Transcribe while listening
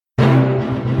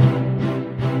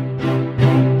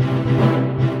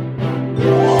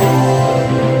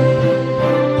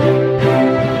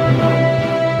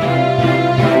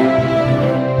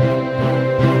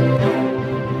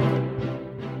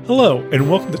and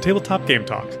welcome to Tabletop Game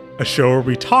Talk, a show where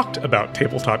we talked about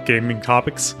tabletop gaming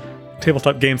topics,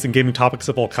 tabletop games and gaming topics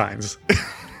of all kinds.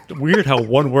 Weird how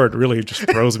one word really just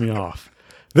throws me off.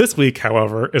 This week,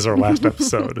 however, is our last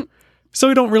episode, so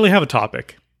we don't really have a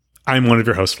topic. I'm one of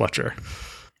your hosts, Fletcher.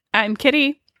 I'm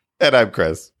Kitty. And I'm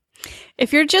Chris.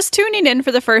 If you're just tuning in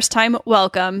for the first time,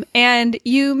 welcome. And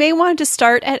you may want to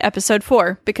start at episode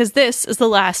 4, because this is the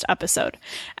last episode.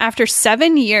 After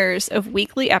 7 years of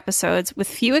weekly episodes, with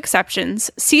few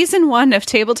exceptions, season 1 of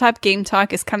Tabletop Game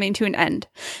Talk is coming to an end.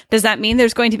 Does that mean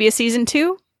there's going to be a season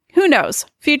 2? Who knows?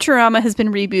 Futurama has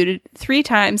been rebooted 3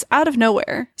 times out of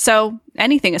nowhere, so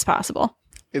anything is possible.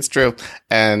 It's true.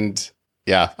 And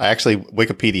yeah, I actually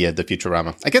Wikipedia'd the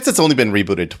Futurama. I guess it's only been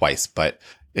rebooted twice, but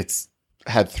it's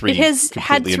had 3. It has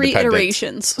had 3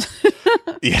 iterations.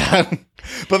 Yeah.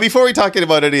 But before we talk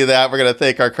about any of that, we're going to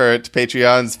thank our current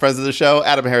Patreons, friends of the show,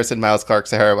 Adam Harrison, Miles Clark,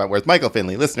 Sahara Wentworth, Michael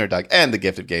Finley, Listener Doug, and the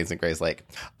Gift of Games in Grays Lake.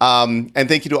 And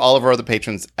thank you to all of our other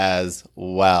patrons as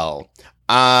well.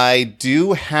 I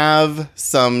do have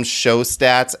some show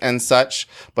stats and such,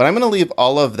 but I'm going to leave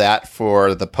all of that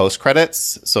for the post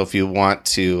credits. So if you want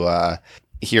to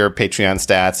hear Patreon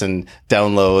stats and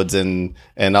downloads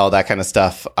and all that kind of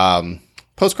stuff,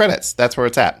 post credits, that's where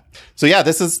it's at. So yeah,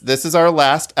 this is our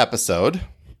last episode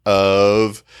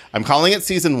of, I'm calling it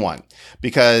season 1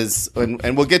 because,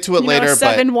 and we'll get to it later.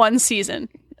 7-1 season,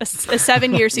 a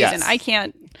 7-year season. Yes. I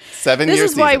can't. 7 this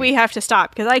years. This is why we have to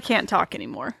stop, because I can't talk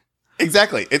anymore.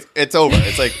 Exactly. It's over.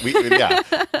 It's like,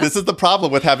 this is the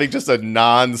problem with having just a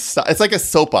non-stop. It's like a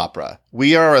soap opera.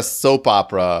 We are a soap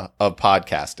opera of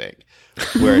podcasting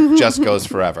where it just goes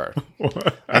forever.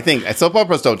 I think soap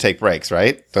operas don't take breaks,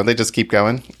 right? Don't they just keep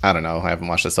going? I don't know. I haven't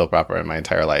watched a soap opera in my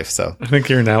entire life, so. I think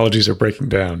your analogies are breaking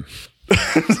down.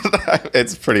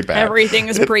 It's pretty bad. Everything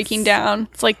is breaking down.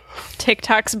 It's like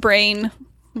TikTok's brain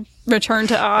return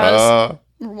to Oz.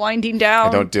 Winding down.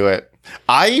 I don't do it.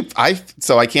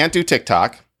 So I can't do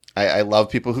TikTok. I love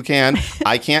people who can.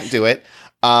 I can't do it.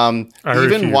 Even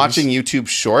refuse. Watching YouTube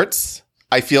shorts,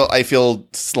 I feel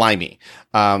slimy.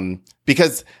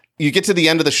 Because you get to the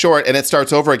end of the short and it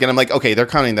starts over again. I'm like, okay, they're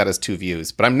counting that as 2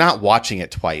 views, but I'm not watching it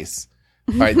twice.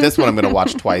 All right, this one I'm going to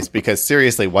watch twice because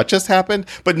seriously, what just happened?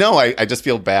 But no, I just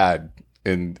feel bad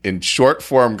in short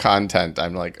form content.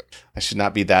 I'm like, I should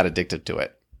not be that addicted to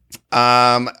it.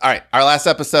 All right, our last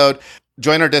episode.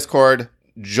 Join our Discord,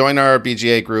 join our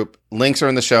BGA group. Links are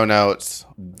in the show notes.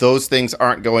 Those things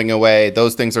aren't going away.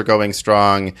 Those things are going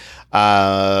strong.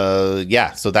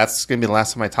 So that's going to be the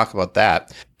last time I talk about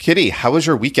that. Kitty, how was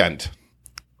your weekend?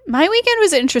 My weekend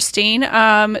was interesting.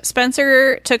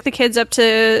 Spencer took the kids up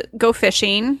to go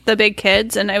fishing, the big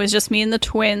kids, and it was just me and the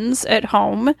twins at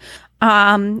home.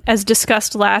 As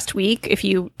discussed last week, if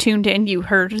you tuned in, you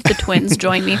heard the twins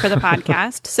join me for the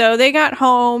podcast. So they got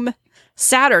home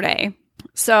Saturday.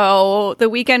 So the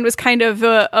weekend was kind of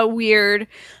a weird,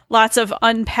 lots of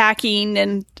unpacking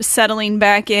and settling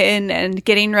back in and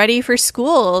getting ready for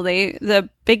school. The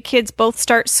big kids both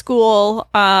start school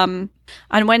on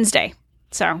Wednesday.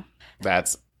 So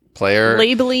that's player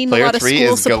labeling a lot of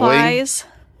school supplies.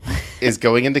 Is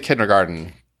going into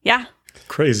kindergarten. Yeah.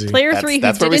 Crazy. Player 3,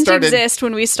 who didn't exist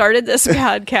when we started this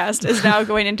podcast, is now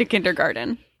going into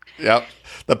kindergarten. Yep.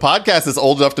 The podcast is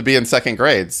old enough to be in 2nd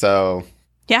grade, so...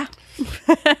 Yeah.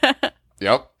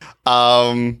 Yep. So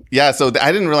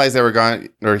I didn't realize they were gone,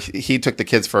 or he took the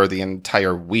kids for the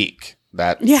entire week.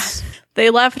 They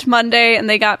left Monday and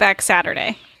they got back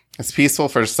Saturday. It's peaceful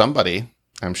for somebody,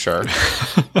 I'm sure.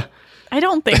 I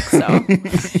don't think so.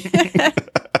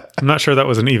 I'm not sure that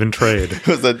was an even trade.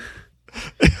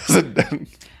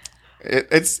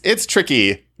 It's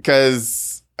tricky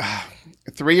because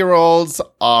 3-year-olds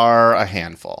are a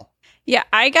handful. Yeah,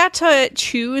 I got to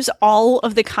choose all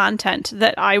of the content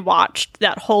that I watched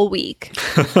that whole week.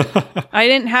 I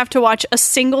didn't have to watch a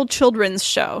single children's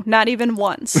show, not even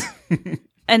once.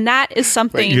 And that is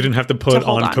something. Wait, you didn't have to put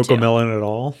on Cocomelon at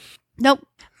all? Nope.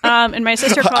 And my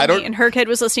sister called me, and her kid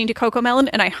was listening to Cocomelon,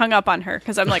 and I hung up on her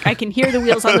because I'm like, I can hear the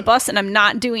wheels on the bus, and I'm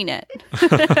not doing it.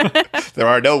 There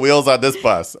are no wheels on this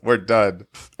bus. We're done.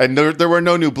 And there were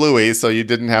no new Blueies, so you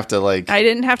didn't have to I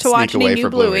didn't have to watch any new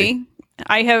Bluey.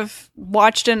 I have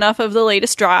watched enough of the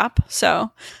latest drop,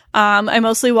 so I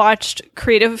mostly watched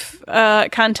creative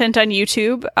content on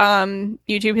YouTube.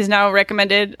 YouTube has now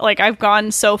recommended, I've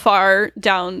gone so far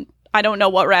down, I don't know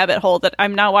what rabbit hole, that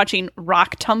I'm now watching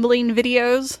rock tumbling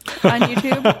videos on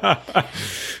YouTube.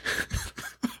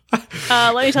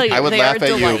 Let me tell you, I would laugh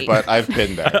at you, but I've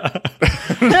been there.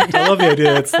 I love the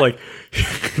idea. It's like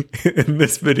in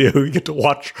this video, you get to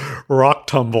watch rock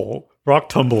tumble rock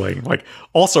tumbling. Like,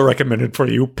 also recommended for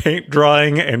you, paint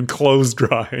drying and clothes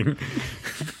drying.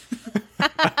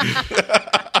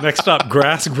 Next up,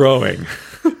 grass growing.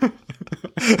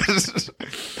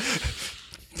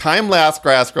 Time-lapse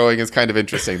grass growing is kind of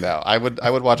interesting, though. I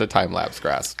would watch a time-lapse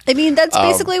grass. I mean, that's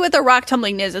basically what the rock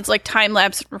tumbling is. It's like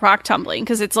time-lapse rock tumbling,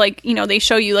 because it's like, they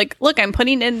show you like, look, I'm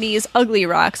putting in these ugly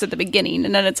rocks at the beginning,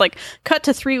 and then it's like, cut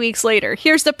to 3 weeks later.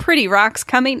 Here's the pretty rocks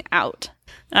coming out.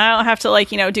 I don't have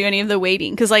to do any of the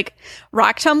waiting, because like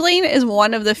rock tumbling is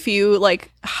one of the few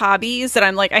like hobbies that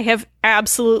I'm like, I have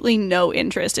absolutely no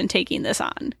interest in taking this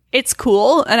on. It's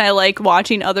cool and I like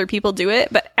watching other people do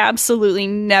it, but absolutely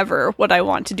never would I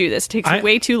want to do this. It takes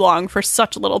way too long for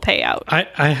such little payout.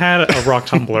 I had a rock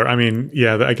tumbler. I mean,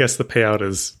 yeah, I guess the payout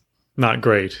is not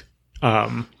great.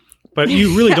 But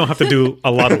you really don't have to do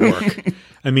a lot of work.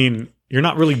 I mean, you're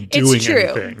not really doing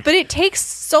anything. But it takes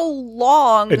so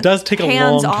long. It does take a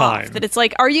long time. That it's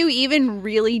like, are you even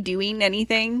really doing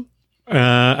anything?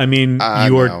 I mean,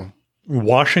 you are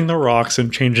washing the rocks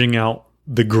and changing out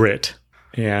the grit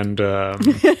and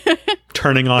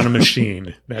turning on a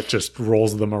machine that just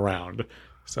rolls them around.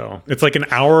 So it's like an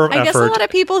hour of effort. I guess a lot of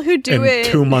people who do it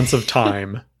 2 months of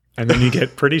time, and then you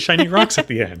get pretty shiny rocks at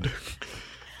the end.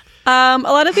 A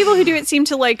lot of people who do it seem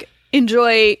to like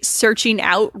enjoy searching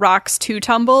out rocks to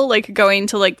tumble, like going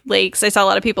to like lakes. I saw a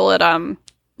lot of people at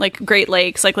like Great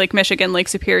Lakes, like Lake Michigan, Lake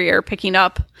Superior, picking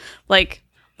up like,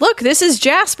 look, this is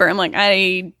jasper. I'm like,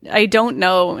 I don't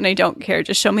know and I don't care.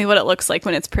 Just show me what it looks like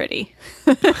when it's pretty.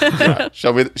 Yeah.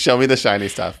 Show me the shiny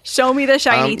stuff. Show me the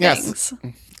shiny things.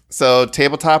 Yes. So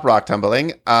tabletop rock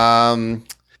tumbling. Yeah.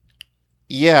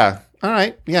 All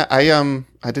right. Yeah.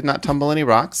 I did not tumble any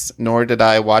rocks, nor did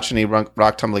I watch any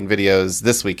rock tumbling videos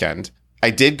this weekend. I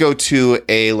did go to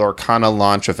a Lorcana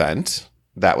launch event.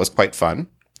 That was quite fun.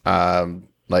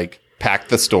 Like packed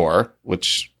the store,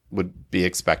 which would be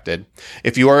expected.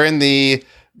 If you are in the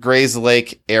Grays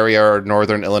Lake area or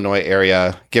Northern Illinois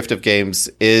area, Gift of Games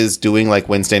is doing like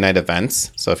Wednesday night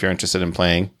events. So if you're interested in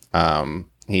playing,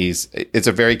 it's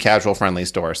a very casual friendly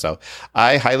store. So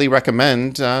I highly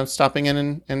recommend stopping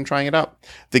in and trying it out.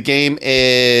 The game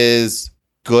is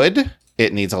good.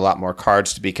 It needs a lot more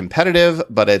cards to be competitive,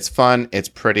 but it's fun, it's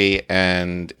pretty,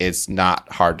 and it's not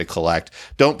hard to collect.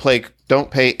 Don't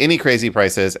pay any crazy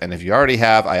prices, and if you already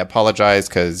have, I apologize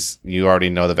because you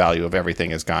already know the value of everything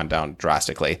has gone down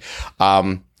drastically.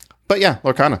 But yeah,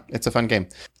 Lorcana, it's a fun game.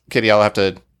 Kitty, I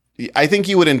think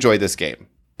you would enjoy this game,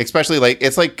 especially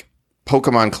it's like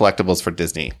Pokemon collectibles for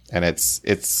Disney, and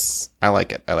I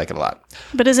like it. I like it a lot.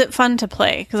 But is it fun to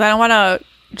play? Because I don't want to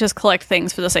just collect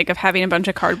things for the sake of having a bunch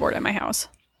of cardboard at my house.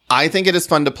 I think it is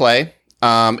fun to play.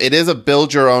 It is a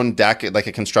build your own deck, like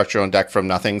a construct your own deck from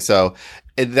nothing. So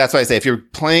that's why I say if you're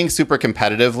playing super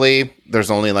competitively, there's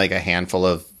only like a handful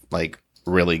of like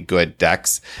really good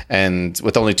decks, and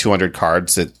with only 200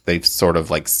 cards, they've sort of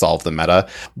like solved the meta.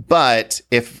 But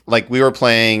if like we were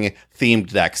playing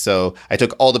themed decks, so I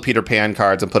took all the Peter Pan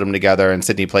cards and put them together, and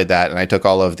Sydney played that, and I took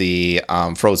all of the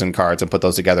Frozen cards and put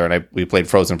those together, and we played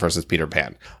Frozen versus Peter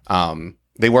Pan.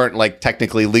 They weren't like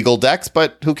technically legal decks,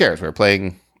 but who cares? We were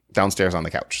playing downstairs on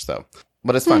the couch, so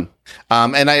but it's fun.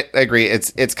 And I agree,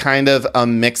 it's kind of a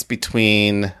mix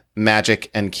between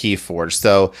Magic and Keyforge.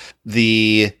 So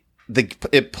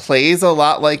it plays a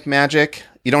lot like Magic.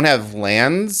 You don't have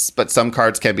lands, but some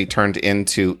cards can be turned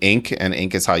into ink, and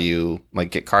ink is how you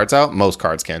like get cards out. Most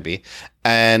cards can be.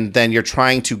 And then you're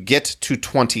trying to get to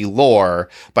 20 lore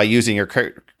by using your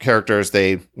characters.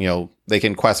 They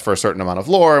can quest for a certain amount of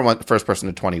lore, and first person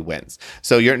to 20 wins.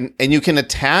 So you can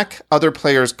attack other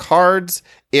players' cards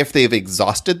if they've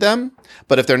exhausted them,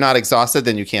 but if they're not exhausted,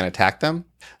 then you can't attack them.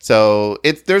 So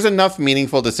there's enough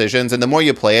meaningful decisions, and the more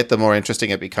you play it, the more interesting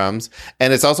it becomes.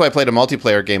 And it's also, I played a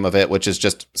multiplayer game of it, which is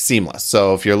just seamless.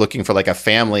 So if you're looking for like a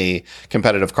family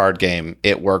competitive card game,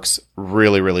 it works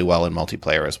really, really well in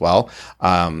multiplayer as well.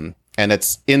 And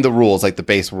it's in the rules, like the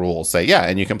base rules say, yeah,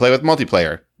 and you can play with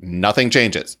multiplayer. Nothing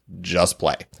changes, just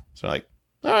play. So like,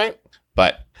 all right.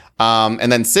 But,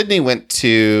 and then Sydney went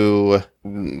to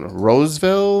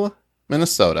Roseville,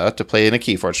 Minnesota to play in a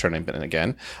Keyforge tournament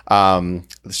again.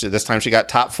 This time she got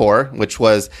top 4, which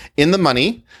was in the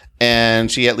money,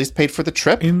 and she at least paid for the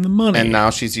trip. In the money. And now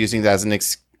she's using that as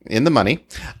in the money.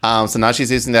 So now she's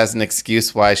using that as an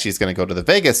excuse why she's going to go to the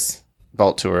Vegas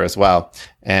Vault Tour as well.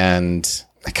 And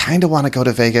I kind of want to go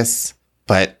to Vegas,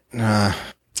 but I'd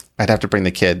have to bring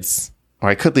the kids, or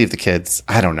I could leave the kids.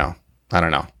 I don't know.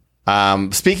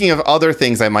 Speaking of other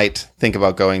things I might think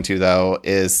about going to, though,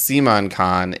 is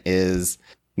CMON is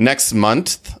next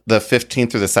month, the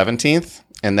 15th through the 17th,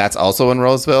 and that's also in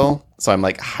Roseville. So I'm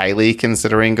like highly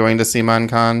considering going to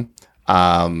CMON.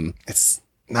 It's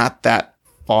not that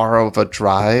far of a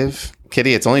drive.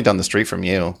 Kitty, it's only down the street from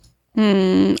you.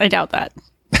 I doubt that.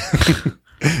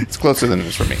 It's closer than it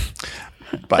is for me.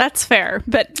 But that's fair.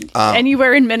 But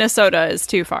anywhere in Minnesota is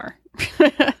too far.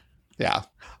 yeah.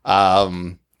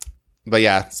 But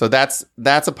yeah, so that's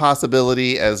a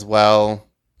possibility as well.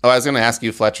 Oh, I was going to ask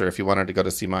you, Fletcher, if you wanted to go to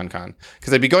CMONCon.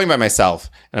 Because I'd be going by myself.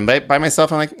 And by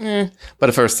myself, I'm like, But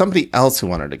if there was somebody else who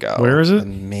wanted to go. Where is it?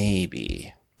 Then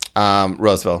maybe.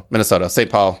 Roseville, Minnesota.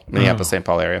 St. Paul, Minneapolis, St.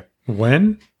 Paul area.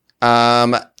 When?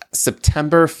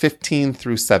 September 15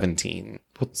 through 17.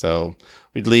 So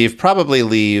we'd probably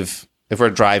leave if we're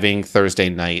driving Thursday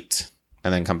night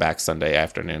and then come back Sunday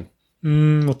afternoon.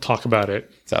 We'll talk about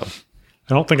it. So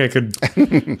I don't think I could.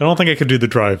 I don't think I could do the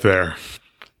drive there.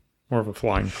 More of a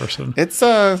flying person. It's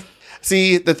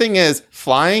see, the thing is,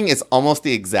 flying is almost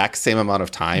the exact same amount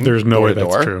of time. There's no way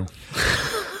that's true.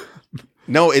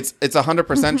 No, it's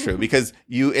 100% true because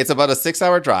it's about a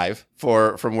 6-hour drive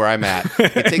from where I'm at.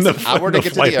 It takes an hour to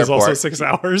get to the airport. Is also 6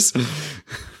 hours.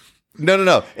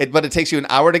 No. But it takes you an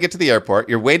hour to get to the airport.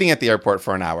 You're waiting at the airport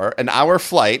for an hour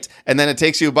flight, and then it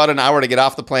takes you about an hour to get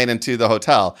off the plane and to the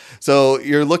hotel. So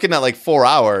you're looking at like 4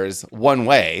 hours one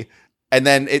way. And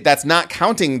then that's not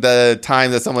counting the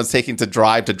time that someone's taking to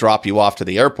drive to drop you off to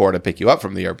the airport and pick you up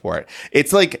from the airport.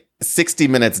 It's like 60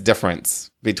 minutes difference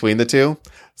between the two.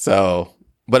 So,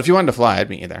 but if you wanted to fly, I'd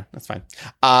meet you there. That's fine.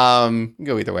 You can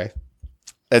go either way.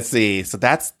 Let's see. So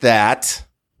that's that.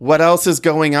 What else is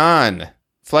going on?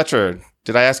 Fletcher,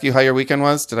 did I ask you how your weekend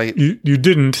was? Did I? You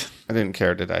didn't. I didn't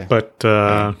care, did I? But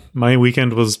my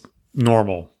weekend was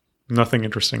normal. Nothing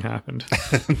interesting happened.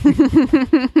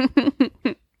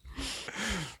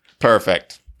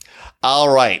 Perfect.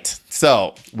 All right.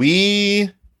 So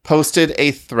we posted a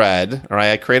thread, or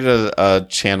I created a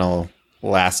channel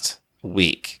last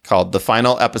week called The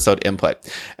Final Episode Input.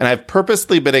 And I've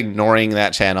purposely been ignoring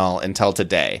that channel until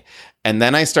today. And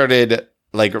then I started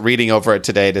like reading over it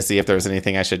today to see if there was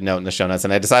anything I should note in the show notes.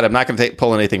 And I decided I'm not going to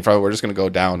pull anything from it. We're just going to go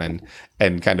down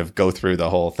and kind of go through the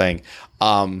whole thing.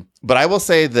 But I will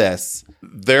say this.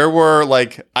 There were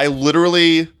I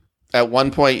literally... At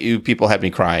one point, you people had me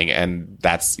crying, and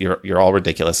you're all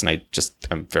ridiculous, and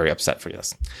I'm very upset for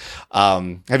this.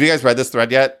 Have you guys read this thread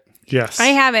yet? Yes. I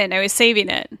haven't. I was saving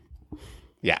it.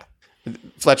 Yeah.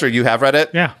 Fletcher, you have read it?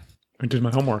 Yeah. I did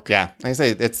my homework. Yeah. I say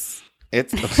it's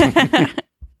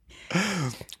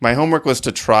my homework was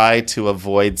to try to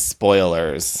avoid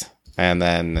spoilers, and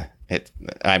then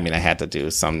I had to do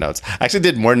some notes. I actually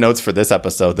did more notes for this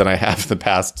episode than I have the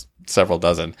past several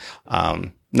dozen.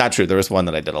 Not true. There was one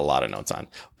that I did a lot of notes on.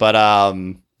 But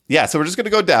yeah, so we're just going to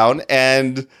go down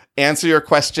and answer your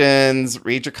questions,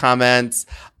 read your comments.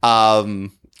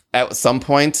 At some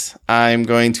point, I'm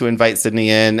going to invite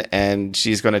Sydney in, and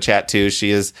she's going to chat too.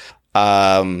 She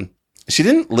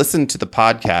didn't listen to the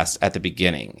podcast at the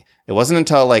beginning. It wasn't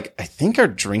until I think our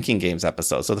drinking games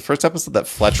episode. So the first episode that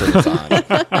Fletcher was on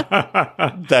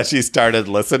that she started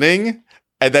listening.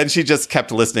 And then she just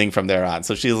kept listening from there on.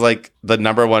 So she's the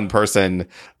number one person.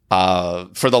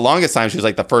 For the longest time, she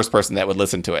was the first person that would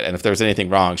listen to it. And if there was anything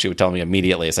wrong, she would tell me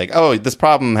immediately. It's oh, this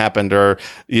problem happened, or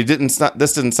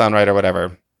this didn't sound right, or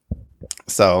whatever.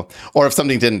 So, or if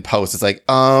something didn't post, it's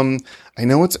I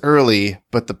know it's early,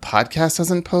 but the podcast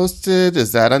hasn't posted.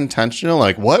 Is that intentional?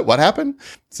 What happened?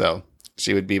 So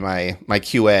she would be my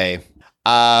QA.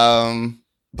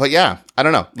 But yeah, I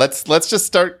don't know. Let's just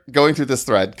start going through this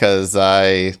thread because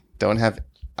I don't have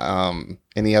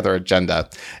any other agenda.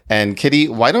 And Kitty,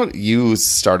 why don't you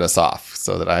start us off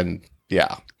so that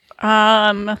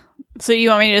So you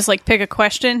want me to just pick a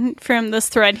question from this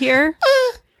thread here?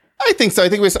 I think so. I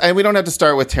think we don't have to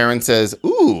start with Terrence's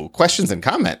questions and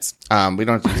comments. We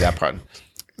don't have to do that part.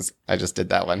 I just did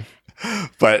that one.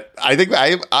 But I think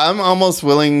I'm almost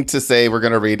willing to say we're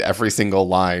going to read every single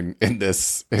line in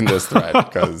this thread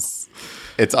because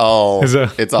it's all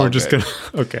we're just good.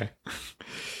 Okay.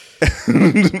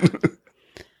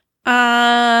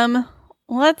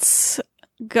 Let's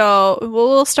go.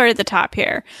 We'll start at the top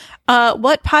here.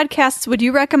 What podcasts would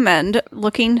you recommend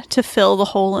looking to fill the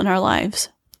hole in our lives?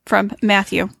 From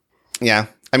Matthew. Yeah.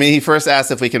 He first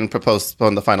asked if we can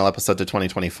postpone the final episode to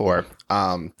 2024.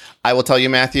 I will tell you,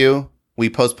 Matthew, we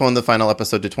postponed the final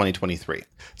episode to 2023.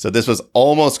 So this was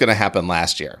almost going to happen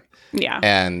last year. Yeah.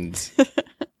 And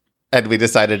we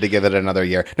decided to give it another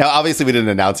year. Now, obviously, we didn't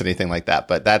announce anything like that,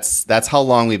 but that's how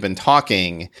long we've been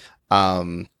talking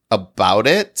about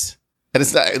it. And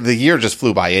the year just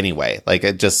flew by anyway.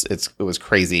 It was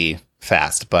crazy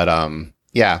fast. But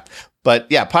yeah. But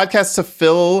yeah, podcasts to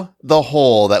fill the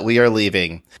hole that we are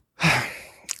leaving.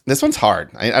 This one's hard.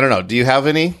 I don't know. Do you have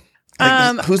any?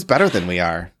 Who's better than we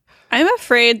are? I'm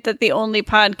afraid that the only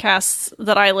podcasts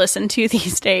that I listen to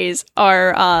these days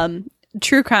are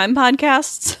true crime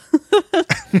podcasts.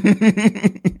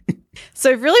 So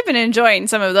I've really been enjoying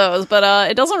some of those, but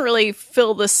it doesn't really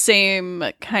fill the same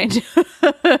kind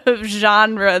of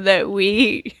genre that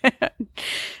we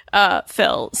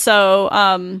fill.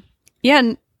 So,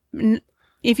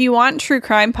 if you want true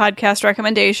crime podcast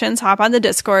recommendations, hop on the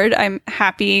Discord. I'm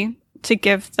happy to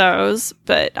give those,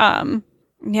 but I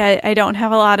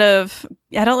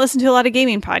don't listen to a lot of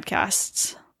gaming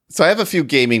podcasts. So I have a few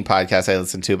gaming podcasts I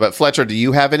listen to, but Fletcher, do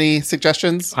you have any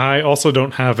suggestions? I also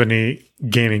don't have any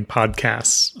gaming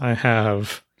podcasts. I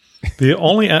have the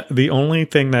only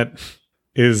thing that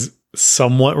is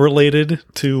somewhat related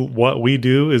to what we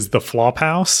do is the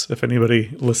Flophouse. If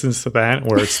anybody listens to that,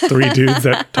 where it's three dudes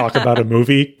that talk about a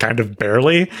movie, kind of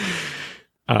barely.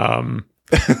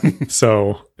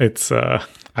 So it's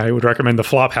I would recommend the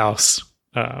Flophouse.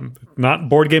 Not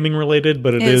board gaming related,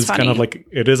 but it is kind of like,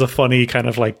 it is a funny kind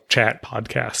of like chat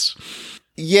podcast.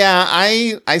 Yeah,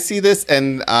 I see this,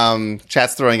 and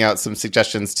chat's throwing out some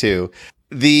suggestions too.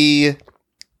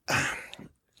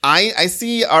 I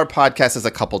see our podcast as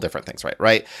a couple different things,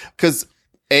 right? Because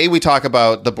A, we talk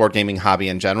about the board gaming hobby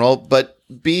in general, but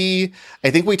B, I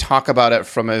think we talk about it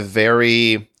from a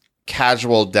very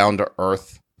casual,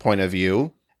 down-to-earth point of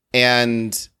view.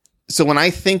 And so when I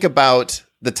think about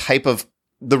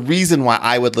the reason why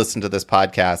I would listen to this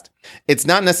podcast, it's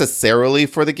not necessarily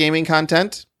for the gaming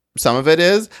content. Some of it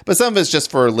is, but some of it's just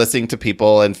for listening to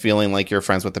people and feeling like you're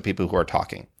friends with the people who are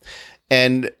talking.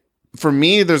 And for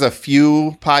me, there's a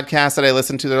few podcasts that I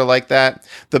listen to that are like that.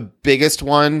 The biggest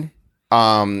one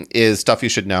is Stuff You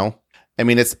Should Know. I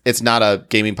mean, it's not a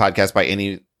gaming podcast by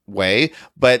any way,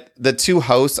 but the two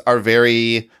hosts are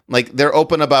very, like, they're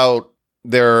open about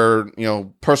their,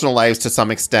 personal lives to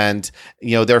some extent.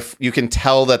 You can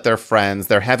tell that they're friends.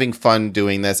 They're having fun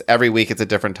doing this. Every week it's a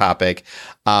different topic.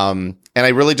 And I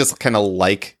really just kind of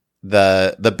like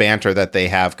the banter that they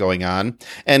have going on.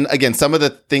 And again, some of the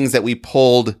things that we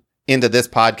pulled into this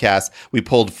podcast, we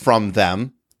pulled from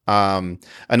them.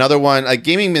 Another one,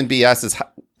 Gaming and BS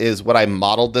is what I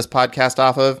modeled this podcast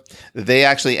off of. They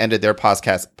actually ended their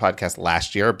podcast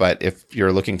last year, but if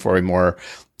you're looking for a more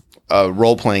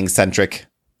role-playing centric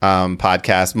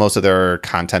podcast, most of their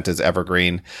content is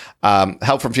evergreen.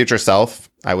 Help from Future Self,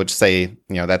 I would say,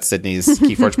 that's Sydney's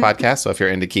Keyforge podcast. So if you're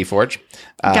into Keyforge,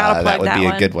 that would be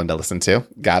a good one to listen to.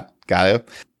 Got to.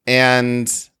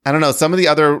 And I don't know, some of the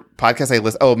other podcasts I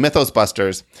listen. Oh, Mythos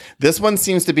Busters. This one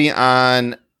seems to be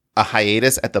on a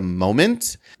hiatus at the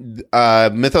moment.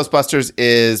 Mythos Busters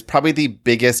is probably the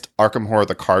biggest Arkham Horror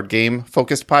the card game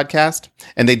focused podcast,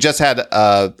 and they just had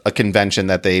a convention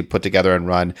that they put together and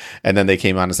run, and then they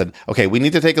came on and said, okay, we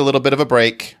need to take a little bit of a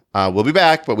break. We'll be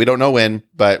back, but we don't know when,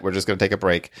 but we're just going to take a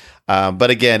break.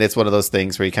 But again, it's one of those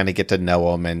things where you kind of get to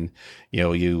know them, and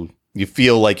you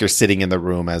feel like you're sitting in the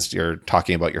room as you're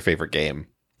talking about your favorite game.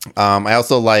 I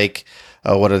also like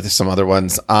what are some other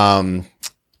ones? Dice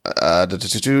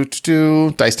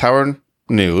Tower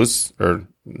News or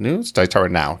News? Dice Tower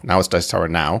Now. Now it's Dice Tower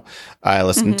Now. I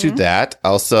listened to that.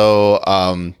 Also,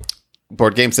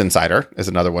 Board Games Insider is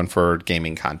another one for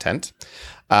gaming content.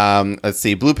 Let's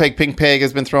see. Blue Peg, Pink Peg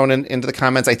has been thrown into the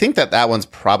comments. I think that one's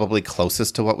probably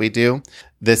closest to what we do.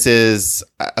 This is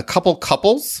a couple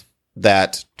couples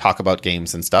that talk about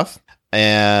games and stuff.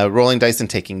 Rolling Dice and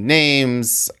Taking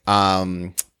Names.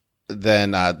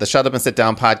 Then the Shut Up and Sit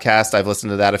Down podcast, I've listened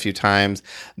to that a few times.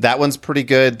 That one's pretty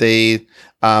good. They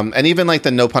and even like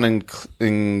the No Pun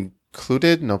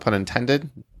Included, No Pun Intended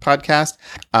podcast.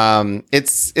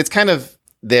 It's kind of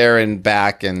there and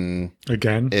back, and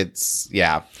again, it's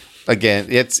I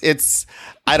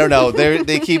don't know.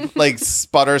 They keep like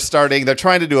sputter starting. They're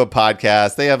trying to do a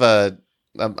podcast. They have a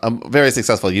very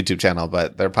successful YouTube channel,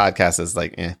 but their podcast is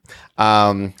like,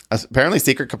 apparently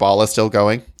Secret Cabal is still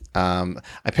going. I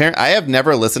have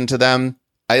never listened to them.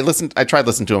 I tried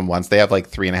listening to them once. They have like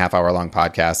 3.5 hour long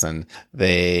podcasts, and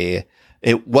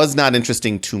it was not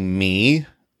interesting to me,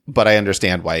 but I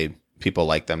understand why people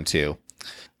like them too.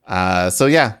 So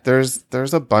yeah, there's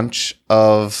a bunch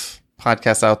of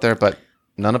podcasts out there, but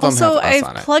none of them have us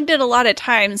on it. I've plugged it a lot of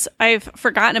times. I've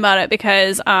forgotten about it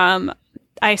because,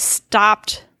 I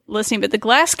stopped listening, but the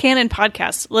Glass Cannon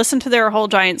podcast, listen to their whole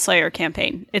Giant Slayer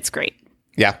campaign. It's great.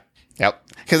 Yeah. Yep.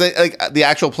 Because the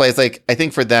actual plays, I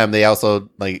think for them, they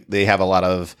also they have a lot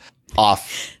of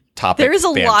off-topic. There is a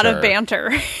lot of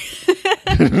banter.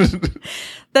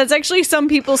 That's actually some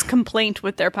people's complaint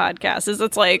with their podcast. Is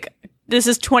it's like, this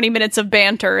is 20 minutes of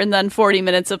banter and then 40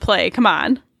 minutes of play. Come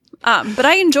on. But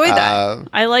I enjoy that.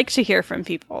 I like to hear from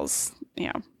people's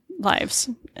lives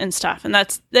and stuff. And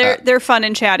they're fun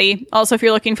and chatty. Also, if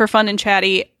you're looking for fun and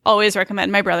chatty, always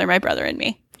recommend My Brother and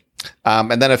Me.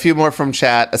 And then a few more from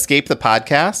chat. Escape the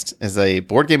Podcast is a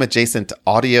board game adjacent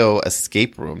audio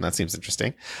escape room. That seems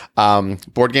interesting.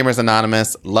 Board Gamers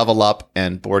Anonymous, Level Up,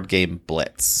 and Board Game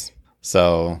Blitz.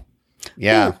 So,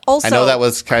 yeah. Ooh, also, I know that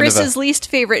was kind Chris's of least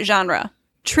favorite genre.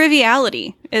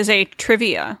 Triviality is a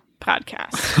trivia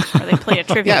podcast where they play a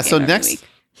trivia yeah. game So every next,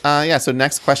 week. So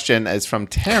next question is from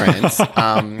Terrence,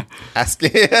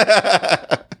 asking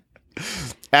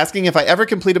asking if I ever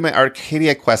completed my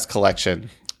Arcadia Quest collection.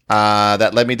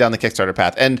 That led me down the Kickstarter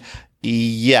path. And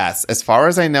yes, as far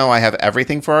as I know, I have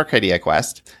everything for Arcadia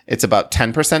Quest. It's about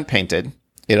 10% painted.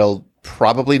 It'll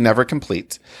probably never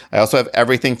complete. I also have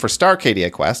everything for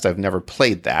Starcadia Quest. I've never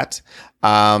played that.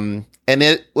 And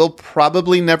it will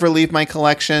probably never leave my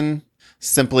collection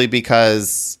simply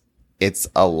because it's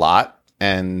a lot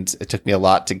and it took me a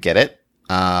lot to get it.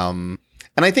 And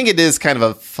I think it is kind of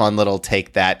a fun little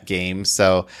take that game.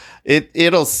 So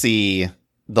it'll see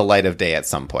the light of day at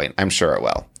some point. I'm sure it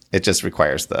will. It just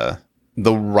requires the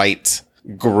right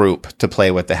group to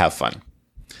play with to have fun.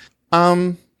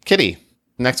 Kitty,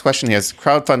 next question here is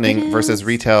crowdfunding versus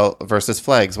retail versus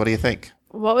flags. What do you think?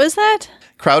 What was that?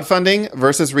 Crowdfunding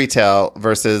versus retail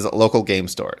versus local game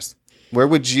stores. Where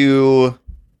would you...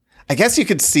 I guess you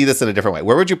could see this in a different way.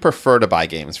 Where would you prefer to buy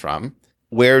games from?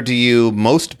 Where do you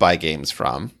most buy games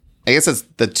from? I guess it's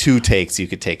the two takes you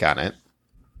could take on it.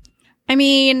 I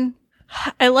mean,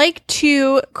 I like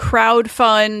to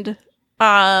crowdfund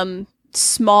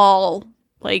small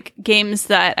like games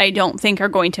that I don't think are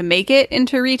going to make it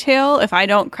into retail if I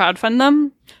don't crowdfund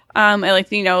them. I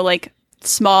like, like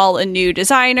small and new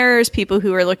designers, people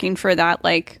who are looking for that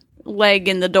like leg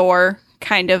in the door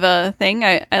kind of a thing.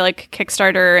 I like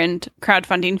Kickstarter and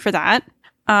crowdfunding for that.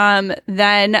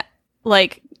 Then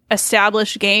like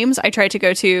established games, I try to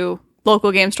go to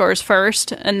local game stores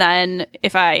first, and then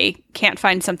if I can't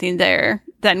find something there,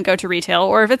 then go to retail.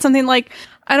 Or if it's something like,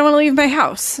 I don't want to leave my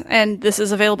house and this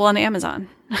is available on Amazon.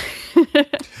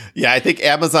 Yeah, I think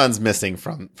Amazon's missing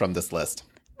from this list.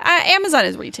 Amazon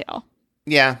is retail.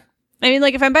 Yeah. I mean,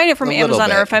 like if I'm buying it from A little Amazon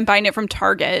or bit. if I'm buying it from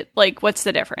Target, like what's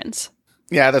the difference?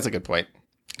 Yeah, that's a good point.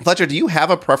 Fletcher, do you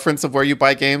have a preference of where you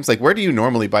buy games? Like, where do you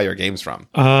normally buy your games from?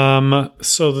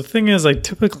 So the thing is, I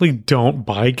typically don't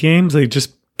buy games. They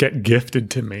just get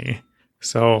gifted to me.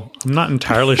 So I'm not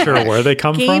entirely sure where they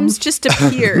come Games from. just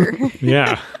appear.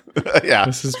 Yeah, Yeah.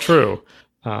 this is true.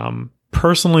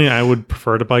 Personally, I would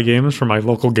prefer to buy games from my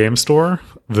local game store,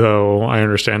 though I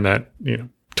understand that,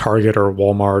 Target or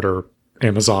Walmart or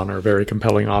Amazon are very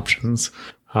compelling options.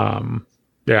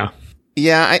 Yeah.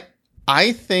 Yeah,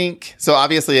 I think so.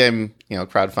 Obviously, I'm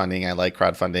crowdfunding. I like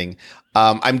crowdfunding.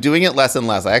 I'm doing it less and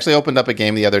less. I actually opened up a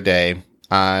game the other day.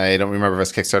 I don't remember if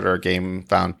it's Kickstarter or Game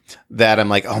Found that I'm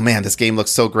like, oh man, this game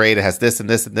looks so great. It has this and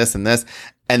this and this and this.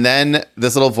 And then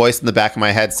this little voice in the back of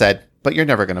my head said, but you're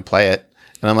never going to play it.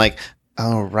 And I'm like,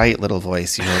 oh, right, little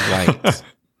voice, you're right.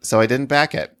 So I didn't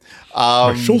back it.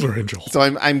 My shoulder angel. So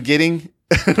I'm getting...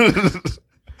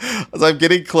 So I'm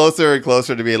getting closer and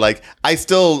closer to being like, I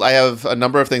have a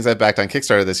number of things I've backed on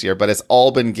Kickstarter this year, but it's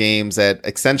all been games that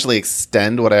essentially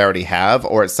extend what I already have,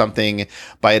 or it's something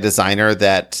by a designer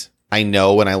that I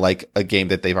know and I like a game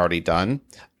that they've already done.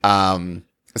 So I'm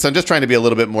just trying to be a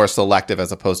little bit more selective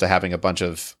as opposed to having a bunch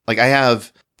of, like, I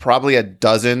have probably a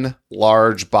dozen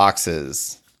large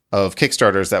boxes of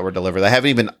Kickstarters that were delivered. I haven't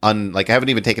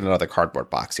even taken another cardboard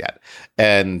box yet.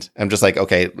 And I'm just like,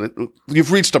 okay,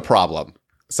 you've reached a problem.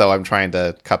 So I'm trying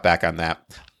to cut back on that.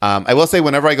 I will say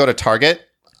whenever I go to Target,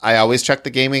 I always check the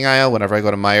gaming aisle. Whenever I go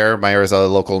to Meijer is a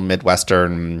local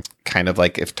Midwestern, kind of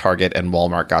like if Target and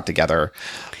Walmart got together.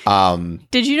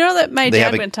 Did you know that my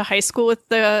dad went to high school with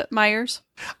the Myers?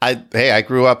 I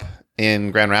grew up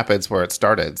in Grand Rapids where it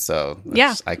started. So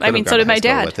yeah, I so did my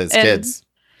dad. With his kids.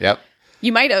 Yep.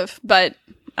 You might have, but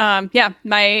yeah,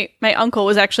 my uncle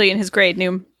was actually in his grade,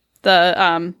 knew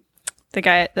the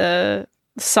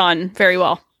son very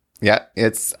well. Yeah,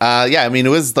 it's I mean, it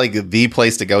was like the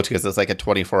place to go to because it's like a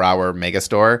 24-hour mega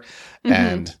store. Mm-hmm.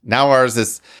 And now ours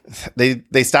is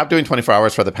they stopped doing 24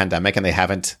 hours for the pandemic and they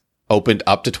haven't opened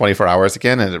up to 24 hours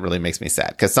again, and it really makes me sad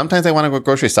because sometimes I want to go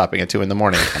grocery shopping at 2 a.m.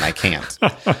 and I can't.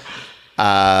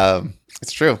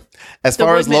 It's true. As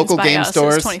far as local game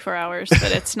stores, 24 hours,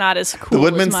 but it's not as cool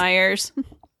as Myers.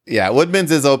 Yeah,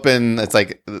 Woodman's is open. It's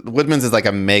like Woodman's is like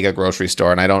a mega grocery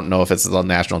store, and I don't know if it's a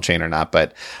national chain or not,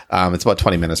 but it's about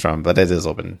 20 minutes from, but it is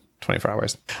open 24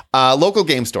 hours. Local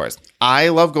game stores. I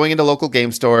love going into local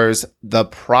game stores. The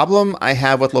problem I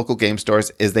have with local game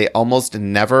stores is they almost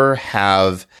never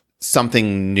have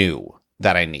something new.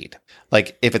 that I need.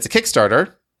 Like if it's a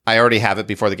Kickstarter, I already have it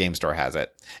before the game store has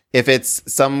it. If it's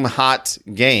some hot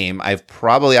game, I've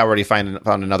probably already found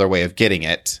another way of getting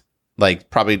it, like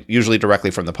probably usually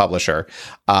directly from the publisher.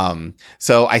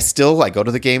 So I go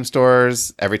to the game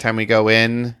stores every time we go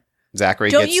in. Zachary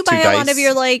Don't gets you 2 buy dice. a lot of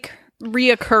your like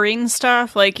reoccurring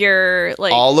stuff, like your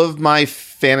like All of my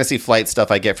Fantasy Flight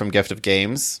stuff I get from Gift of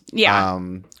Games. Yeah.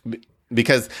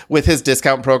 Because with his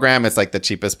discount program, it's like the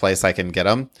cheapest place I can get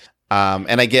them.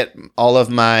 And I get all of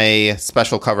my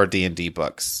special cover D&D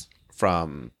books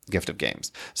from Gift of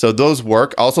Games. So those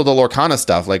work. Also the Lorcana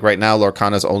stuff. Like right now,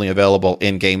 Lorcana is only available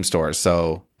in game stores.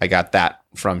 So I got that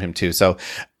from him too. So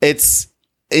it's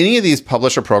any of these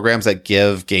publisher programs that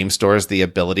give game stores the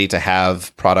ability to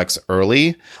have products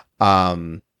early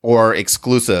or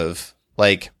exclusive.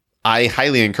 Like I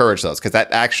highly encourage those because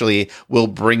that actually will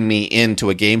bring me into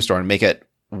a game store and make it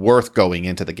worth going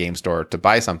into the game store to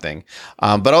buy something.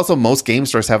 But also most game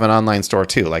stores have an online store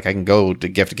too. Like I can go to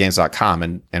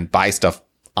giftofgames.com and buy stuff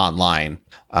online.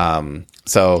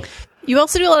 So you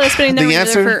also do a lot of spending there The when you're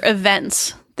answer- there for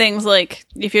events. Things like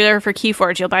if you're there for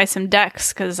Keyforge, you'll buy some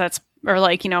decks because that's or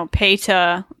like, pay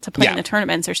to play in the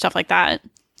tournaments or stuff like that.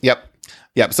 Yep.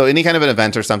 So any kind of an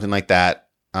event or something like that,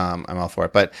 I'm all for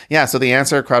it. But yeah, so the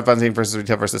answer, crowdfunding versus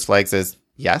retail versus flags, is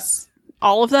yes.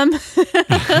 All of them.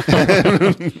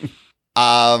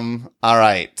 All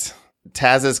right.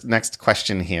 Taz's next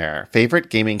question here.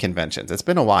 Favorite gaming conventions? It's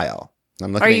been a while.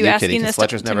 I'm looking Are at you you, asking Kitty, this because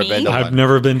Fletcher's to never me? been to I've one.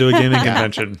 never been to a gaming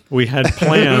convention. We had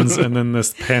plans, and then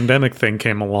this pandemic thing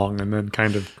came along, and then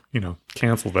kind of,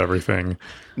 canceled everything.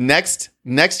 Next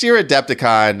year,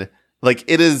 Adepticon, like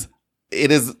it is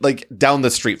like down the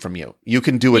street from you. You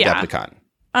can do Yeah. Adepticon.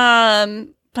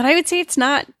 But I would say it's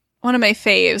not one of my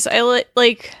faves.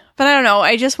 But I don't know.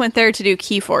 I just went there to do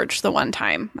Keyforge the one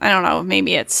time. I don't know.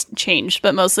 Maybe it's changed,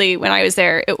 but mostly when I was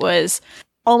there, it was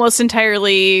almost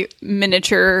entirely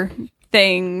miniature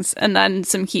things and then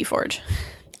some Keyforge.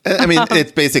 I mean,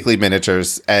 it's basically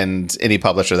miniatures, and any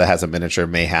publisher that has a miniature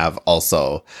may have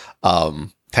also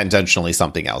tangentially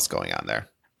something else going on there.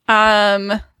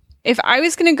 If I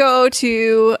was going to go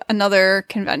to another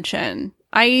convention,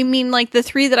 I mean, like the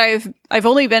 3 that I've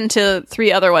only been to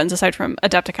 3 other ones aside from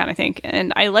Adepticon, I think,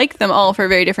 and I like them all for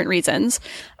very different reasons.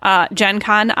 Gen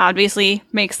Con obviously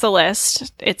makes the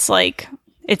list. It's like,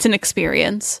 it's an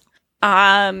experience.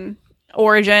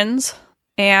 Origins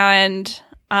and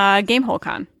Gamehole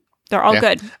Con. They're all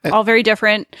good. All very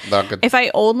different. They're good. If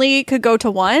I only could go to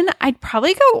one, I'd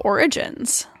probably go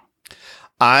Origins.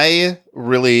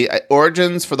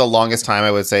 Origins for the longest time,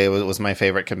 I would say it was my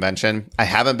favorite convention. I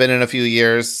haven't been in a few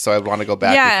years, so I want to go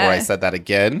back before I said that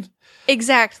again.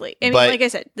 Exactly. I mean, like I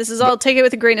said, this is all, take it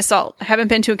with a grain of salt. I haven't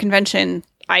been to a convention,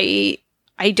 I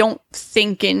don't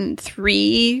think in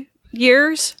 3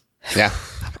 years. Yeah.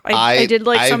 I did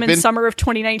some in summer of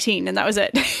 2019, and that was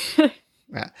it.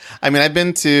 Yeah. I mean, I've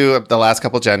been to the last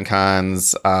couple Gen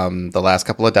Cons, the last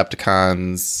couple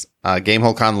Adepticons,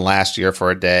 Gamehole Con last year for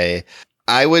a day.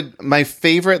 My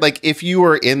favorite, like if you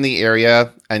were in the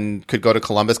area and could go to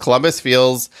Columbus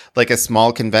feels like a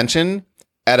small convention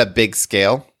at a big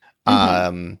scale.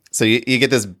 Mm-hmm. So you get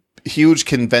this huge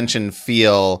convention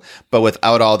feel, but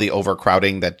without all the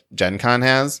overcrowding that Gen Con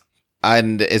has.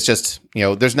 And it's just,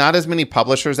 there's not as many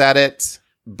publishers at it,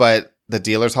 but the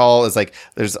dealer's hall is like,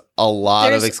 there's a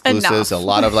lot of exclusives, a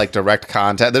lot of like direct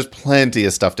content. There's plenty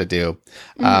of stuff to do.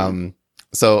 Mm-hmm.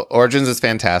 So Origins is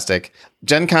fantastic.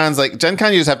 Gen Con, you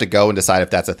just have to go and decide if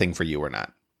that's a thing for you or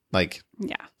not. Like,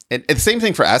 yeah, it's the same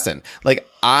thing for Essen. Like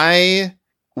I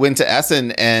went to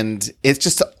Essen and it's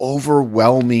just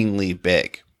overwhelmingly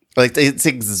big. Like it's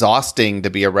exhausting to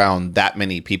be around that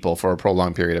many people for a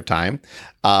prolonged period of time.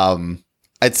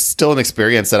 It's still an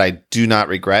experience that I do not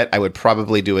regret. I would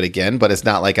probably do it again, but it's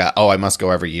not like I must go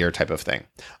every year type of thing.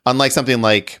 Unlike something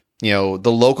like, the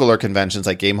localer conventions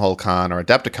like Gamehole Con or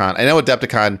Adepticon. I know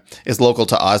Adepticon is local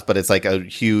to us, but it's like a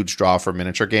huge draw for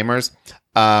miniature gamers.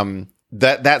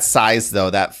 That size though,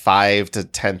 that 5 to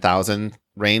 10,000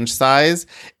 range size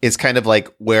is kind of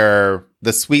like where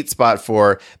the sweet spot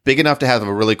for big enough to have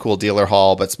a really cool dealer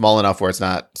hall, but small enough where it's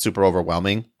not super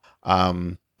overwhelming.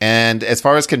 And as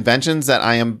far as conventions that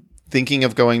I am thinking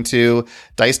of going to,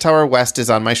 Dice Tower West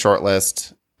is on my short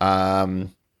list.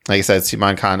 Like I said,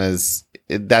 CMON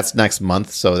that's next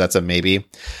month, so that's a maybe.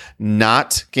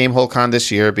 Not Gamehole Con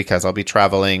this year because I'll be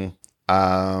traveling.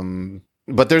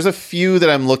 But there's a few that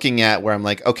I'm looking at where I'm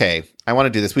like, okay, I want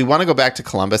to do this. We want to go back to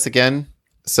Columbus again,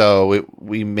 so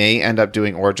we may end up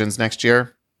doing Origins next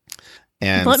year.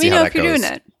 And let me know if you're doing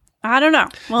it. I don't know.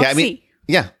 We'll see.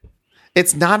 Yeah.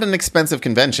 It's not an expensive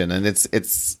convention, and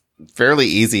it's fairly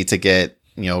easy to get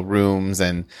rooms,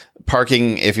 and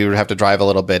parking, if you have to drive a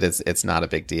little bit, it's not a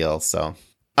big deal. So,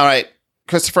 all right.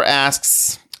 Christopher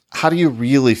asks, how do you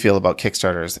really feel about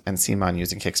Kickstarters and CMON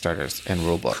using Kickstarters and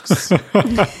rulebooks?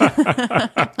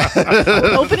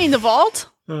 Opening the vault?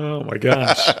 Oh my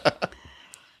gosh.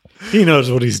 He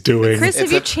knows what he's doing. Chris,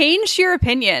 have you changed your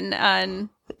opinion on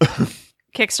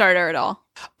Kickstarter at all?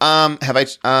 Have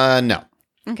I? No.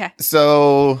 Okay.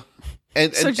 So,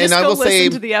 So just and I go will listen say,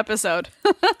 to the episode.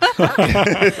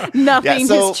 Nothing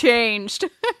has changed.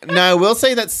 now I will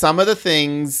say that some of the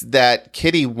things that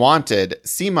Kitty wanted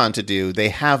CMON to do, they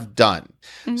have done.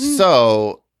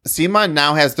 So CMON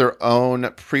now has their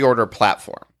own pre-order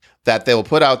platform that they will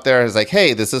put out there as like,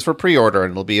 hey, this is for pre-order,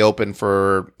 and it'll be open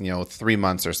for 3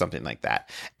 months or something like that.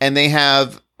 And they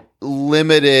have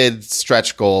limited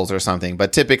stretch goals or something,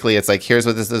 but typically it's like, here's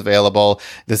what this is available.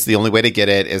 This is the only way to get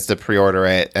it is to pre-order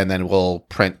it, and then we'll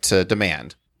print to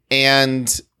demand.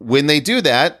 And when they do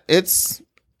that, it's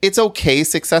okay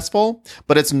successful,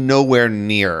 but it's nowhere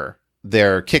near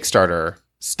their Kickstarter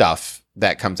stuff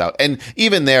that comes out. And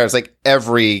even there, it's like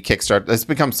every Kickstarter, it's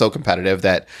become so competitive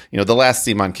that, the last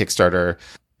CMON Kickstarter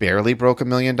barely broke $1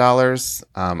 million.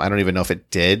 I don't even know if it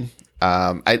did.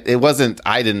 I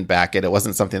didn't back it. It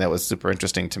wasn't something that was super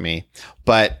interesting to me,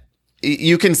 but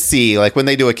you can see, like, when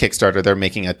they do a Kickstarter, they're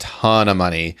making a ton of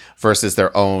money versus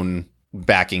their own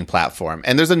backing platform.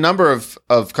 And there's a number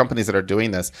of companies that are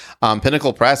doing this.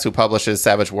 Pinnacle Press, who publishes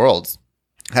Savage Worlds,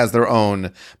 has their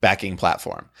own backing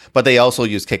platform, but they also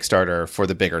use Kickstarter for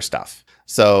the bigger stuff.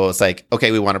 So it's like,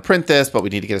 okay, we want to print this, but we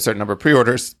need to get a certain number of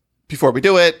pre-orders before we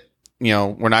do it.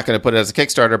 We're not going to put it as a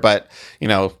Kickstarter, but,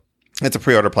 it's a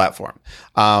pre-order platform.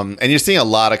 And you're seeing a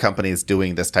lot of companies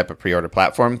doing this type of pre-order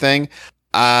platform thing.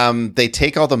 They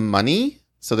take all the money,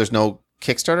 so there's no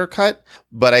Kickstarter cut,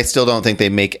 but I still don't think they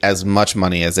make as much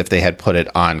money as if they had put it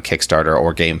on Kickstarter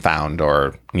or GameFound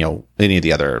or, any of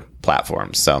the other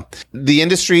platforms. So the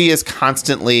industry is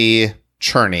constantly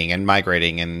churning and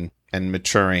migrating and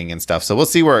maturing and stuff. So we'll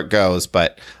see where it goes.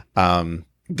 But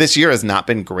this year has not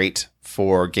been great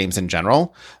for games in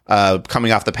general.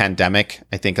 Coming off the pandemic,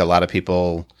 I think a lot of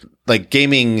people, like,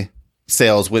 gaming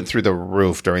sales went through the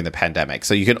roof during the pandemic.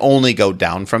 So you can only go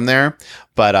down from there.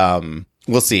 But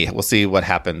we'll see. We'll see what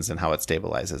happens and how it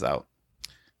stabilizes out.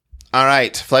 All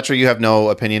right. Fletcher, you have no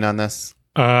opinion on this?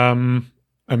 I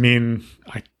mean,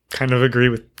 I kind of agree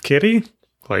with Kitty.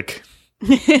 Like,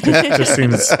 it just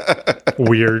seems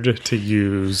weird to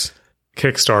use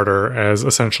Kickstarter as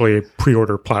essentially a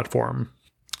pre-order platform.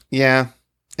 Yeah.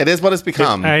 It is what it's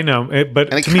become. I know. But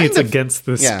to me, it's against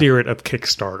the spirit of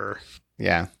Kickstarter.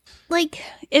 Yeah. Like,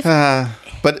 if...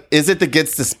 but is it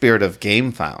against the spirit of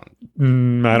GameFound?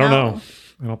 I don't know.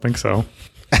 I don't think so.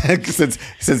 since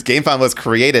GameFound was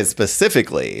created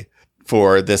specifically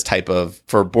for this type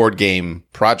for board game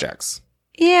projects.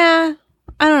 Yeah.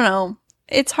 I don't know.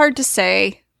 It's hard to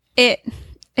say. It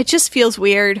just feels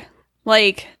weird.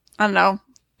 Like, I don't know.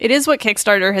 It is what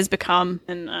Kickstarter has become.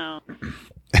 And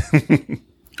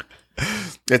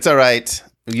it's all right.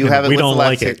 You haven't. We don't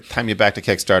like it. Time you backed a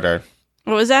Kickstarter?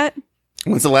 What was that?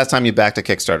 When's the last time you backed a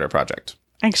Kickstarter project?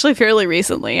 Actually, fairly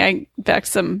recently. I backed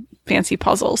some fancy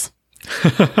puzzles.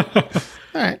 All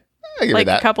right. I'll give like you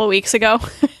that. A couple weeks ago.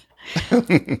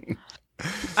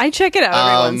 I check it out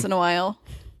every once in a while.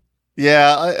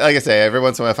 Yeah, like I say, every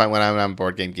once in a while, when I'm on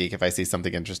Board Game Geek, if I see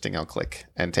something interesting, I'll click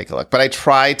and take a look. But I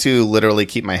try to literally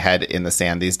keep my head in the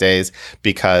sand these days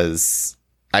because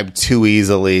I'm too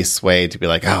easily swayed to be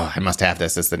like, oh, I must have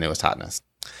this. It's the newest hotness.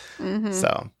 Mm-hmm.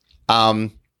 So,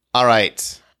 all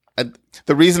right.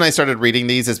 The reason I started reading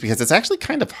these is because it's actually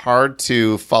kind of hard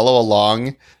to follow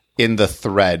along in the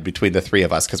thread between the three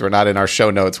of us because we're not in our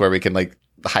show notes where we can like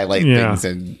highlight things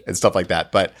and stuff like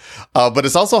that. But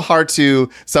it's also hard to,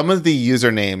 some of the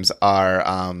usernames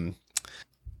are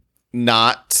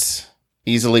not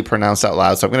easily pronounced out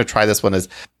loud. So I'm going to try this one as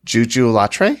Juju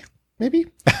Latre, maybe.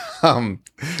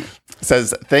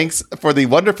 Says, thanks for the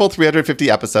wonderful 350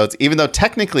 episodes, even though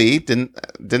technically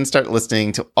didn't start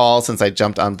listening to all since I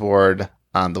jumped on board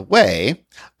on the way.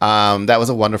 That was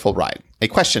a wonderful ride. A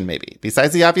question maybe,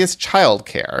 besides the obvious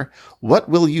childcare, what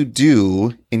will you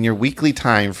do in your weekly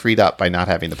time freed up by not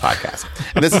having the podcast?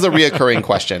 And this is a reoccurring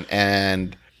question.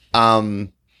 And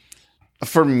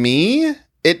for me,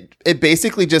 it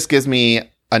basically just gives me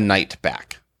a night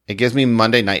back. It gives me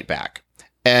Monday night back.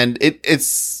 And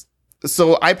it's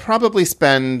so I probably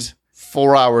spend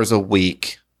 4 hours a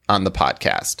week on the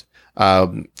podcast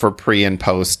for pre and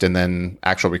post and then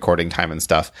actual recording time and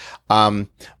stuff. But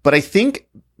I think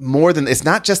more than, it's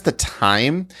not just the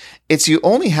time, it's you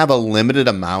only have a limited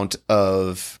amount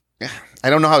of, I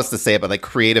don't know how else to say it, but like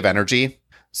creative energy.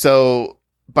 So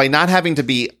by not having to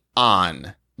be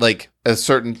on like a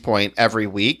certain point every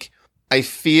week, I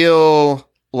feel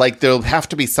like there'll have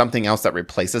to be something else that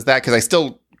replaces that because I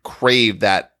still crave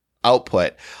that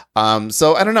output.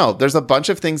 So I don't know. There's a bunch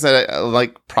of things that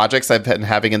like projects I've been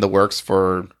having in the works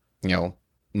for,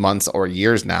 months or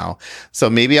years now. So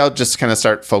maybe I'll just kind of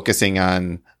start focusing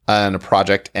on a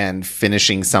project and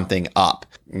finishing something up.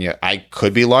 I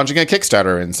could be launching a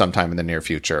Kickstarter in sometime in the near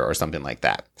future or something like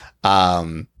that.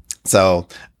 So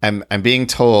I'm being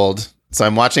told. So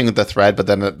I'm watching the thread, but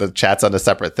then the chat's on a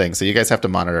separate thing. So you guys have to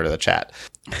monitor the chat.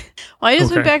 Well, I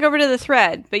just went back over to the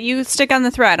thread, but you stick on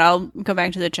the thread. I'll go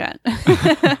back to the chat.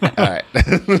 All right.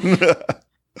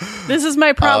 This is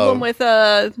my problem with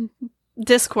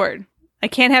Discord. I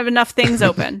can't have enough things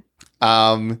open.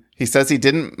 He says he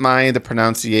didn't mind the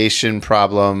pronunciation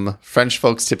problem. French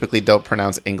folks typically don't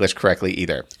pronounce English correctly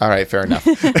either. All right, fair enough.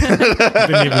 I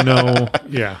didn't even know.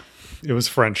 Yeah, it was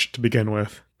French to begin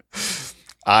with.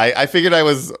 I figured I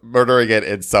was murdering it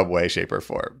in some way, shape, or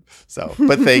form. So,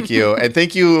 but thank you. And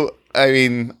thank you. I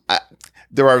mean,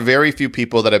 there are very few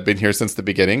people that have been here since the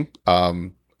beginning.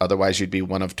 Otherwise, you'd be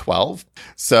one of 12.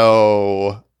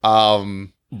 So,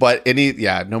 but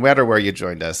no matter where you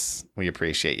joined us, we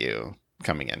appreciate you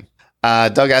coming in.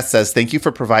 Doug S. says, thank you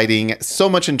for providing so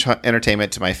much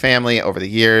entertainment to my family over the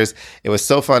years. It was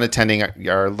so fun attending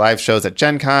our live shows at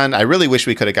Gen Con. I really wish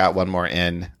we could have got one more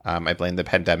in. I blame the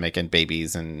pandemic and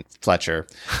babies and Fletcher.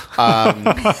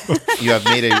 You have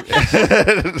made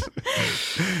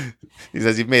he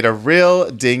says, you've made a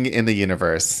real ding in the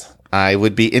universe. I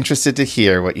would be interested to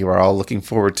hear what you are all looking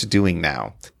forward to doing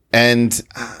now. And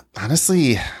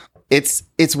honestly,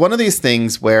 it's one of these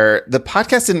things where the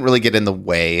podcast didn't really get in the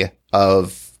way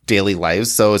of daily lives.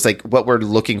 So it's like what we're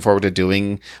looking forward to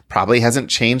doing probably hasn't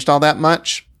changed all that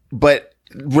much. But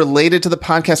related to the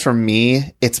podcast for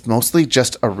me, it's mostly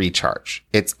just a recharge.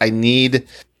 I need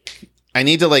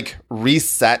to like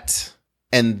reset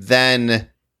and then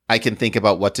I can think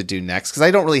about what to do next because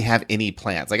I don't really have any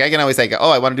plans. Like I can always say,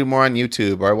 I want to do more on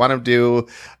YouTube or I want to do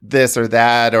this or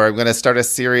that, or I'm going to start a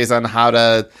series on how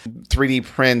to 3D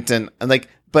print and like,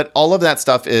 but all of that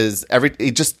stuff is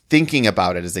just thinking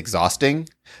about it is exhausting.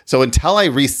 So until I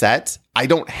reset, I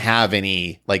don't have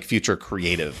any like future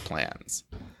creative plans.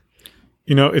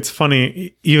 It's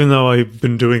funny, even though I've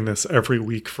been doing this every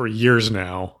week for years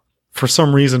now, for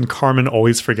some reason, Carmen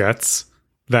always forgets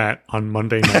that on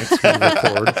Monday nights we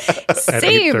record at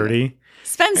 8:30.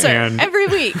 Spencer, every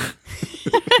week.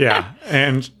 Yeah.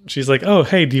 And she's like, oh,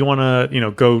 hey, do you want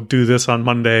to, go do this on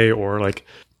Monday? Or like,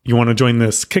 you want to join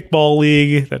this kickball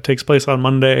league that takes place on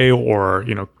Monday? Or,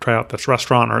 try out this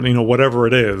restaurant or, whatever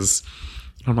it is.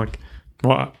 I'm like,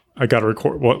 well, I got to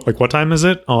record. What time is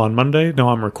it on Monday? No,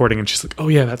 I'm recording. And she's like, oh,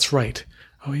 yeah, that's right.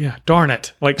 Oh, yeah. Darn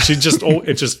it. Like she just,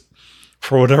 it just,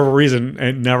 for whatever reason,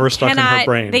 it never stuck in her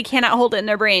brain. They cannot hold it in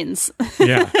their brains.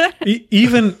 Yeah.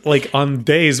 Even like on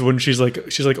days when she's like,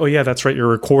 oh yeah, that's right, you're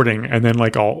recording. And then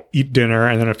like I'll eat dinner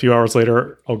and then a few hours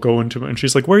later I'll go into it and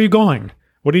she's like, where are you going?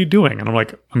 What are you doing? And I'm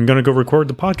like, I'm going to go record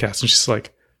the podcast. And she's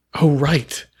like, oh,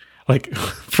 right. Like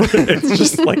it's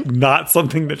just like not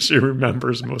something that she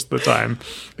remembers most of the time.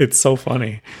 It's so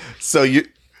funny. So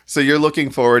you're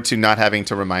looking forward to not having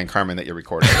to remind Carmen that you're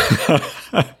recording.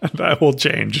 That will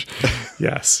change.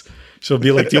 Yes. She'll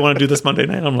be like, do you want to do this Monday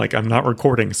night? I'm like, I'm not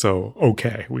recording. So,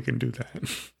 okay, we can do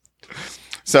that.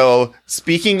 So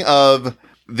speaking of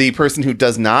the person who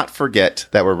does not forget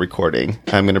that we're recording,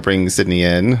 I'm going to bring Sydney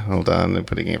in. Hold on. I'm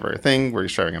putting in for a thing. We're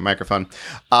sharing a microphone.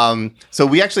 So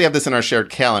we actually have this in our shared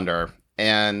calendar.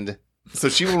 And so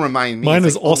she will remind me. Mine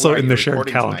is also in the shared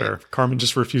calendar. Tonight? Carmen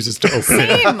just refuses to open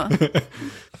it.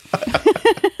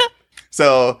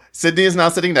 So Sydney is now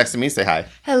sitting next to me. Say hi.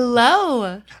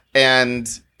 Hello. And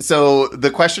so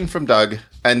the question from Doug,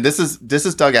 and this is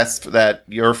Doug S. that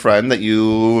your friend that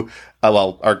you,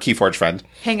 our Keyforge friend,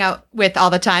 hang out with all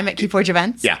the time at Keyforge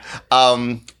events. Yeah.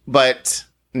 But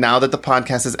now that the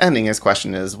podcast is ending, his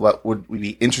question is, what would we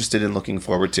be interested in looking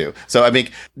forward to? So, I mean,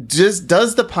 does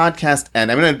the podcast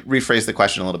end? I'm going to rephrase the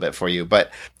question a little bit for you, but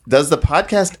does the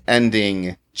podcast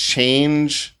ending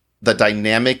change the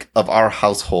dynamic of our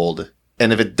household?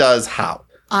 And if it does, how?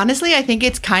 Honestly, I think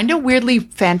it's kind of weirdly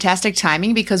fantastic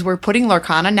timing because we're putting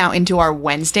Lorcana now into our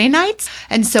Wednesday nights.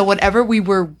 And so whatever we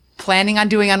were planning on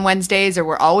doing on Wednesdays or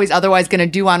we're always otherwise going to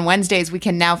do on Wednesdays, we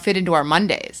can now fit into our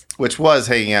Mondays. Which was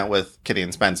hanging out with Kitty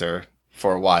and Spencer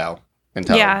for a while.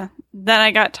 Yeah. Then I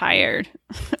got tired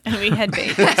and we had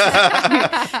babies.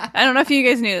 I don't know if you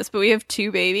guys knew this, but we have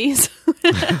 2 babies.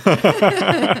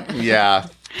 Yeah.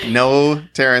 No,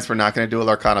 Terrence, we're not going to do a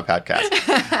Lorcana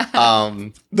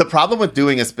podcast. The problem with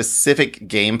doing a specific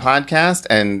game podcast,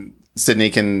 and Sydney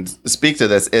can speak to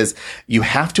this, is you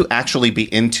have to actually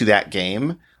be into that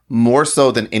game more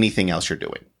so than anything else you're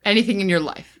doing. Anything in your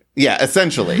life. Yeah,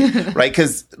 essentially, right?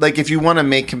 Because like if you want to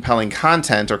make compelling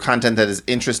content or content that is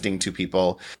interesting to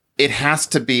people, it has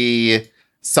to be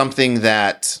something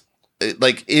that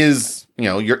like is,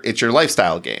 it's your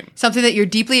lifestyle game. Something that you're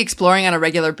deeply exploring on a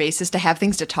regular basis to have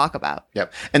things to talk about.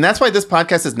 Yep. And that's why this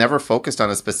podcast is never focused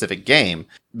on a specific game,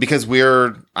 because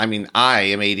I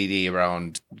am ADD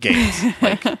around games.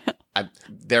 Like I'm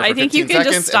there for I think 15 you can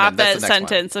seconds, just stop and then that's that the next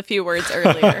sentence a few words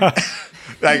earlier.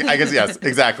 I guess, yes,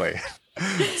 exactly.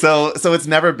 So it's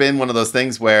never been one of those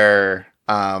things where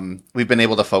we've been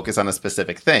able to focus on a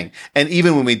specific thing. And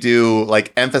even when we do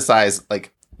like emphasize,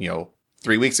 like,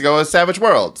 3 weeks ago was Savage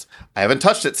Worlds. I haven't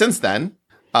touched it since then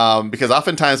because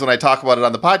oftentimes when I talk about it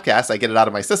on the podcast, I get it out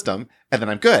of my system and then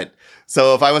I'm good.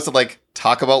 So if I was to like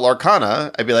talk about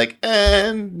Lorcana, I'd be like,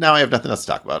 and now I have nothing else to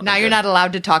talk about. Now you're not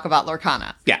allowed to talk about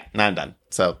Lorcana. Yeah, now I'm done.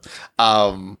 So,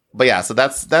 but yeah, so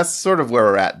that's sort of where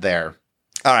we're at there.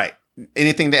 All right.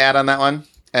 Anything to add on that one?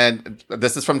 And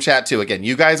this is from chat too. Again,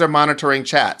 you guys are monitoring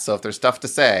chat. So if there's stuff to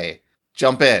say,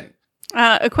 jump in.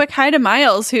 A quick hi to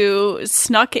Miles, who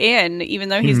snuck in, even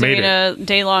though he's doing a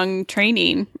day-long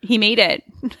training. He made it.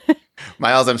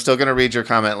 Miles, I'm still going to read your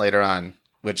comment later on,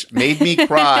 which made me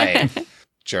cry.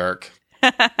 Jerk.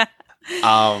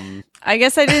 I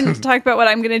guess I didn't talk about what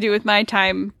I'm going to do with my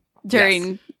time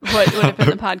during what would have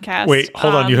been the podcast. Wait,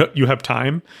 hold on. You have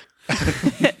time?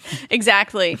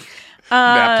 Exactly.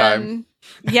 Nap time.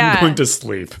 Yeah. I'm going to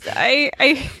sleep.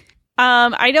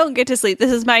 I don't get to sleep.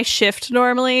 This is my shift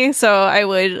normally, so I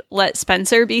would let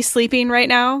Spencer be sleeping right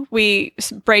now. We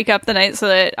break up the night so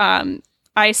that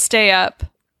I stay up,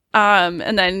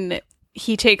 and then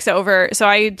he takes over. So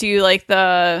I do like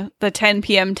the 10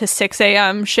 p.m. to 6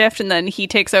 a.m. shift, and then he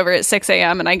takes over at 6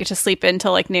 a.m. and I get to sleep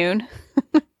until like noon.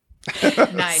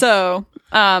 Nice. So,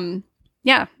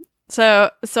 yeah.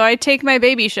 So I take my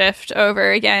baby shift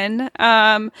over again.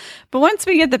 But once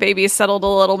we get the babies settled a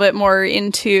little bit more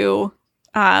into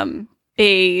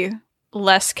a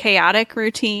less chaotic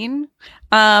routine,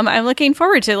 I'm looking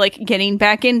forward to like getting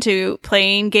back into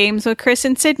playing games with Chris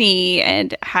and Sydney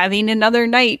and having another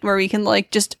night where we can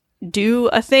like just do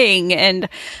a thing. And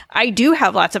I do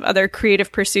have lots of other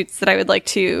creative pursuits that I would like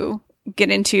to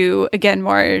get into again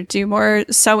do more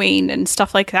sewing and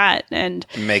stuff like that. And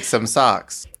make some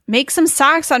socks. Make some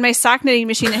socks on my sock knitting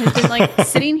machine. It has been like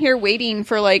sitting here waiting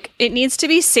for like, it needs to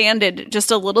be sanded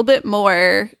just a little bit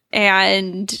more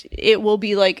and it will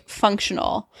be like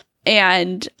functional.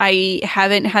 And I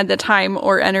haven't had the time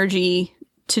or energy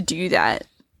to do that.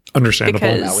 Understandable.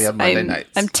 Because now we have Monday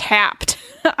nights. I'm tapped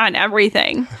on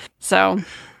everything. So,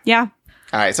 yeah.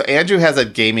 All right. So Andrew has a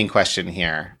gaming question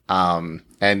here.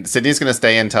 And Sydney's going to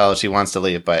stay until she wants to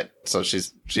leave, but so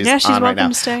she's she's on right welcome now.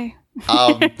 to stay.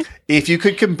 If you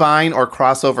could combine or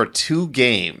cross over two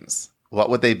games, what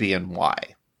would they be and why?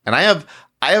 And I have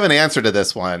an answer to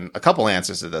this one, a couple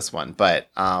answers to this one, but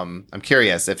I'm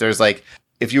curious if there's like,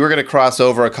 if you were going to cross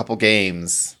over a couple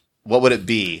games, what would it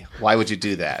be? Why would you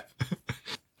do that?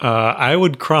 I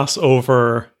would cross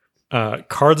over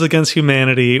Cards Against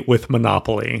Humanity with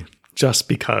Monopoly, just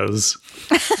because.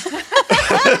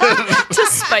 To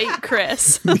spite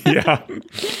Chris. Yeah.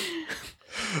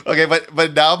 Okay,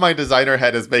 but now my designer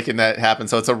head is making that happen.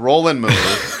 So it's a roll and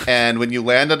move, and when you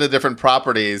land on the different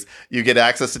properties, you get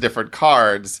access to different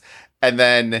cards, and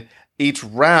then each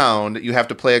round you have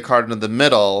to play a card into the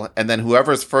middle, and then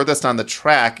whoever's furthest on the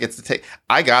track gets to take.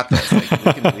 I got this. Like,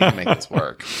 we can make this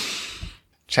work.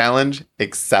 Challenge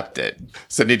accepted.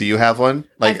 Sydney, do you have one?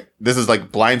 Like this is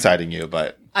like blindsiding you,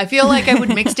 but. I feel like I would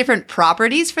mix different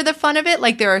properties for the fun of it.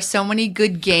 Like there are so many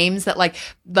good games that like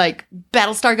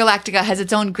Battlestar Galactica has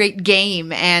its own great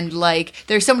game, and like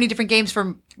there's so many different games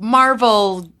from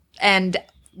Marvel, and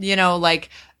like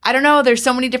I don't know, there's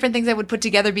so many different things I would put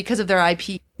together because of their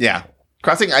IP. Yeah.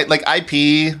 Crossing like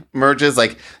IP merges,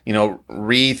 like,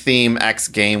 re-theme X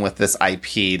game with this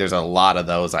IP. There's a lot of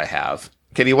those I have.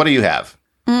 Katie, what do you have?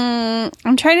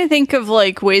 I'm trying to think of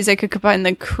like ways I could combine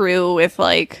the crew with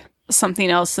like something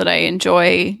else that I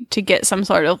enjoy to get some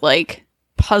sort of like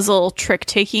puzzle trick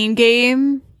taking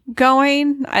game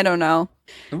going. I don't know.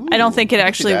 Ooh, I don't think it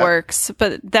actually works,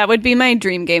 but that would be my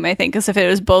dream game, I think, is if it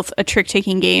was both a trick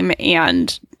taking game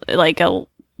and like a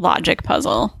logic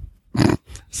puzzle.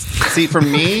 See, for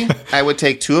me, I would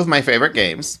take two of my favorite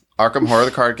games, Arkham Horror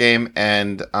the card game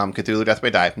and Cthulhu Death May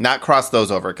Die. Not cross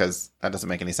those over because that doesn't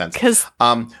make any sense. Because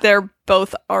they're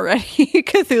both already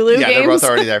Cthulhu games. Yeah, they're both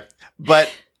already there.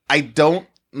 But I don't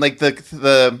like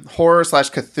the horror /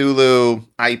 Cthulhu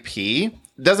IP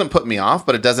doesn't put me off,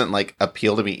 but it doesn't like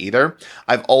appeal to me either.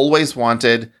 I've always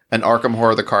wanted an Arkham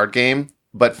Horror the card game,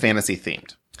 but fantasy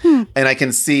themed. And I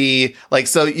can see like,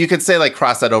 so you could say like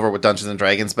cross that over with Dungeons and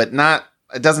Dragons, but not,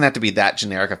 it doesn't have to be that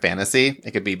generic a fantasy.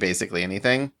 It could be basically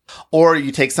anything. Or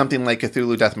you take something like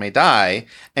Cthulhu Death May Die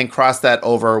and cross that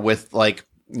over with like,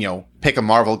 you know, pick a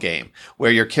Marvel game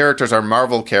where your characters are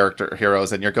Marvel character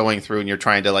heroes and you're going through and you're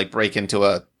trying to like break into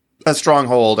a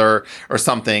stronghold or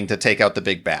something to take out the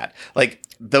big bad. Like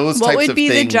those types of things. What would be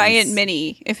the giant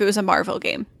mini if it was a Marvel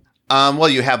game? Well,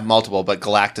 you have multiple, but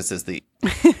Galactus is the...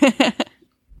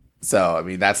 So, I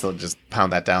mean, that's just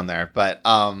pound that down there. But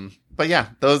yeah,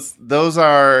 those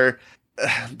are...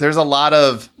 There's a lot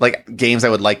of like games I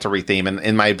would like to retheme, and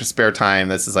in my spare time,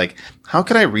 this is like, how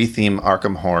could I retheme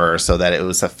Arkham Horror so that it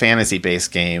was a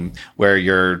fantasy-based game where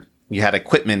you had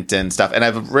equipment and stuff. And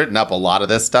I've written up a lot of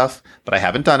this stuff, but I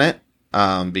haven't done it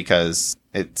because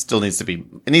it still needs to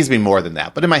be more than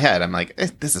that. But in my head, I'm like,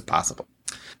 this is possible.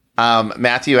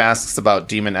 Matthew asks about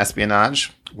Demon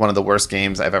Espionage, one of the worst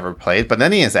games I've ever played. But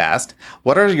then he has asked,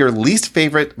 what are your least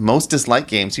favorite, most disliked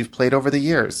games you've played over the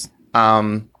years?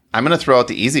 I'm going to throw out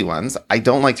the easy ones. I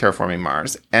don't like Terraforming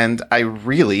Mars, and I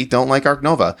really don't like Ark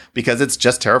Nova because it's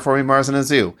just Terraforming Mars in a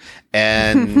zoo.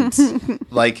 And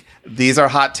like, these are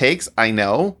hot takes, I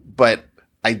know, but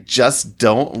I just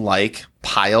don't like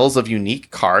piles of unique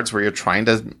cards where you're trying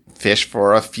to fish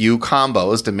for a few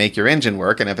combos to make your engine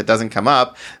work. And if it doesn't come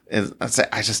up,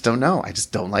 I just don't know. I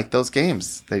just don't like those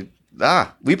games.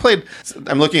 We played,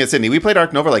 I'm looking at Sydney, we played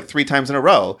Ark Nova like 3 times in a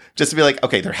row just to be like,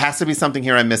 okay, there has to be something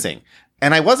here I'm missing.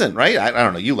 And I wasn't, right? I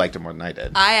don't know. You liked it more than I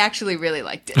did. I actually really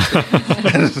liked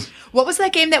it. What was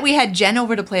that game that we had Jen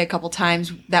over to play a couple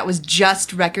times that was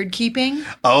just record keeping?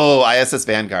 Oh, ISS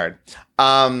Vanguard.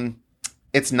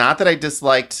 It's not that I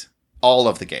disliked all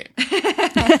of the game.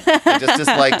 I just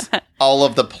disliked all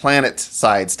of the planet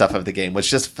side stuff of the game,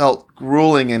 which just felt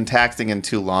grueling and taxing and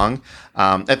too long.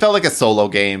 It felt like a solo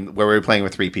game where we were playing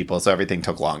with 3 people, so everything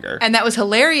took longer. And that was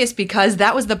hilarious because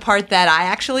that was the part that I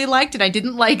actually liked, and I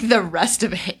didn't like the rest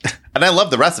of it. And I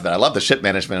love the rest of it. I love the ship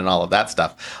management and all of that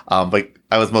stuff. But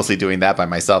I was mostly doing that by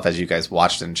myself as you guys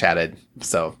watched and chatted.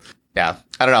 So, yeah.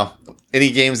 I don't know.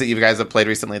 Any games that you guys have played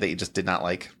recently that you just did not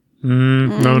like? No,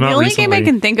 not The only recently. game I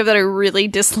can think of that I really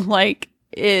dislike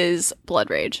is Blood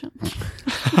Rage. And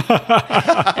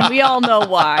we all know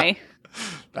why.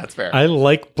 That's fair. I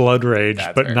like Blood Rage,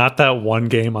 That's but fair. not that one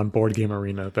game on Board Game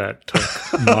Arena that took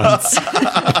months.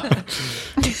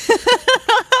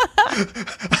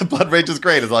 Blood Rage is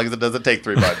great as long as it doesn't take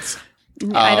 3 months.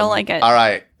 I don't like it. All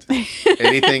right.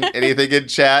 Anything in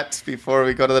chat before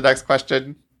we go to the next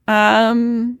question?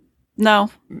 No.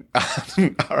 All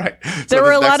right. So There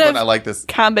were a this next lot of one, I like this.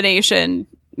 combination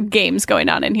games going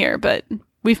on in here, but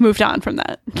we've moved on from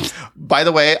that. By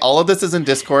the way, all of this is in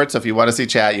Discord, so if you want to see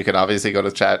chat, you can obviously go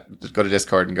to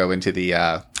Discord and go into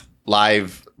the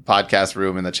live podcast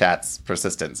room in the chat's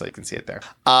persistent, so you can see it there.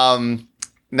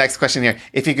 Next question here.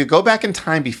 If you could go back in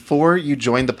time before you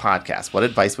joined the podcast, what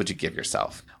advice would you give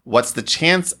yourself? What's the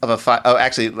chance of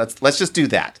actually, let's just do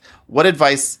that. What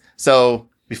advice? So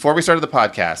before we started the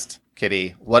podcast,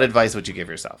 Kitty, what advice would you give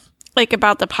yourself? Like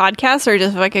about the podcast, or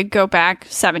just if I could go back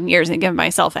 7 years and give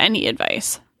myself any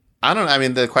advice? I don't know. I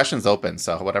mean, the question's open,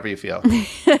 so whatever you feel.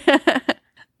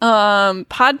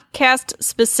 Podcast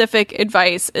specific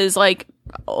advice is like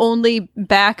only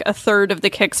back a third of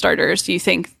the Kickstarters you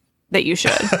think that you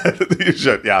should. You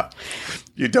should, yeah.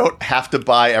 You don't have to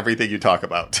buy everything you talk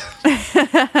about.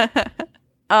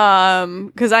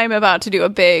 Because I'm about to do a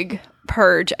big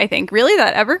purge, I think. Really,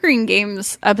 that Evergreen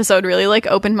Games episode really like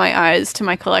opened my eyes to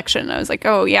my collection. I was like,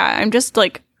 oh yeah, I'm just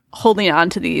like holding on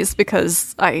to these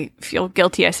because I feel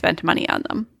guilty I spent money on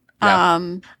them. Yeah.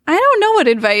 I don't know what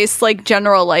advice, like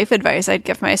general life advice, I'd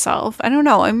give myself. I don't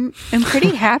know. I'm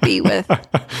pretty happy with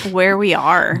where we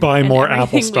are. Buy and more Apple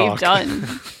everything stock. We've done.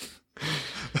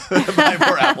 Buy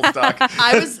more Apple stock.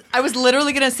 I was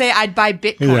literally going to say I'd buy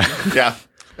Bitcoin. Yeah. Yeah,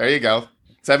 there you go.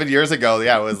 7 years ago,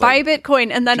 yeah, it was Buy like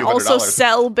Bitcoin and then also $200.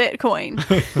 sell Bitcoin.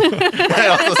 I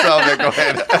also sell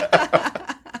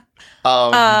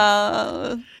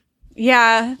Bitcoin.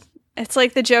 Yeah, it's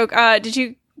like the joke.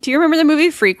 Do you remember the movie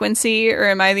Frequency, or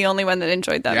am I the only one that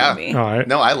enjoyed that Yeah. movie? All right.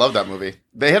 No, I love that movie.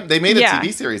 They made a Yeah.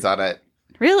 TV series on it.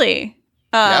 Really?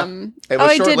 Yeah. It was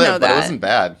I did know short-lived, but it that. wasn't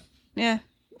bad. Yeah,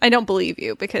 I don't believe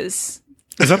you because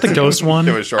Is that the ghost one?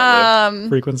 It was short-lived.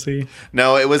 Frequency?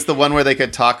 No, it was the one where they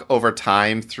could talk over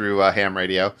time through ham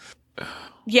radio.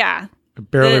 yeah, I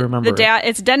barely the remember. dad.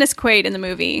 It's Dennis Quaid in the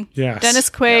movie. Yes. Dennis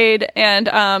Quaid and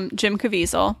Jim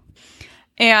Caviezel.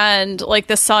 And like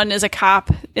the son is a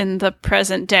cop in the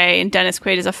present day and Dennis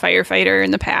Quaid is a firefighter in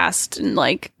the past, and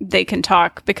like they can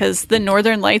talk because the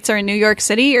Northern Lights are in New York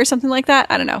City or something like that.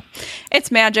 I don't know. It's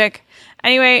magic.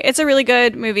 Anyway, it's a really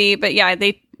good movie, but yeah,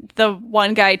 the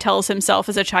one guy tells himself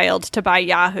as a child to buy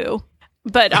Yahoo.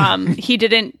 But he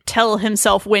didn't tell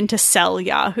himself when to sell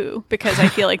Yahoo, because I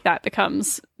feel like that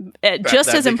becomes just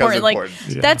as important. Like,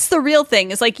 that's the real thing.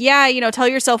 Is like, yeah, tell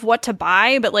yourself what to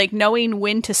buy, but like knowing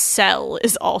when to sell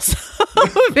is also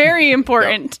very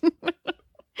important.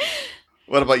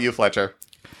 What about you, Fletcher?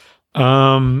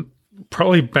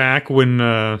 Probably back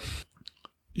when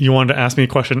you wanted to ask me a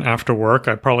question after work,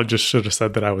 I probably just should have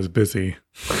said that I was busy.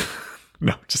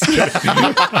 No, just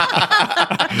kidding.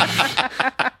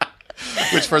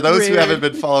 Which, for those who haven't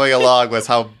been following along, was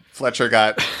how Fletcher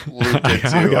got looped into.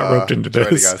 I got roped into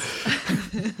this.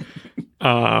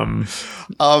 No,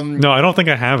 I don't think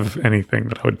I have anything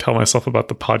that I would tell myself about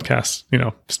the podcast.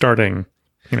 Starting,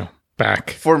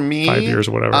 back for me 5 years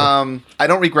or whatever. I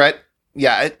don't regret.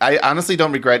 Yeah, I honestly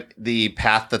don't regret the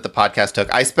path that the podcast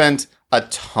took. I spent a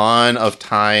ton of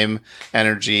time,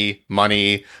 energy,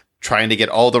 money trying to get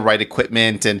all the right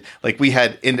equipment, and like we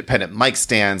had independent mic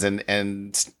stands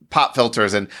and pop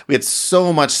filters, and we had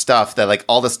so much stuff that like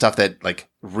all the stuff that like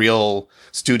real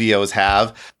studios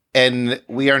have, and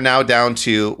we are now down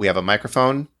to we have a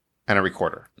microphone and a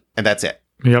recorder, and that's it.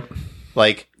 Yep.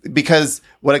 Like, because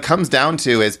what it comes down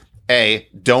to is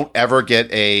don't ever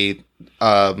get a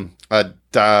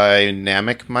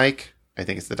dynamic mic. I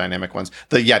think it's the dynamic ones.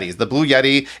 The Yetis, the Blue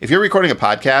Yeti. If you're recording a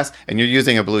podcast and you're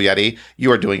using a Blue Yeti,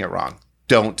 you are doing it wrong.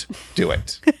 Don't do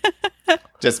it.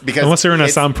 Just because, unless you're in a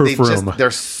soundproof room.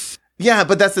 Yeah,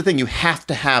 but that's the thing. You have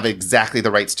to have exactly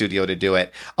the right studio to do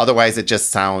it. Otherwise, it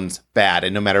just sounds bad.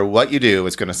 And no matter what you do,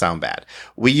 it's going to sound bad.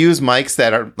 We use mics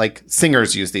that are like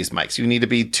singers use these mics. You need to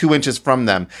be 2 inches from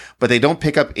them, but they don't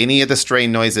pick up any of the stray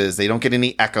noises. They don't get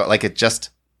any echo. Like, it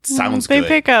just sounds good. They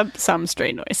pick up some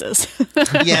stray noises.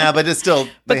 Yeah, but it's still,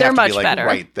 but they're much like better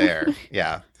right there.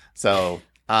 Yeah. So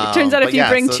it turns out if you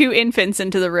bring 2 infants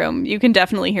into the room, you can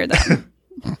definitely hear them.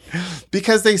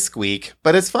 Because they squeak,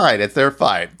 but it's fine. They're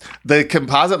fine. The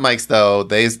composite mics, though,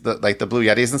 like the Blue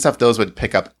Yetis and stuff, those would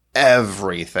pick up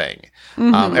everything.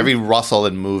 Mm-hmm. Every rustle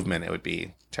and movement, it would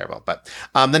be terrible. But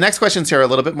the next questions here are a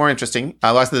little bit more interesting.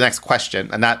 I'll ask the next question,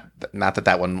 and not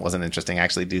that one wasn't interesting. I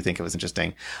actually do think it was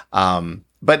interesting.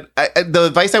 But the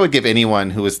advice I would give anyone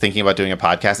who is thinking about doing a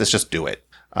podcast is just do it.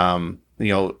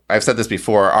 I've said this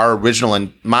before,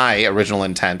 my original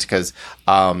intent, because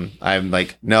I'm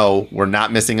like, no, we're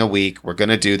not missing a week. We're going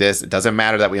to do this. It doesn't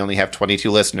matter that we only have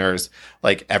 22 listeners.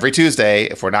 Like, every Tuesday,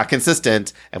 if we're not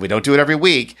consistent and we don't do it every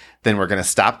week, then we're going to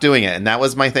stop doing it. And that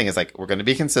was my thing. It's like, we're going to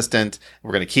be consistent.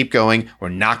 We're going to keep going. We're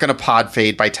not going to pod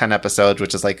fade by 10 episodes,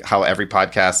 which is like how every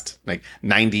podcast, like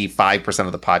 95%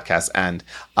 of the podcasts end.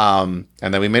 And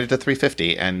then we made it to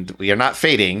 350, and we are not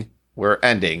fading. We're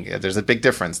ending. There's a big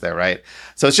difference there, right?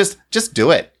 So it's just do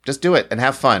it. Just do it and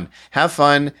have fun. Have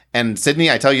fun. And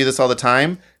Sydney, I tell you this all the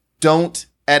time, don't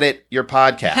edit your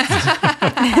podcast.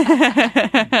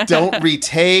 Don't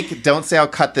retake. Don't say, I'll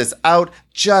cut this out.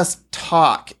 Just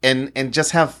talk and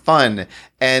just have fun.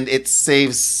 And it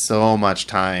saves so much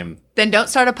time. Then don't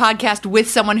start a podcast with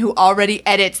someone who already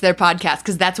edits their podcast,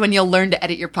 because that's when you'll learn to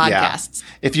edit your podcasts. Yeah.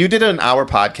 If you did an hour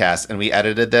podcast and we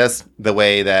edited this the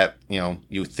way that,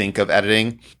 you think of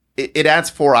editing, it adds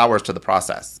 4 hours to the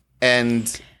process.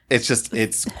 And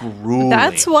it's grueling.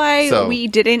 That's why we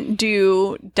didn't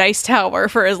do Dice Tower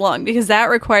for as long, because that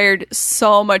required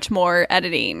so much more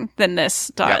editing than this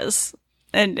does. Yep.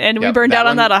 And we burned out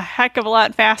on that a heck of a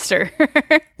lot faster.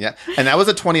 Yeah. And that was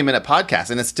a 20-minute podcast,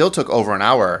 and it still took over an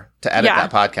hour to edit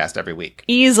that podcast every week.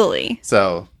 Easily.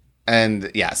 So,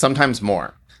 and sometimes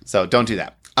more. So don't do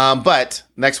that. But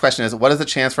next question is, what is the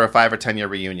chance for a 5 or 10 year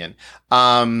reunion?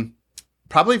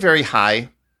 Probably very high,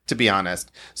 to be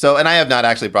honest. So, and I have not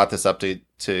actually brought this up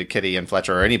to Kitty and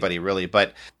Fletcher or anybody really,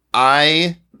 but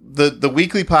the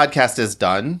weekly podcast is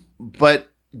done,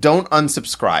 but don't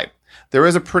unsubscribe. There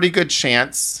is a pretty good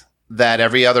chance that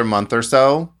every other month or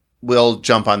so we'll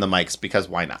jump on the mics, because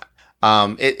why not?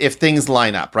 If things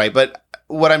line up, right? But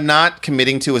what I'm not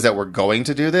committing to is that we're going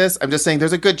to do this. I'm just saying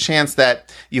there's a good chance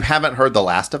that you haven't heard The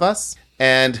Last of Us.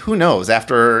 And who knows,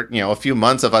 after, a few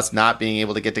months of us not being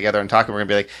able to get together and talk, we're going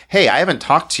to be like, hey, I haven't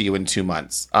talked to you in 2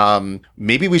 months.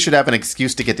 Maybe we should have an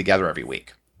excuse to get together every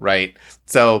week, right?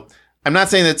 So I'm not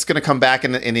saying that it's going to come back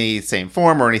in any same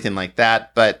form or anything like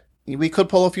that, but we could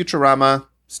pull a Futurama.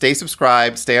 Stay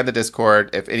subscribed, stay on the Discord.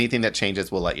 If anything that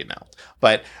changes, we'll let you know.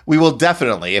 But we will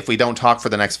definitely, if we don't talk for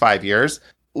the next 5 years,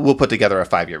 we'll put together a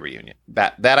 5-year reunion.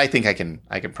 That I think I can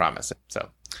promise it. So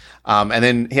And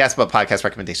then he asked about podcast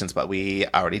recommendations, but we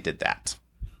already did that.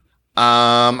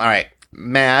 All right.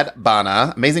 Mad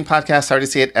Bana, amazing podcast. Sorry to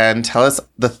see it end. Tell us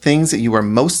the things that you were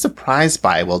most surprised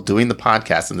by while doing the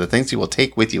podcast and the things you will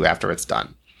take with you after it's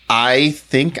done. I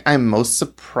think I'm most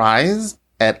surprised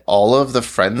at all of the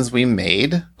friends we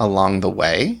made along the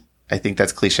way. I think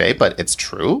that's cliche, but it's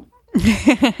true.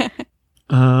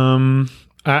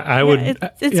 I would,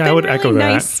 it's I been would really echo that.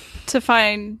 nice to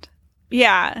find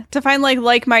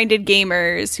like-minded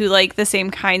gamers who like the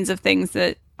same kinds of things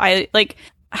that I like.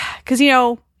 Because, you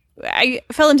know, I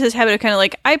fell into this habit of kind of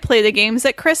like, I play the games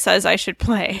that Chris says I should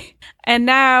play. And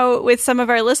now with some of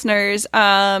our listeners,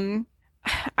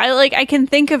 I can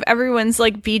think of everyone's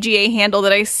like BGA handle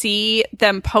that I see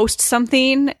them post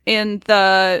something in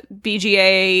the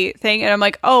BGA thing. And I'm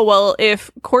like, oh, well, if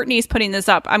Courtney's putting this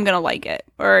up, I'm going to like it.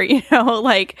 Or, you know,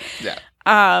 like,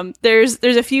 there's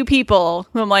a few people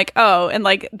who I'm like, oh, and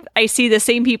like, I see the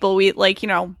same people we like, you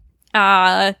know,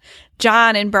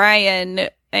 John and Brian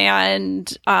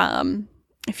and a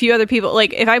few other people.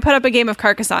 Like, if I put up a game of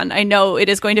Carcassonne, I know it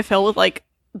is going to fill with like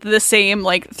the same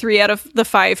like 3 out of the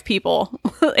 5 people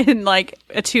in like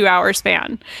a 2-hour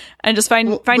span, and just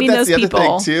finding those the people.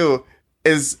 Other thing too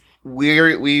is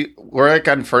we're like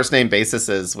on first name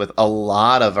basis with a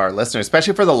lot of our listeners,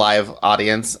 especially for the live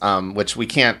audience, which we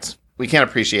can't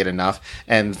appreciate enough.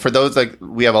 And for those, like,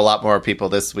 we have a lot more people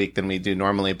this week than we do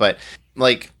normally, but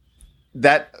like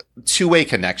that 2-way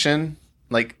connection,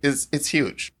 like, it's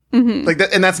huge. Mm-hmm. Like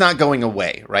that, and that's not going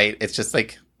away, right? It's just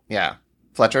like, yeah.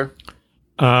 Fletcher?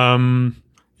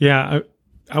 Yeah,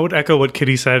 I would echo what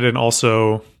Kitty said. And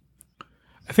also,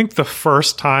 I think the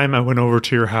first time I went over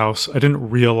to your house, I didn't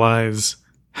realize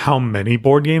how many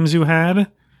board games you had.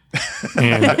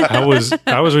 And I was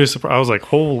really surprised. I was like,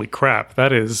 holy crap,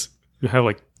 you have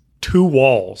like 2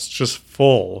 walls just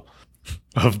full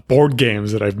of board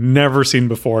games that I've never seen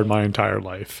before in my entire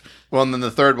life. Well, and then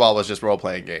the third wall was just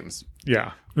role-playing games.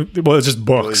 Yeah. Well, it's just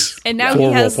books. And now he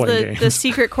has the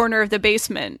secret corner of the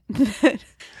basement.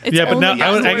 Yeah, but now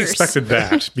I expected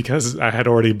that because I had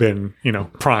already been, you know,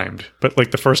 primed. But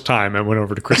like the first time I went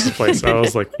over to Chris's place, I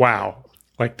was like, wow,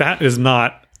 like that is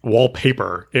not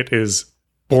wallpaper. It is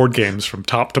board games from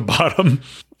top to bottom.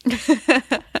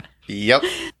 Yep.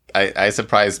 I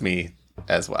surprised me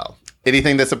as well.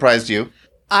 Anything that surprised you?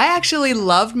 I actually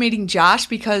loved meeting Josh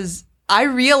because I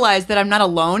realized that I'm not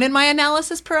alone in my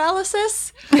analysis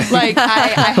paralysis. Like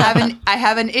I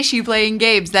have an issue playing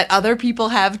games that other people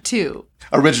have too.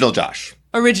 Original Josh.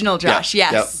 Yes.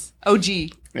 Yep. OG.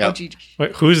 Yep. OG Josh.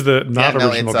 Wait, who's the not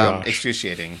original it's, Josh?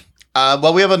 Excruciating.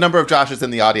 Well, we have a number of Joshes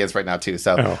in the audience right now too,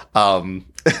 so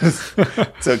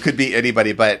so it could be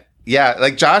anybody. But yeah,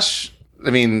 like Josh,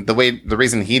 I mean, the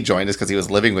reason he joined is because he was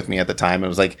living with me at the time and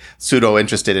was like pseudo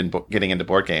interested in getting into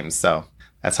board games. So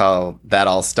that's how that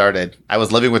all started. I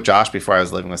was living with Josh before I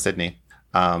was living with Sydney.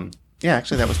 Yeah,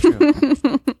 actually, that was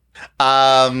true.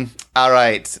 All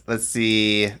right. Let's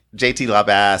see. JT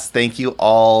Labass, thank you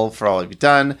all for all you've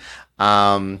done.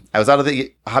 I was out of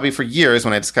the hobby for years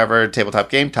when I discovered Tabletop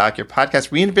Game Talk. Your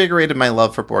podcast reinvigorated my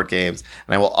love for board games,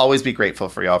 and I will always be grateful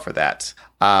for y'all for that.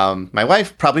 My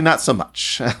wife, probably not so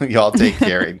much. Y'all take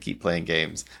care and keep playing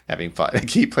games, having fun.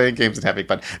 Keep playing games and having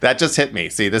fun. That just hit me.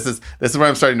 See, this is where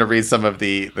I'm starting to read some of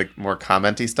the more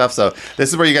commenty stuff. So this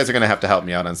is where you guys are going to have to help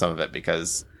me out on some of it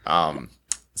because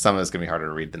some of it's going to be harder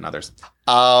to read than others.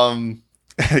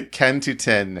 Ken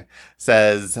Tutin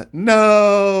says,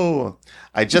 no,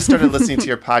 I just started listening to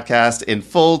your podcast in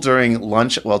full during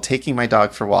lunch while taking my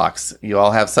dog for walks. You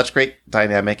all have such great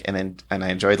dynamic and I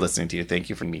enjoyed listening to you. Thank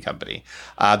you for me company.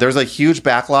 There's a huge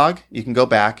backlog. You can go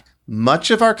back.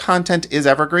 Much of our content is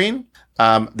evergreen.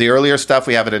 The earlier stuff,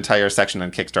 we have an entire section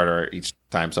on Kickstarter each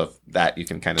time. So that you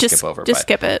can kind of skip over. Just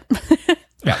skip it.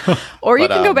 Yeah. Or you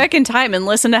can go back in time and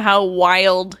listen to how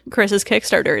wild Chris's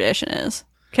Kickstarter edition is.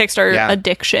 Kickstarter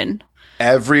addiction.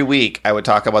 Every week, I would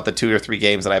talk about the 2 or 3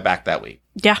 games that I backed that week.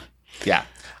 Yeah. Yeah.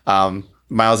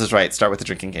 Miles is right. Start with the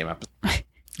drinking game episode.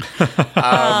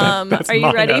 Are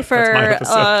you ready for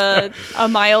a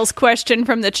Miles question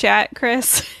from the chat,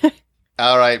 Chris?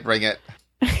 All right, bring it.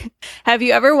 Have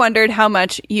you ever wondered how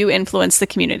much you influence the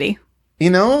community? You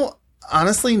know,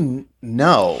 honestly,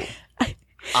 no.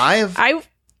 I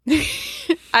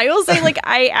will say, like,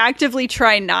 I actively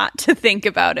try not to think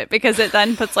about it because it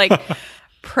then puts like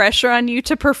pressure on you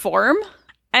to perform.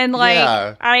 And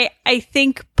like, I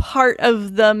think part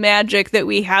of the magic that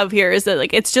we have here is that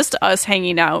like it's just us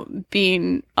hanging out,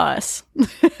 being us.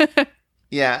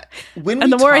 Yeah.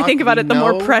 And the more I think about it, the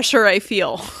more pressure I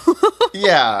feel.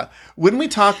 Yeah. When we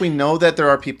talk, we know that there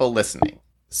are people listening.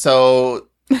 So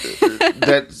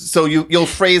so you'll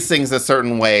phrase things a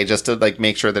certain way just to like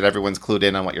make sure that everyone's clued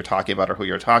in on what you're talking about or who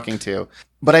you're talking to.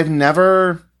 But I've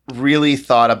never really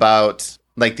thought about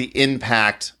like the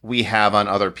impact we have on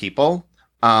other people.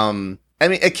 I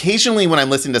mean, occasionally when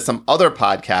I'm listening to some other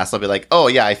podcasts, I'll be like, oh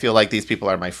yeah, I feel like these people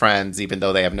are my friends, even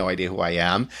though they have no idea who I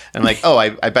am. And I'm like, oh, I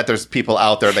bet there's people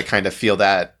out there that kind of feel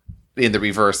that in the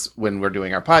reverse when we're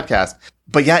doing our podcast.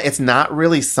 But yeah, it's not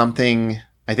really something.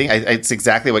 I think it's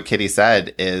exactly what Kitty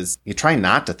said, is you try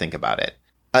not to think about it.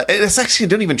 It's actually, you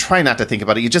don't even try not to think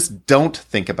about it. You just don't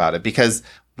think about it because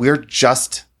we're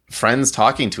just friends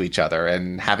talking to each other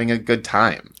and having a good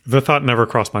time. The thought never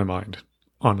crossed my mind,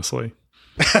 honestly.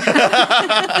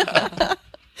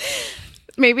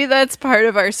 Maybe that's part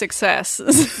of our success,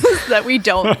 that we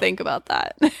don't think about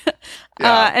that.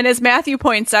 Yeah. And as Matthew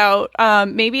points out,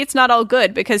 maybe it's not all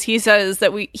good because he says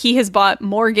that he has bought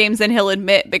more games than he'll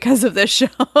admit because of this show.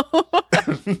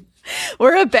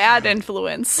 We're a bad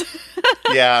influence.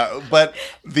 Yeah, but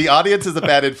the audience is a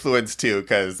bad influence too,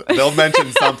 because they'll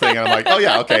mention something and I'm like, oh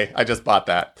yeah, okay, I just bought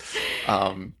that.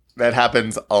 That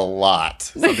happens a lot.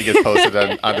 Something gets posted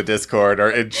on the Discord or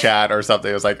in chat or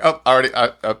something. It's like, oh, already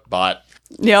bought.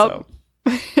 Yep.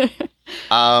 So,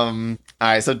 all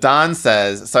right, so Don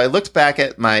says, so I looked back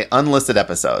at my unlisted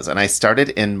episodes, and I started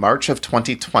in March of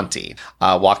 2020,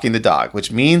 walking the dog,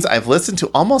 which means I've listened to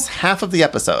almost half of the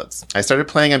episodes. I started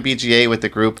playing on BGA with the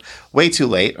group way too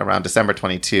late, around December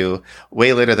 22,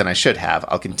 way later than I should have.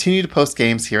 I'll continue to post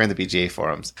games here in the BGA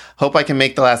forums. Hope I can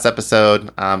make the last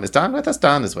episode. Is Don with us?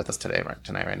 Don is with us tonight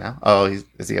right now. Oh,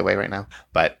 is he away right now?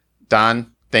 But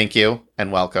Don, thank you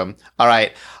and welcome. All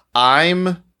right,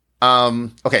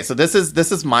 okay, so this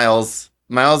is Miles.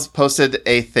 Miles posted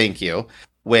a thank you,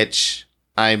 which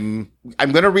I'm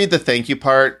going to read the thank you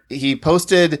part. He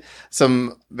posted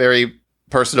some very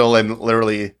personal and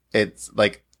literally it's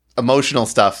like emotional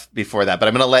stuff before that, but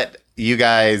I'm going to let you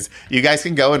guys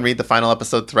can go and read the final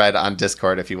episode thread on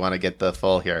Discord if you want to get the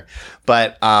full here.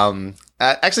 But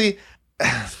actually,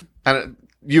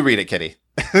 you read it, Kitty.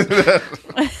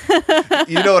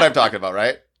 You know what I'm talking about,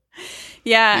 right?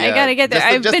 Yeah, I gotta get there.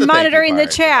 I've been monitoring the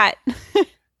chat.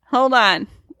 Hold on.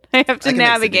 I have to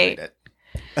navigate.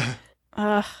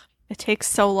 It takes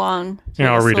so long.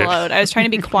 Yeah, I'll read it. I was trying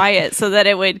to be quiet so that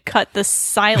it would cut the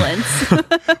silence.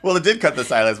 Well, it did cut the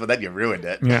silence, but then you ruined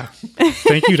it. Yeah.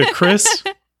 Thank you to Chris,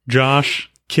 Josh,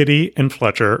 Kitty, and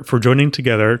Fletcher for joining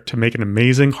together to make an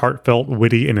amazing, heartfelt,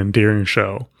 witty, and endearing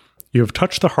show. You have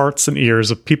touched the hearts and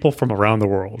ears of people from around the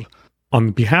world.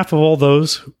 On behalf of all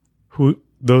those who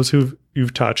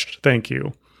you've touched, thank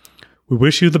you. We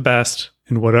wish you the best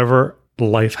in whatever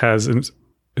life has in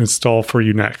store for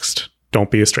you next.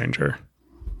 Don't be a stranger.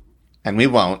 And we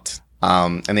won't.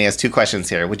 And he has two questions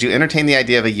here. Would you entertain the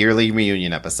idea of a yearly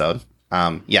reunion episode?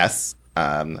 Yes.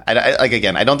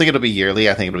 I don't think it'll be yearly.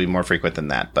 I think it'll be more frequent than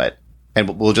that,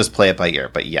 and we'll just play it by ear,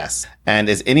 but yes. And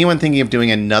is anyone thinking of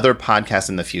doing another podcast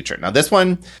in the future? Now this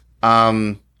one,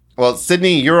 well,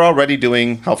 Sydney, you're already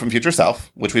doing Help from Future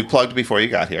Self, which we plugged before you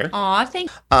got here. Aw,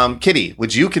 thanks. Kitty,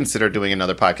 would you consider doing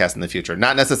another podcast in the future?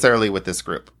 Not necessarily with this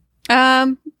group.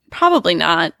 Probably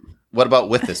not. What about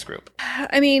with this group?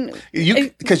 I mean,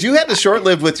 because you had a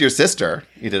short-lived with your sister.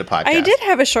 You did a podcast. I did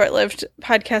have a short-lived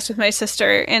podcast with my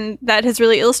sister, and that has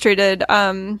really illustrated.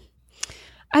 I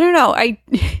don't know.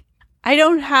 I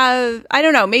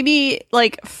don't know, maybe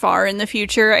like far in the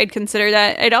future I'd consider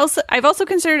that. I've also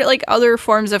considered it like other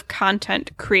forms of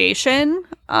content creation.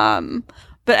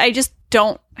 But I just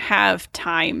don't have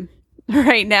time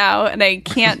right now, and I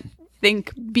can't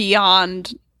think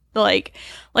beyond like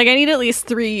I need at least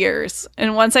 3 years.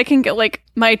 And once I can get like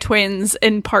my twins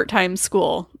in part-time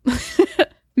school,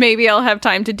 maybe I'll have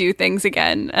time to do things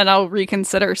again and I'll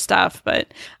reconsider stuff.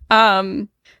 But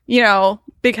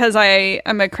because I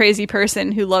am a crazy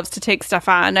person who loves to take stuff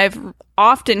on, I've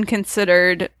often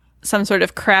considered some sort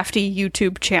of crafty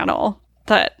YouTube channel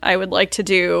that I would like to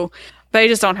do, but I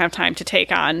just don't have time to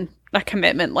take on a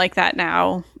commitment like that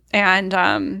now. And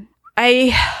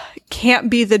I can't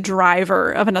be the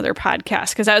driver of another podcast,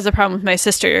 because that was the problem with my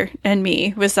sister and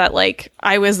me, was that like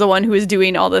I was the one who was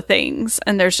doing all the things,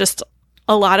 and there's just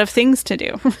a lot of things to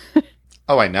do.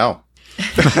 Oh, I know.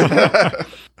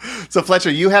 So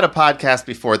Fletcher, you had a podcast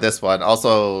before this one,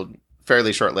 also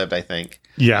fairly short-lived, I think.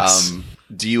 Yes.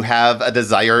 Do you have a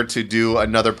desire to do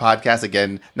another podcast?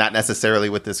 Again, not necessarily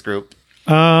with this group.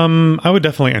 I would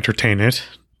definitely entertain it.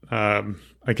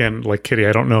 Again, like Kitty,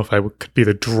 I don't know if I could be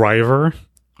the driver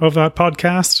of that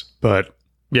podcast, but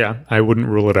yeah, I wouldn't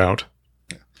rule it out.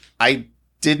 I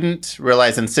didn't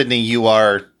realize, and Sydney, you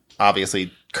are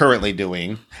obviously currently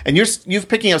doing, and you've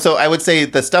picking up. So I would say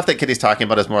the stuff that Kitty's talking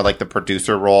about is more like the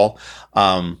producer role,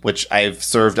 which I've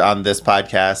served on this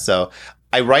podcast. So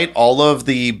I write all of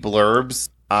the blurbs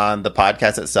on the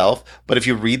podcast itself, but if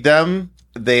you read them,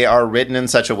 they are written in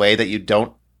such a way that you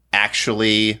don't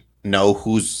actually know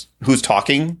who's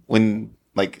talking when,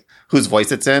 like, whose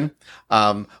voice it's in.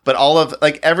 But all of,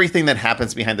 like, everything that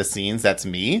happens behind the scenes, that's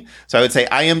me. So I would say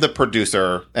I am the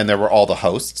producer and there were all the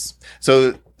hosts.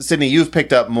 So Sydney, you've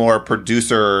picked up more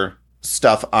producer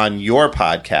stuff on your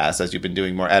podcast as you've been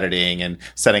doing more editing and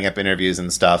setting up interviews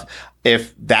and stuff.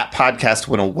 If that podcast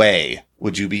went away,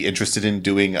 would you be interested in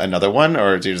doing another one,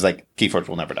 or is it just like Keyforge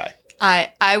will never die?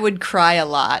 I would cry a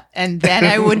lot, and then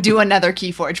I would do another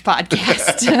Keyforge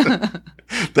podcast.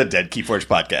 The Dead Keyforge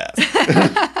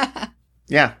podcast.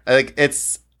 Yeah, like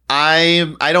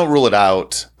I don't rule it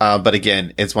out, but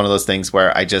again, it's one of those things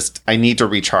where I need to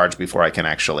recharge before I can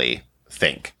actually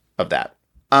think of that.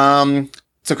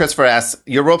 So Christopher asks,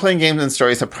 your role-playing games and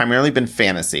stories have primarily been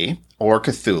fantasy or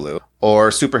Cthulhu or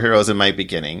superheroes in my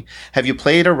beginning. Have you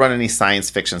played or run any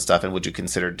science fiction stuff, and would you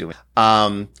consider doing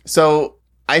So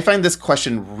I find this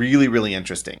question really, really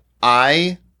interesting.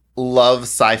 I love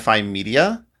sci-fi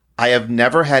media. I have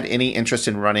never had any interest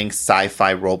in running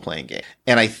sci-fi role-playing games.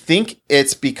 And I think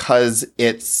it's because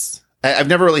I've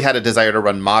never really had a desire to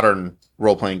run modern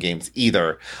role-playing games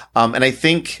either. And I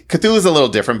think Cthulhu is a little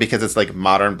different because it's like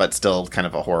modern, but still kind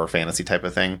of a horror fantasy type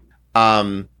of thing.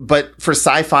 But for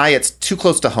sci-fi, it's too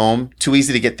close to home, too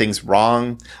easy to get things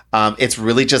wrong. It's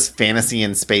really just fantasy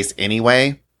in space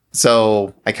anyway.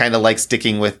 So I kind of like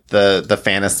sticking with the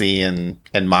fantasy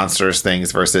and monsters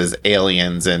things versus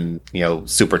aliens and,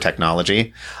 super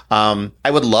technology.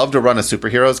 I would love to run a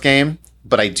superheroes game,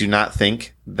 but I do not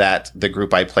think that the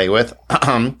group I play with,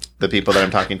 the people that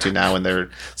I'm talking to now and their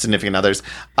significant others,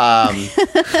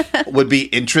 would be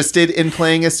interested in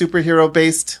playing a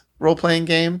superhero-based role-playing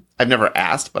game. I've never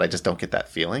asked, but I just don't get that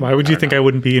feeling. Why would you think I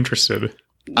wouldn't be interested?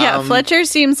 Yeah, Fletcher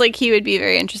seems like he would be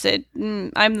very interested.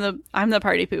 I'm the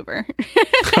party pooper.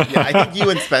 Yeah, I think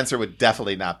you and Spencer would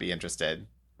definitely not be interested.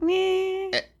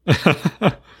 And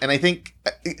I think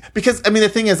because the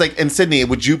thing is, like, in Sydney,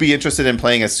 would you be interested in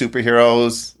playing as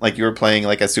superheroes? Like you were playing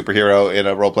like a superhero in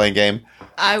a role playing game?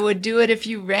 I would do it if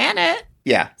you ran it.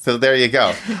 Yeah. So there you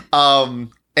go.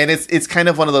 And it's kind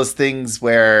of one of those things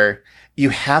where you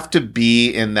have to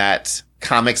be in that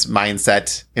comics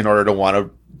mindset in order to want to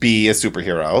be a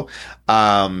superhero.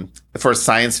 For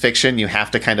science fiction, you have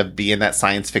to kind of be in that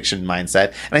science fiction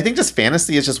mindset. And I think just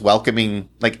fantasy is just welcoming,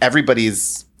 like,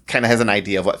 everybody's kind of has an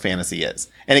idea of what fantasy is.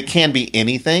 And it can be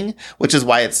anything, which is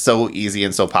why it's so easy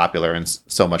and so popular and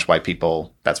so much why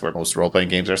that's where most role-playing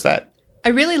games are set. I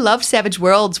really loved Savage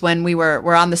Worlds when we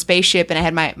were on the spaceship and I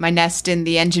had my nest in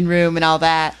the engine room and all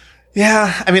that.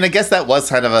 Yeah, I guess that was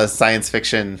kind of a science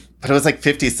fiction, but it was like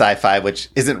 50s sci-fi, which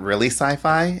isn't really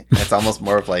sci-fi. It's almost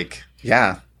more of like,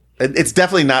 yeah. It's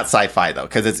definitely not sci-fi, though,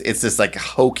 because it's this like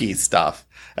hokey stuff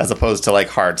as opposed to like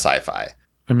hard sci-fi.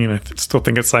 I still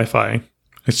think it's sci-fi.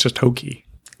 It's just hokey.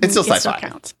 It's still sci-fi. Still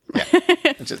counts. Yeah.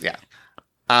 It's just, yeah.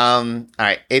 All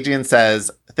right. Adrian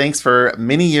says, thanks for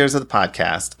many years of the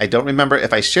podcast. I don't remember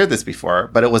if I shared this before,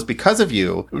 but it was because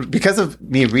of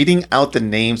me reading out the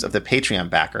names of the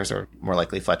Patreon backers, or more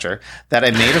likely Fletcher, that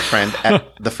I made a friend at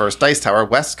the first Dice Tower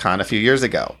WestCon a few years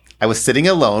ago. I was sitting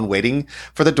alone waiting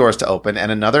for the doors to open,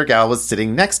 and another gal was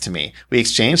sitting next to me. We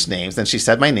exchanged names, and she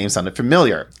said my name sounded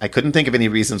familiar. I couldn't think of any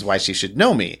reasons why she should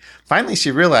know me. Finally,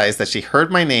 she realized that she heard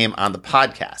my name on the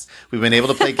podcast. We've been able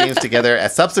to play games together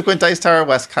at subsequent Dice Tower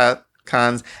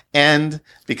WestCons, and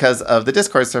because of the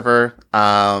Discord server,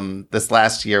 this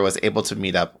last year was able to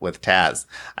meet up with Taz.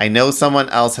 I know someone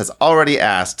else has already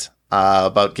asked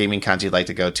about gaming cons you'd like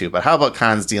to go to, but how about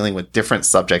cons dealing with different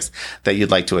subjects that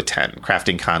you'd like to attend?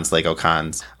 Crafting cons, Lego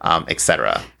cons,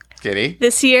 etc. Kitty?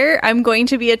 This year, I'm going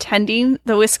to be attending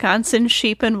the Wisconsin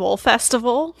Sheep and Wool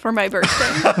Festival for my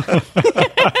birthday.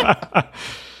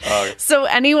 So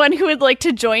anyone who would like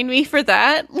to join me for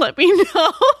that, let me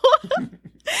know.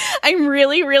 I'm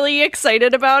really, really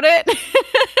excited about it.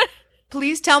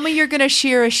 Please tell me you're going to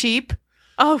shear a sheep.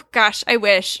 Oh gosh, I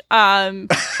wish. No,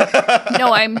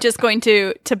 I'm just going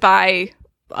to buy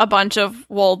a bunch of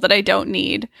wool that I don't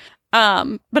need.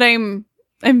 But I'm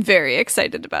very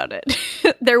excited about it.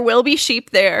 There will be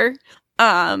sheep there.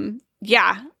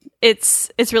 Yeah,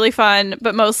 it's really fun,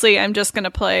 but mostly I'm just going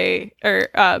to play or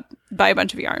buy a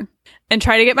bunch of yarn and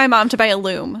try to get my mom to buy a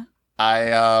loom.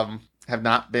 I have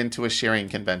not been to a shearing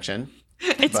convention.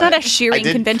 It's not a shearing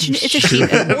convention. It's a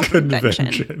sheep and wool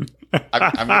convention.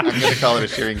 I'm going to call it a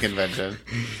shearing convention.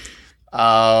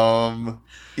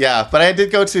 Yeah, but I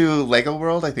did go to Lego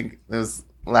World. I think it was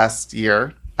last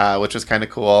year, which was kind of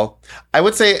cool. I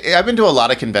would say I've been to a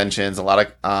lot of conventions, a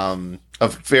lot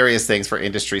of various things for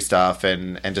industry stuff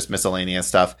and just miscellaneous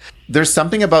stuff. There's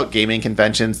something about gaming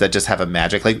conventions that just have a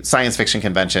magic, like science fiction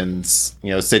conventions.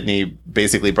 You know, Sydney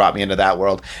basically brought me into that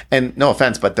world. And no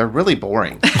offense, but they're really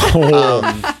boring.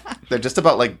 They're just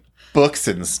about like books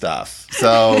and stuff.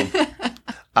 So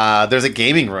there's a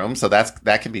gaming room, so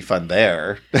that can be fun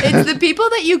there. It's the people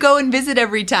that you go and visit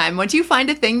every time. Once you find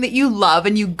a thing that you love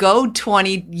and you go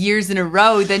 20 years in a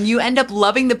row, then you end up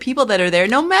loving the people that are there,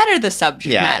 no matter the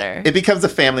subject matter. It becomes a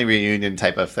family reunion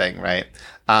type of thing, right?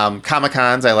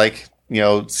 Comic-Cons, I like,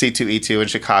 C2E2 in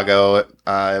Chicago.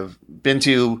 I've been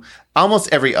to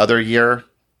almost every other year.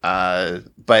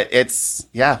 But it's,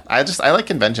 I like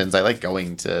conventions. I like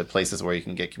going to places where you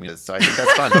can get communities. So I think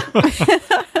that's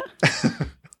fun.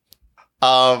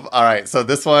 All right. So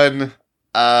this one,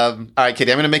 all right,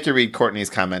 Katie, I'm going to make you read Courtney's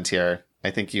comment here.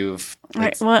 I think you've. All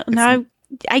right. Well, now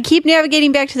I keep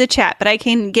navigating back to the chat, but I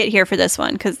can get here for this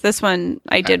one because this one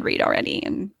I did read already.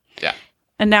 And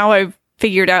now I've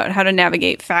figured out how to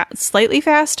navigate slightly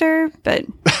faster, but.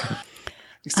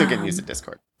 You're still getting used to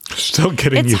Discord. Still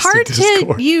getting used to Discord. It's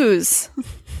hard to use.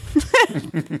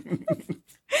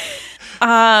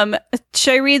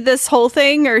 Should I read this whole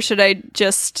thing or should I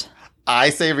just...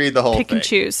 I say read the whole thing. Pick and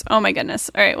choose. Oh my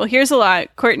goodness. All right. Well, here's a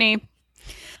lot. Courtney.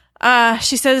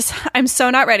 She says, I'm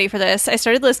so not ready for this. I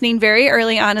started listening very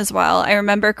early on as well. I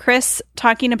remember Chris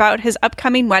talking about his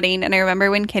upcoming wedding, and I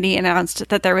remember when Kitty announced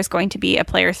that there was going to be a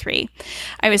player 3.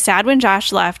 I was sad when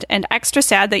Josh left, and extra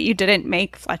sad that you didn't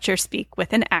make Fletcher speak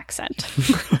with an accent.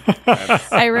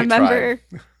 I remember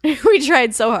we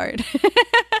tried so hard.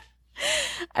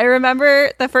 I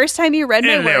remember the first time you read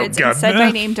my words and said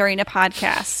my name during a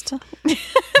podcast.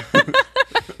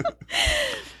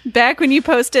 Back when you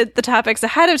posted the topics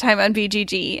ahead of time on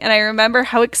BGG, and I remember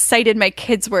how excited my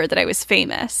kids were that I was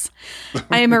famous.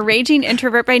 I am a raging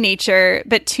introvert by nature,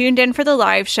 but tuned in for the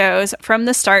live shows from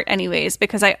the start anyways,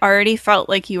 because I already felt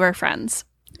like you were friends.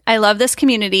 I love this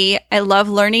community. I love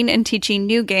learning and teaching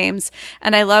new games,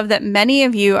 and I love that many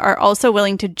of you are also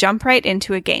willing to jump right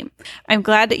into a game. I'm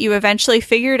glad that you eventually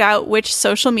figured out which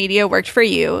social media worked for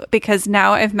you, because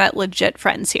now I've met legit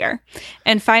friends here.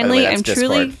 And finally, I'm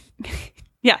truly...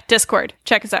 Yeah, Discord.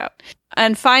 Check us out.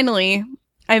 And finally,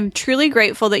 I'm truly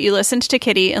grateful that you listened to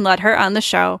Kitty and let her on the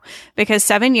show, because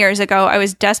 7 years ago, I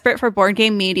was desperate for board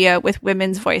game media with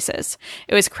women's voices.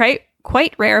 It was quite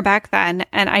rare back then,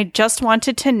 and I just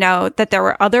wanted to know that there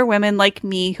were other women like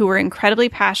me who were incredibly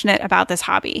passionate about this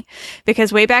hobby,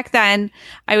 because way back then,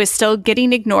 I was still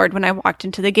getting ignored when I walked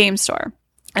into the game store.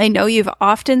 I know you've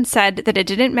often said that it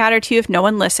didn't matter to you if no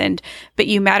one listened, but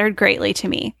you mattered greatly to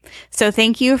me. So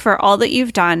thank you for all that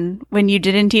you've done when you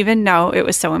didn't even know it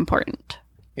was so important.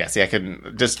 Yeah, see, I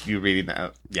can just you reading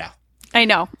that. Yeah. I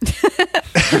know.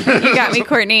 You got me,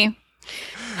 Courtney.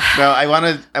 No, I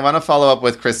want to follow up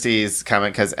with Christy's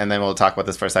comment and then we'll talk about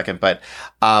this for a second. But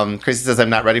Christy says, I'm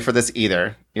not ready for this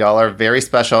either. Y'all are very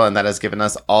special, and that has given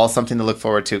us all something to look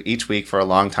forward to each week for a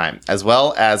long time, as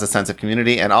well as a sense of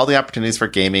community and all the opportunities for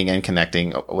gaming and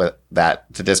connecting with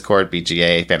that to Discord,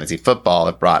 BGA, Fantasy Football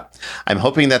have brought. I'm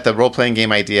hoping that the role-playing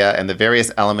game idea and the various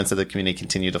elements of the community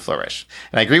continue to flourish.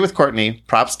 And I agree with Courtney.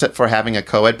 Props for having a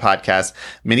co-ed podcast.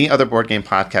 Many other board game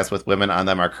podcasts with women on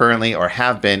them are currently or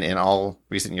have been in all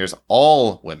recent years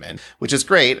all women, which is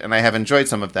great, and I have enjoyed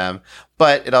some of them.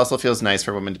 But it also feels nice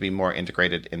for women to be more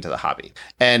integrated into the hobby.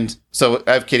 And so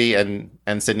I have Kitty and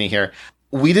Sydney here.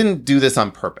 We didn't do this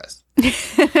on purpose.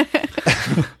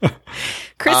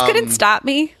 Chris couldn't stop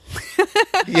me.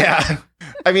 Yeah.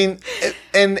 I mean,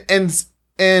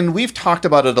 and we've talked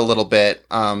about it a little bit.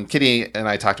 Kitty and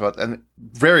I talked about, and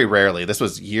very rarely, this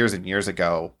was years and years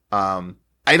ago. I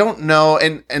don't know.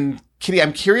 And Kitty,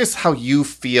 I'm curious how you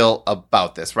feel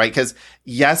about this, right? Because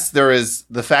yes, there is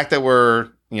the fact that we're,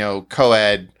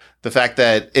 co-ed, the fact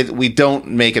that we don't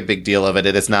make a big deal of it.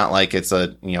 It is not like it's a,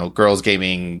 girls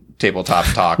gaming tabletop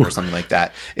talk or something like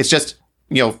that. It's just,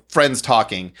 friends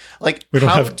talking. Like, we don't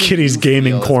have Kitty's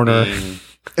gaming corner.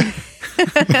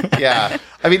 Yeah.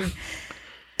 I mean,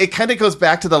 it kind of goes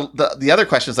back to the other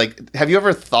questions. Like, have you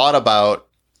ever thought about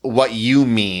what you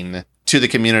mean to the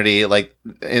community, like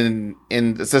in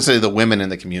essentially the women in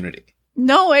the community?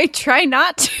 No, I try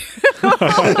not to.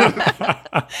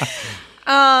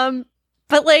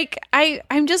 But like,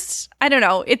 I'm just, I don't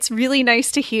know. It's really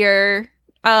nice to hear.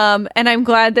 And I'm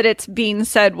glad that it's being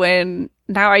said when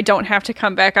now I don't have to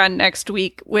come back on next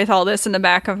week with all this in the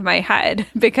back of my head,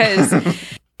 because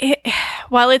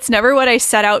while it's never what I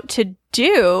set out to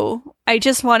do, I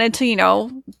just wanted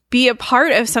to, be a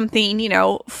part of something,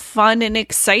 fun and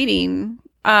exciting.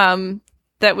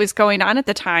 that was going on at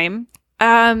the time.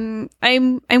 I'm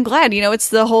glad, it's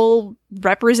the whole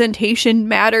representation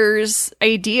matters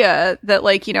idea that,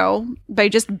 like, by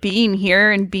just being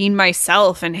here and being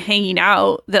myself and hanging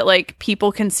out, that, like,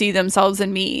 people can see themselves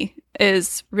in me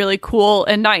is really cool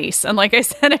and nice. And like I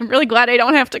said, I'm really glad I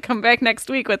don't have to come back next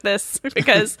week with this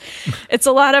because it's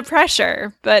a lot of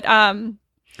pressure. But I'm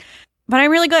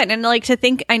really glad. And like to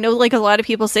think, I know like a lot of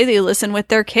people say they listen with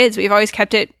their kids. We've always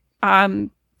kept it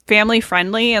family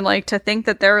friendly, and like to think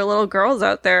that there are little girls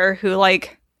out there who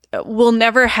like will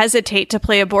never hesitate to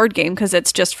play a board game because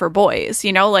it's just for boys,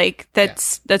 like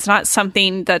that's not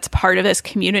something that's part of this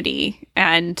community.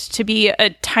 And to be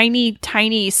a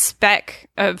tiny speck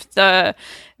of the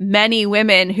many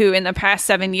women who in the past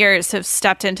 7 years have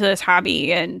stepped into this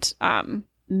hobby and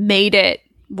made it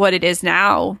what it is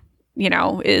now,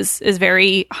 is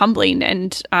very humbling.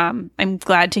 And I'm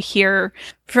glad to hear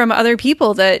from other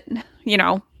people that,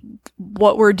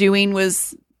 what we're doing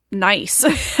was nice.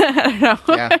 I don't know.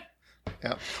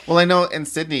 Yeah. Well, I know in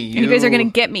Sydney, you guys are going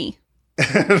to get me.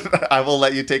 I will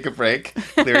let you take a break,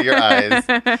 clear your eyes.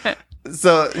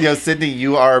 So, Sydney,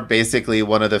 you are basically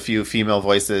one of the few female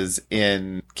voices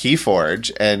in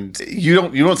Keyforge, and you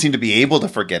don't seem to be able to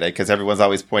forget it because everyone's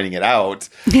always pointing it out.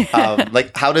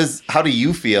 Like, how do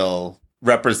you feel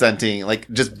representing, like,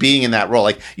 just being in that role?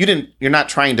 Like, you're not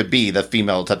trying to be the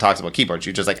female that talks about keyboards.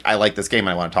 You're just like, I like this game and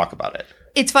I want to talk about it.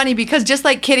 It's funny because just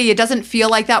like Kitty, it doesn't feel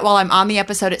like that while I'm on the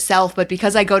episode itself, but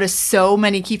because I go to so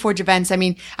many Keyforge events, I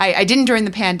mean, I didn't during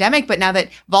the pandemic, but now that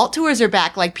Vault Tours are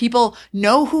back, like people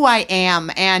know who I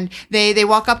am, and they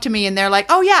walk up to me and they're like,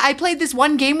 oh yeah, I played this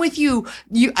one game with you.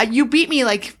 You beat me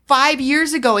like 5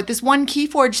 years ago at this one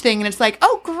Keyforge thing. And it's like,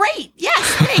 oh great. Yes,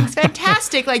 thanks.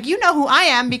 Fantastic. Like, you know who I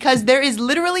am because there is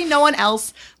literally no one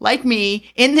else like me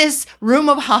in this room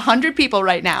of 100 people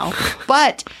right now.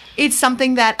 But it's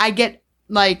something that I get,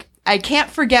 like, I can't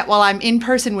forget while I'm in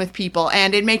person with people,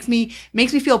 and it makes me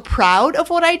feel proud of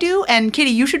what I do. And Kitty,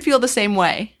 you should feel the same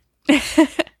way.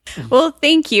 Well,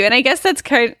 thank you. And I guess that's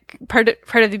part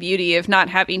of the beauty of not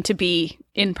having to be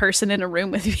in person in a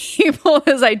room with people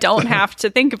is I don't have to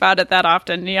think about it that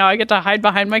often. I get to hide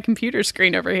behind my computer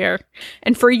screen over here.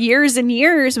 And for years and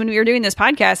years when we were doing this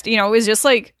podcast, it was just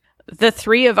like the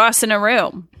three of us in a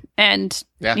room. And,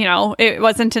 it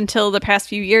wasn't until the past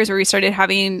few years where we started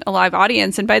having a live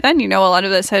audience. And by then, a lot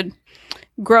of this had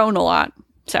grown a lot.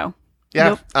 So, yeah.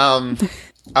 Nope.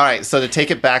 All right. So to take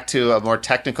it back to a more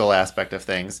technical aspect of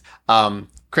things,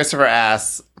 Christopher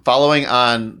asks, following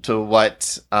on to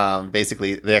what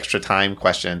basically the extra time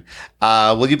question,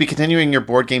 will you be continuing your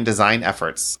board game design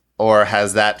efforts, or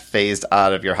has that phased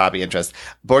out of your hobby interest?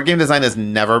 Board game design has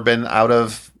never been out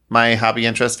of my hobby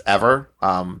interest ever.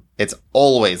 It's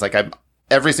always like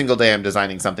every single day I'm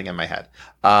designing something in my head.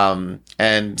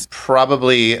 And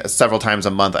probably several times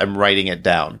a month I'm writing it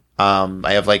down.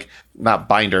 I have like not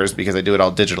binders because I do it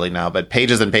all digitally now, but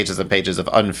pages and pages and pages of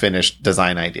unfinished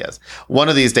design ideas. One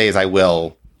of these days I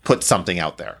will put something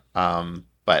out there.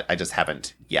 But I just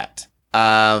haven't yet.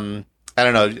 I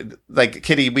don't know. Like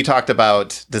Kitty, we talked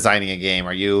about designing a game.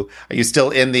 Are you still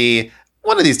in the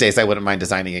one of these days I wouldn't mind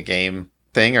designing a game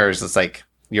thing, or is this like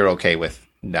you're okay with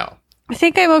no? I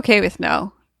think I'm okay with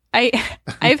no.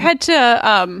 I've had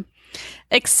to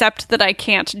accept that I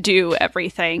can't do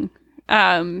everything.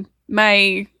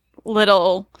 My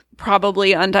little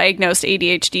probably undiagnosed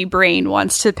ADHD brain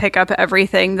wants to pick up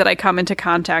everything that I come into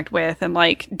contact with and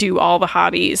like do all the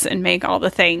hobbies and make all the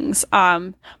things.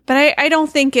 But I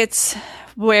don't think it's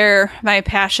where my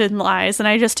passion lies, and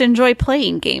I just enjoy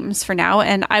playing games for now.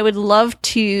 And I would love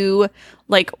to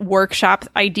like workshop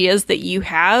ideas that you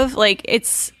have. Like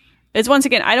it's once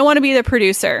again, I don't want to be the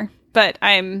producer, but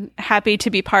I'm happy to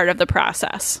be part of the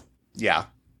process. Yeah.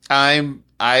 I'm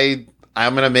going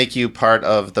to make you part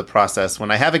of the process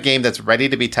when I have a game that's ready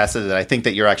to be tested that I think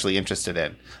that you're actually interested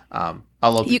in.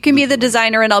 You can be the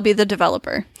designer and I'll be the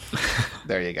developer.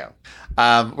 There you go.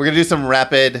 We're going to do some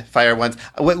rapid fire ones.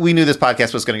 We knew this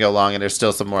podcast was going to go long, and there's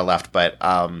still some more left, but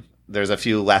there's a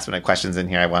few last minute questions in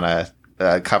here I want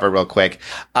to cover real quick.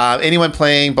 Anyone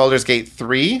playing Baldur's Gate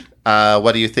 3?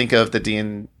 What do you think of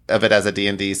of it as a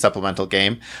D&D supplemental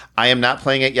game? I am not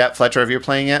playing it yet. Fletcher, have you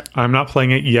playing it? I'm not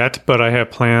playing it yet, but I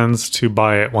have plans to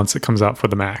buy it once it comes out for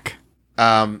the Mac.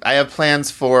 I have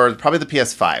plans for probably the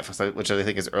PS5, which I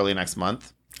think is early next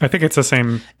month. I think it's the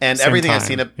same. And same everything time. I've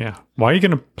seen. Yeah. Why are you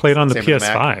going to play it on the Same with the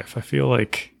PS5? Mac. I feel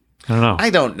like, I don't know. I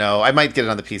don't know. I might get it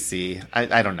on the PC.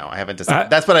 I don't know. I haven't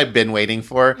decided. That's what I've been waiting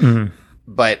for. Mm-hmm.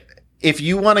 But if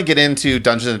you want to get into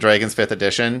Dungeons & Dragons 5th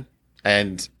edition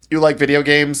and you like video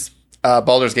games,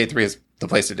 Baldur's Gate 3 is the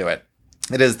place to do it.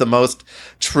 It is the most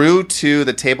true to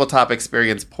the tabletop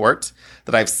experience port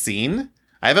that I've seen.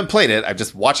 I haven't played it. I'm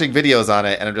just watching videos on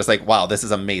it, and I'm just like, wow, this is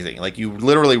amazing. Like, you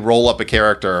literally roll up a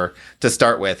character to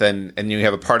start with, and you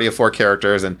have a party of 4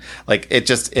 characters, and like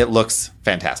it looks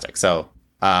fantastic. So,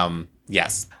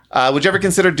 yes. Would you ever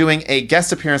consider doing a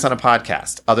guest appearance on a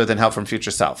podcast other than Help from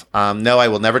Future Self? No, I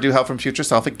will never do Help from Future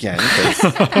Self again.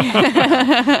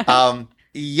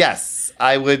 Yes.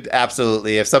 I would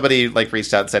absolutely. If somebody like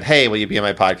reached out and said, "Hey, will you be on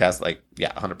my podcast?" Like,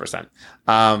 yeah, 100%.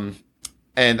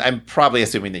 And I'm probably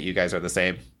assuming that you guys are the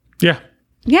same. Yeah.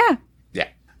 Yeah. Yeah.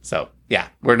 So yeah,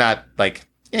 we're not like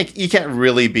you can't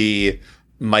really be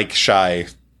mic shy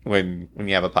when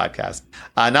you have a podcast.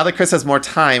 Now that Chris has more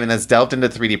time and has delved into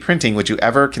 3D printing, would you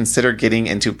ever consider getting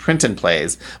into print and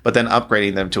plays, but then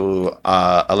upgrading them to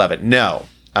 11? No.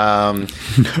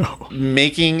 No.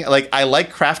 Making I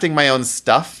like crafting my own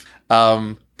stuff.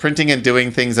 Printing and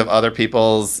doing things of other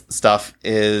people's stuff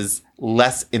is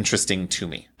less interesting to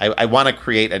me. I want to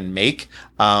create and make.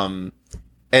 And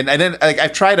then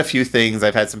I've tried a few things.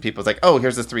 I've had some people like, oh,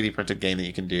 here's this 3D printed game that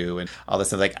you can do and all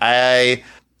this. And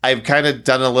I've kind of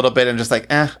done a little bit and just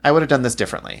like, I would have done this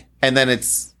differently. And then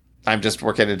I'm just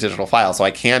working in a digital file, so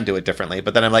I can do it differently.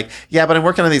 But then I'm like, yeah, but I'm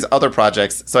working on these other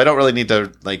projects, so I don't really need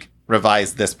to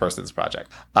revise this person's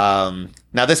project. Now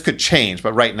this could change,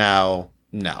 but right now,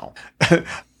 no.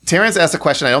 Terrence asked a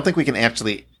question I don't think we can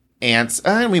actually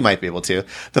answer. We might be able to.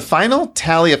 The final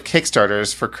tally of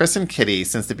Kickstarters for Chris and Kitty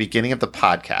since the beginning of the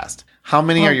podcast. How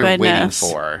many are you waiting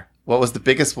for? What was the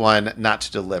biggest one not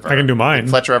to deliver? I can do mine. Did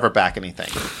Fletcher ever back anything?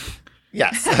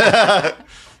 Yes.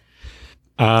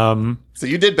 So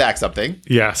you did back something.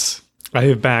 Yes. I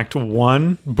have backed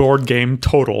 1 board game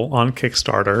total on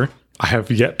Kickstarter. I have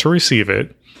yet to receive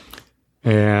it.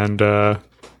 And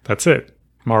that's it.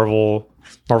 Marvel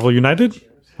United?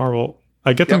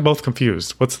 I get them both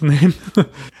confused. What's the name?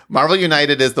 Marvel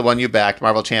United is the one you backed.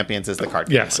 Marvel Champions is the card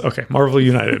game. Yes, okay. Marvel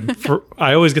United.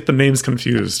 I always get the names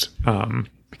confused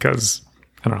because,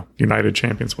 I don't know, United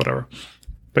Champions, whatever.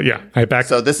 But yeah, I backed.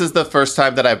 So this is the first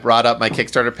time that I brought up my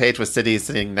Kickstarter page with Sydney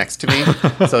sitting next to me.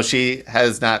 So she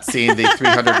has not seen the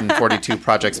 342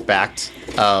 projects backed.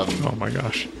 Oh my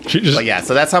gosh. But yeah,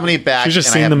 so that's how many backed. She's just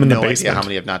and seen I have them in the no basement. idea how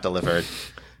many have not delivered.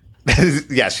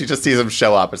 Yeah, she just sees them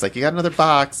show up. It's like, you got another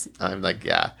box. I'm like,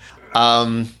 yeah.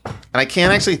 And I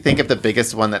can't actually think of the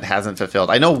biggest one that hasn't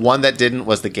fulfilled. I know one that didn't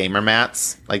was the gamer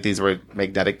mats. Like, these were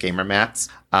magnetic gamer mats.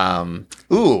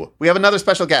 Ooh, we have another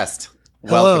special guest.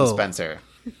 Hello. Welcome, Spencer.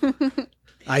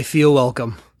 I feel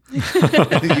welcome.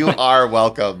 You are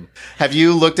welcome. Have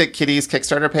you looked at Kitty's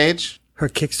Kickstarter page? Her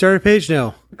Kickstarter page?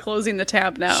 No. Closing the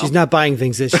tab now. She's not buying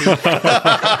things, is she?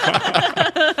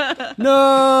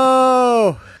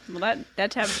 No! Well,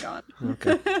 that tab's gone.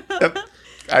 Okay.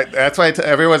 That's why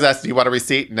everyone's asking, do you want a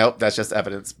receipt? Nope, that's just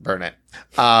evidence. Burn it.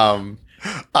 All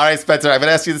right, Spencer, I'm going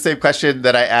to ask you the same question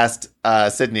that I asked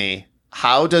Sydney.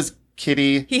 How does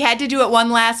Kitty... He had to do it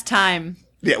one last time.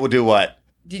 Yeah, we'll do what?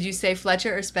 Did you say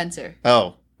Fletcher or Spencer?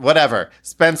 Oh, whatever.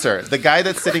 Spencer, the guy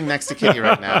that's sitting next to Kitty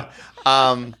right now.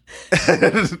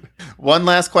 One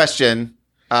last question.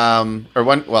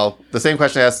 The same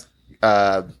question I asked...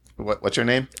 what's your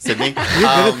name? Sydney? You're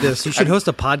good at this. You should host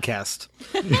a podcast.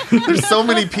 There's so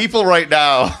many people right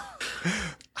now.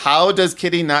 How does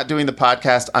Kitty not doing the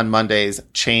podcast on Mondays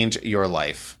change your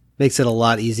life? Makes it a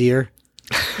lot easier.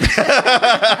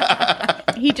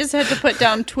 He just had to put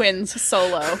down twins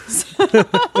solo. So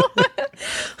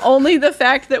only the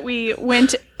fact that we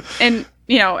went and,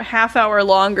 half hour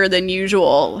longer than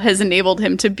usual has enabled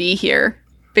him to be here.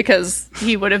 Because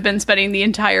he would have been spending the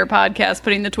entire podcast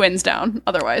putting the twins down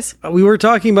otherwise. We were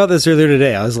talking about this earlier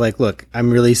today. I was like, look,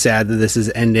 I'm really sad that this is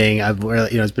ending. I've really,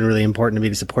 it's been really important to me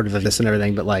to be supportive of this and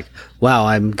everything. But wow,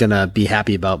 I'm going to be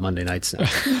happy about Monday nights now.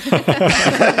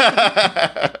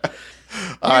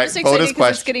 All right, just excited bonus because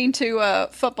question. it's getting to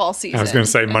football season. I was going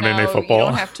to say Monday Night now Football. You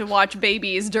don't have to watch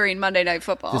babies during Monday Night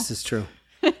Football. This is true.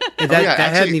 That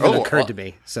hadn't even occurred to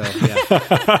me. So,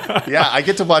 yeah. Yeah, I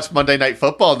get to watch Monday Night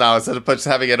Football now instead of just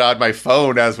having it on my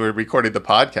phone as we're recording the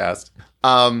podcast.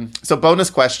 So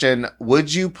bonus question,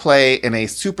 would you play in a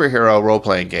superhero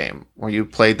role-playing game where you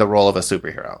played the role of a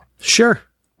superhero? Sure.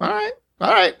 All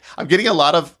right. I'm getting a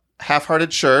lot of half-hearted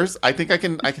sures. I think I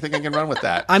can run with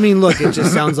that. I mean, look, it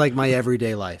just sounds like my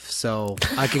everyday life. So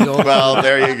I can go. Well,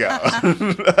 there you go.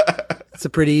 It's a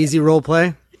pretty easy role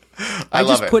play. I love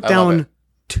just it. put I love down it.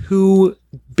 2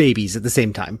 babies at the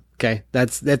same time. Okay,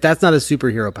 that's not a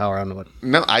superhero power. I don't know what.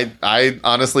 No, I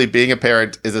honestly, being a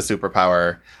parent is a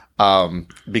superpower,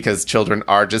 because children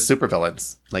are just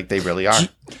supervillains. Like, they really are.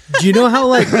 Do you know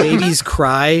how babies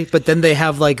cry, but then they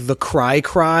have the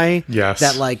cry Yes.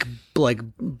 that like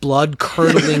blood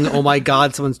curdling. Oh my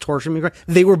God, someone's torturing me.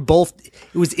 They were both.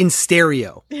 It was in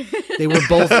stereo. They were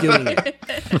both doing it.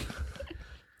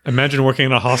 Imagine working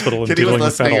in a hospital and Kitty was dealing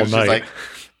with that listening all and she's night. like,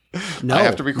 No, I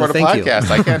have to record a thank you.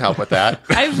 podcast. I can't help with that.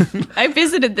 I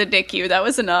visited the NICU. That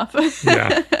was enough.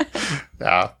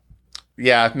 Yeah.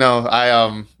 Yeah,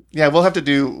 no, we'll have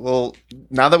to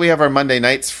now that we have our Monday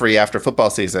nights free after football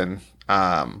season,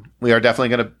 we are definitely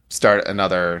going to start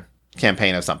another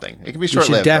campaign of something. It can be We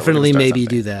short-lived. should definitely maybe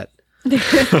do that.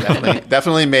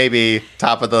 Definitely maybe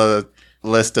top of the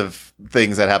list of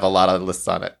things that have a lot of lists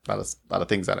on it. A lot of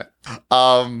things on it.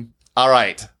 All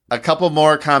right. A couple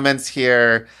more comments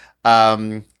here.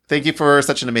 Thank you for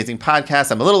such an amazing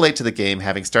podcast. I'm a little late to the game,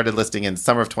 having started listening in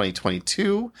summer of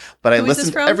 2022, but I Who is this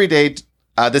listened from? every day.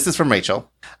 This is from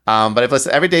Rachel. But I've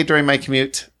listened every day during my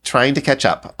commute, trying to catch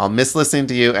up. I'll miss listening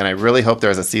to you, and I really hope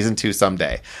there's a season 2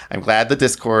 someday. I'm glad the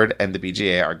Discord and the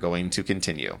BGA are going to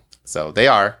continue. So they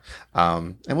are.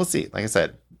 And we'll see. Like I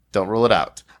said, don't rule it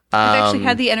out. I've actually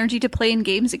had the energy to play in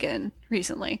games again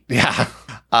recently. Yeah.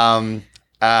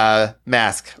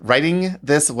 Mask, writing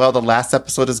this while the last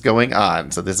episode is going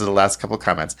on. So this is the last couple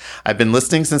comments. I've been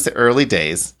listening since the early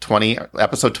days,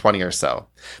 episode 20 or so.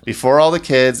 Before all the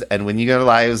kids and when your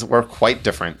lives were quite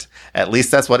different. At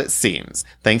least that's what it seems.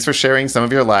 Thanks for sharing some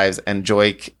of your lives and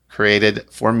joy created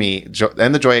for me,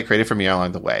 and the joy it created for me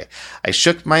along the way. I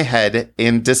shook my head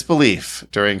in disbelief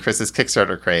during Chris's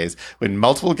Kickstarter craze when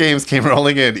multiple games came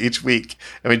rolling in each week,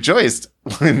 and rejoiced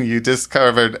when you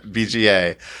discovered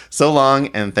BGA. So long,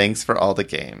 and thanks for all the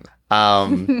game.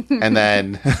 And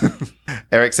then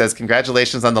Eric says,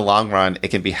 congratulations on the long run. It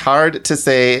can be hard to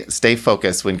stay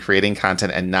focused when creating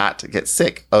content and not get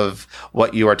sick of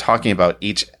what you are talking about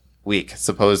each week,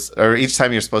 each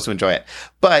time you're supposed to enjoy it.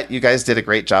 But you guys did a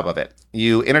great job of it.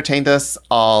 You entertained us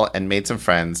all and made some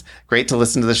friends. Great to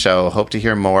listen to the show. Hope to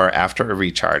hear more after a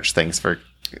recharge. Thanks for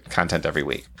content every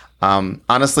week.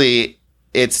 Honestly,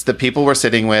 it's the people we're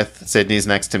sitting with. Sydney's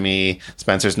next to me.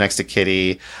 Spencer's next to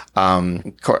Kitty.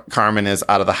 Carmen is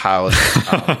out of the house.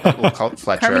 We'll call it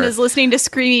Fletcher. Carmen is listening to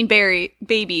screaming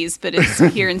babies, but is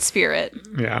here in spirit.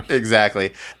 Yeah.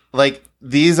 Exactly. Like,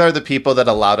 these are the people that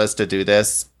allowed us to do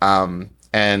this.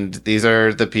 And these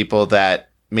are the people that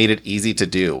made it easy to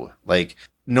do. Like,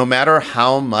 no matter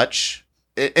how much,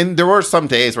 and there were some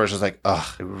days where it's just like,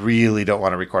 oh, I really don't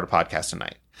want to record a podcast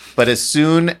tonight. But as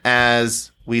soon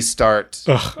as we start,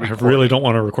 I really don't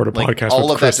want to record a podcast. All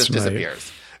with of Chris that just tonight.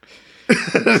 disappears.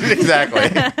 Exactly.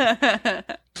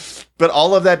 But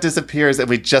all of that disappears, and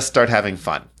we just start having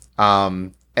fun.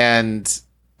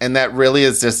 And that really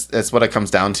is that's what it comes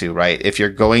down to, right? If you're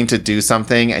going to do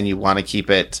something and you want to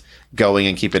keep it going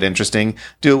and keep it interesting,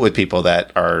 do it with people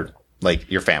that are like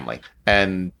your family.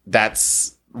 And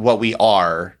that's what we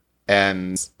are.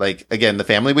 And like, again, the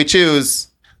family we choose,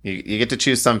 you get to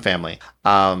choose some family.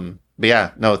 But yeah,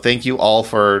 no, thank you all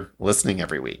for listening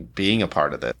every week, being a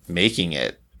part of it, making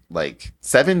it like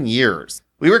 7 years.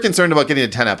 We were concerned about getting to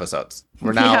 10 episodes.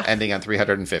 We're now ending on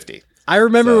 350. I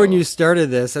remember when you started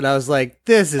this, and I was like,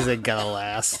 "This isn't gonna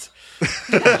last."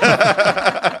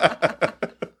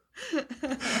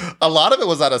 A lot of it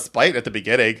was out of spite at the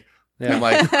beginning. Yeah. I'm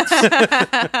like,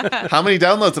 how many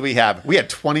downloads do we have? We had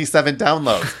 27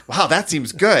 downloads. Wow, that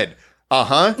seems good.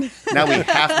 Now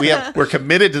we're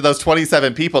committed to those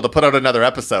 27 people to put out another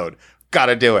episode.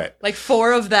 Gotta do it. Like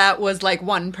 4 of that was like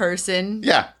one person.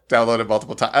 Yeah, downloaded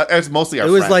multiple times. It was mostly our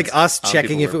It was friends. like us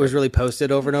checking if it was really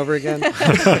posted over and over again.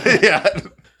 Yeah.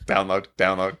 Download.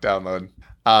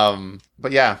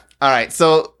 But yeah. All right.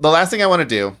 So the last thing I want to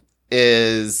do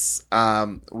is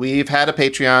we've had a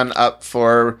Patreon up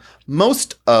for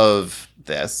most of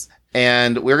this,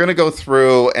 and we're going to go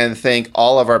through and thank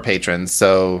all of our patrons.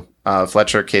 So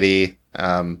Fletcher, Kitty,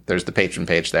 there's the patron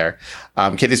page there.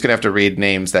 Kitty's going to have to read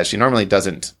names that she normally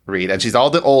doesn't read, and she's all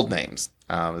the old names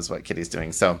is what Kitty's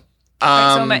doing. So, So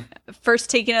am I first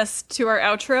taking us to our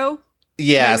outro?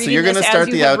 yeah, so you're going to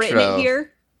start the outro.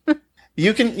 Here?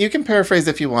 You can paraphrase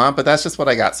if you want, but that's just what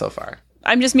I got so far.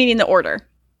 I'm just meaning the order.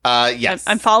 Yes.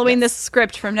 I'm following this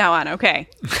script from now on. Okay.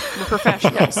 We're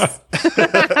professionals.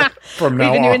 From We've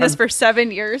now been doing on. this for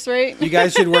 7 years, right? You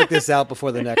guys should work this out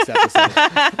before the next episode.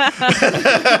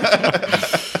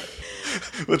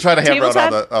 We'll try to hammer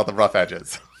out all the rough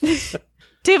edges.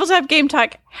 Tabletop Game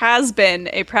Talk has been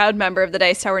a proud member of the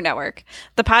Dice Tower Network.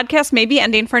 The podcast may be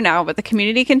ending for now, but the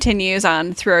community continues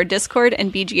on through our Discord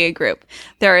and BGA group.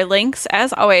 There are links,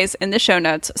 as always, in the show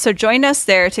notes, so join us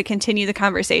there to continue the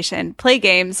conversation, play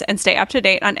games, and stay up to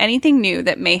date on anything new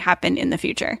that may happen in the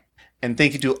future. And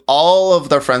thank you to all of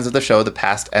the friends of the show, the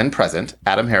past and present: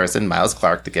 Adam Harrison, Miles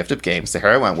Clark, The Gift of Games,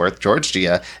 Sahara Wentworth, George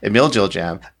Gia, Emil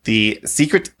Jiljam, the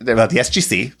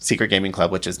SGC, Secret Gaming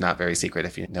Club, which is not very secret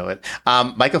if you know it,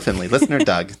 Michael Finley, listener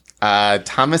Doug,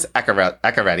 Thomas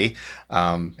Accaretti,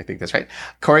 I think that's right,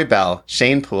 Corey Bell,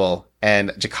 Shane Poole, and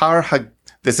Jakar Hug.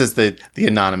 This is the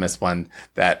anonymous one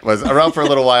that was around for a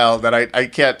little while that I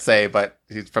can't say, but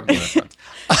he's from Game of Thrones.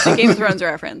 The Game of Thrones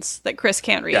reference that Chris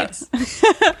can't read. Yes,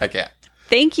 I can't.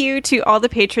 Thank you to all the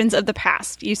patrons of the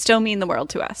past. You still mean the world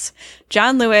to us.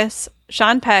 John Lewis,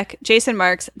 Sean Peck, Jason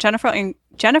Marks,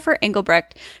 Jennifer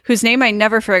Engelbrecht, whose name I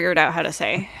never figured out how to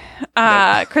say,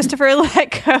 Christopher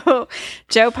Letko,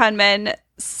 Joe Punman,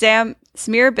 Samir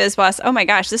Biswas. Oh my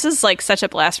gosh, this is like such a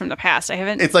blast from the past. I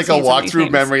haven't. It's like a walk through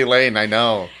memory lane. I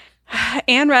know.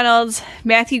 Anne Reynolds,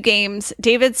 Matthew Games,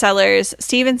 David Sellers,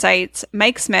 Steven Seitz,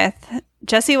 Mike Smith,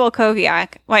 Jesse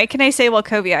Wolkowiak. Why can I say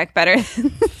Wolkowiak better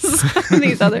than some of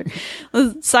these other?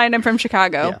 Sign him from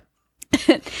Chicago.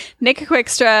 Yeah. Nick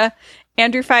Quickstra,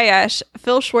 Andrew Fayesh,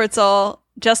 Phil Schwartzel,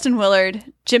 Justin Willard,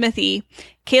 Jimothy,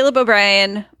 Caleb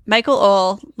O'Brien, Michael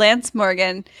Ohl, Lance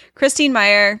Morgan, Christine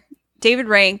Meyer, David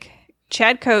Rank,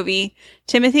 Chad Covey,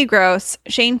 Timothy Gross,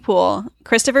 Shane Poole,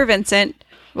 Christopher Vincent,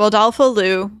 Rodolfo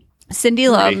Liu, Cindy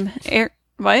Lum,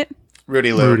 what?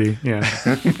 Rudy Liu. Rudy, yeah.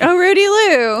 Oh, Rudy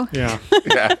Liu. Yeah.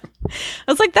 Yeah. I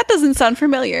was like, that doesn't sound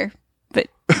familiar. But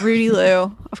Rudy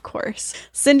Liu, of course.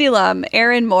 Cindy Lum,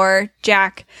 Aaron Moore,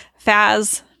 Jack,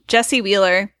 Faz, Jesse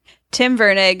Wheeler, Tim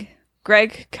Vernig,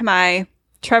 Greg Kamai,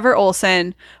 Trevor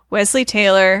Olson, Wesley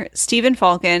Taylor, Stephen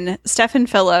Falcon, Stephen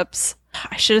Phillips.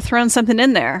 I should have thrown something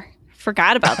in there.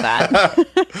 Forgot about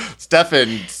that.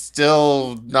 Stefan,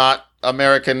 still not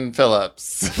American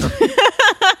Phillips.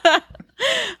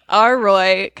 R.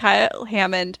 Roy, Kyle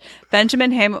Hammond,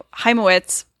 Benjamin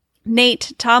Heimowitz,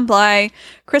 Nate, Tom Bly,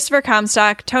 Christopher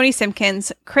Comstock, Tony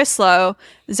Simpkins, Chris Lowe,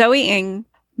 Zoe Ng,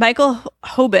 Michael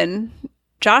Hoban,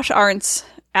 Josh Arntz,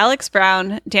 Alex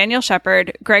Brown, Daniel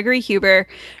Shepard, Gregory Huber,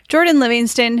 Jordan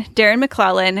Livingston, Darren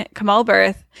McClellan, Kamal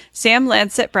Berth, Sam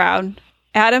Lancet Brown,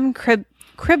 Adam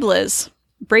Kriblis,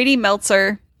 Brady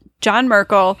Meltzer, John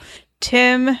Merkel,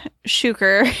 Tim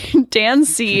Schuker, Dan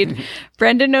Seed,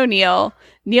 Brendan O'Neill,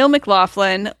 Neil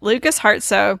McLaughlin, Lucas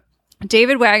Hartsoe,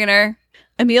 David Wagner,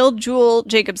 Emil Jewel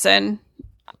Jacobson,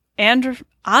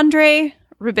 Andre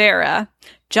Rivera,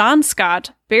 John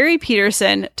Scott, Barry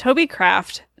Peterson, Toby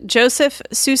Kraft, Joseph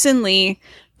Susan Lee,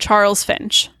 Charles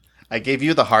Finch. I gave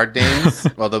you the hard names,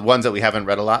 well, the ones that we haven't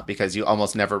read a lot, because you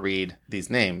almost never read these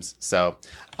names. So,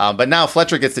 but now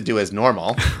Fletcher gets to do as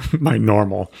normal. My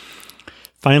normal.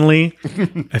 Finally,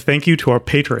 a thank you to our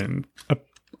patrons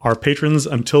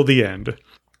until the end.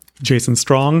 Jason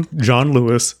Strong, John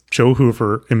Lewis, Joe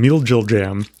Hoover, Emil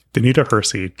Jiljam, Danita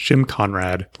Hersey, Jim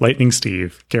Conrad, Lightning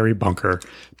Steve, Gary Bunker,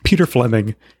 Peter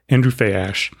Fleming, Andrew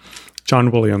Fayash,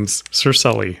 John Williams, Sir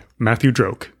Sully, Matthew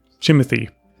Droke, Jimothy,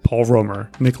 Paul Romer,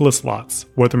 Nicholas Lotz,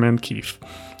 Weatherman Keefe,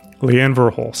 Leanne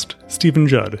Verholst, Stephen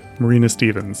Judd, Marina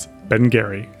Stevens, Ben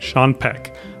Gary, Sean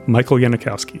Peck, Michael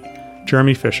Yanikowski,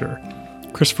 Jeremy Fisher,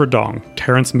 Christopher Dong,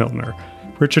 Terrence Milner,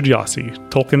 Richard Yossi,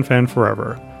 Tolkien Fan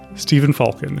Forever, Stephen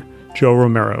Falcon, Joe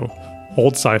Romero,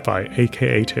 Old Sci-Fi,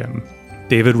 aka Tim,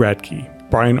 David Radke,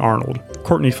 Brian Arnold,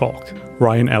 Courtney Falk,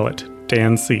 Ryan Ellett,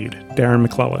 Dan Seed, Darren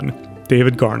McClellan,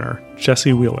 David Garner,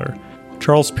 Jesse Wheeler,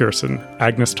 Charles Pearson,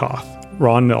 Agnes Toth,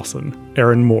 Ron Nelson,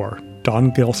 Aaron Moore,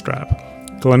 Don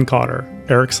Gilstrap, Glenn Cotter,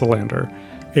 Eric Solander,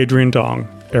 Adrian Dong,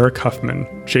 Eric Huffman,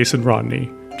 Jason Rodney,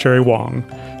 Jerry Wong,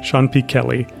 Sean P.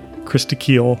 Kelly, Christy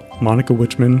Keel, Monica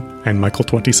Witchman, and Michael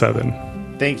 27.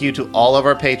 Thank you to all of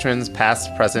our patrons,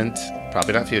 past, present,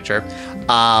 probably not future.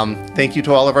 Thank you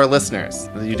to all of our listeners.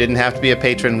 You didn't have to be a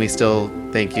patron. We still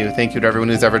thank you. Thank you to everyone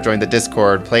who's ever joined the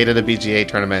Discord, played at a BGA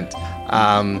tournament.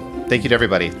 Thank you to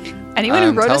everybody. Anyone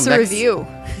who wrote us a review.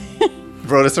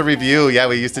 Wrote us a review. Yeah,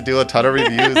 we used to do a ton of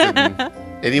reviews. And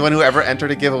anyone who ever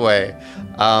entered a giveaway.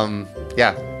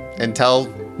 Yeah. Until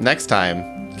next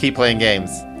time, keep playing games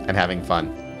and having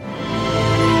fun.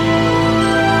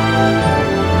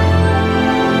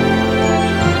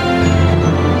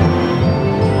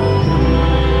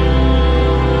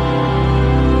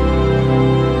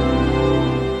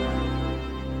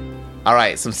 All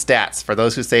right, some stats for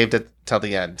those who saved it till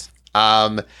the end.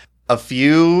 A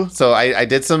few. So I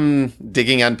did some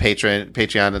digging on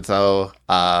Patreon, and so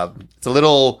it's a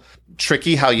little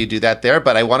tricky how you do that there.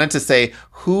 But I wanted to say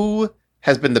who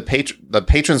has been the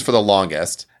patrons for the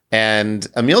longest. And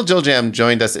Emil Jiljam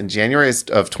joined us in January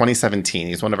of 2017.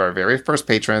 He's one of our very first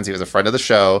patrons. He was a friend of the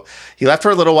show. He left for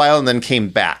a little while and then came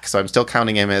back. So I'm still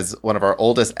counting him as one of our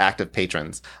oldest active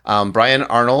patrons. Brian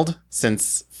Arnold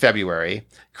since February.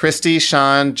 Christy,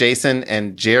 Sean, Jason,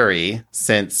 and Jerry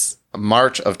since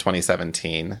March of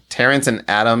 2017. Terrence and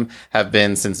Adam have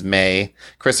been since May.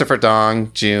 Christopher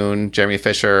Dong, June. Jeremy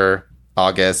Fisher,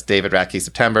 August. David Radke,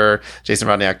 September. Jason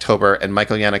Rodney, October. And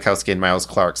Michael Yanikowski and Miles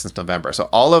Clark since November. So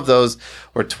all of those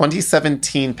were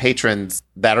 2017 patrons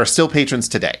that are still patrons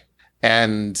today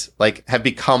and like have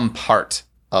become part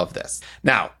of this.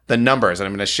 Now, the numbers, and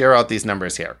I'm going to share out these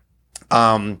numbers here.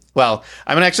 I'm going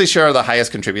to actually share the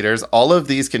highest contributors. All of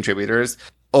these contributors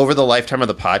over the lifetime of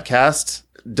the podcast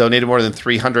donated more than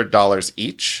 $300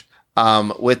 each,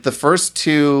 with the first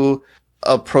two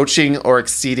approaching or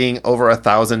exceeding over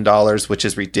 $1,000, which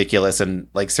is ridiculous. And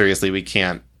like, seriously, we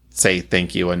can't say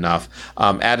thank you enough.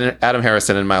 Adam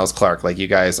Harrison and Miles Clark, like you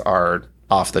guys are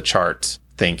off the chart.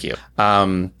 Thank you.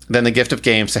 Then the gift of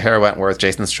games, Sahara Wentworth,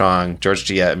 Jason Strong, George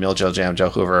Gia, Emil Joe Jam, Joe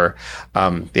Hoover,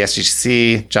 the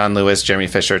SGC, John Lewis, Jeremy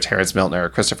Fisher, Terrence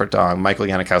Miltner, Christopher Dong, Michael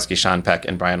Yanikowski, Sean Peck,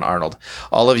 and Brian Arnold.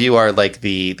 All of you are like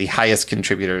the highest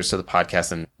contributors to the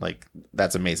podcast, and like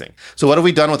that's amazing. So what have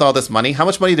we done with all this money? How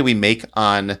much money did we make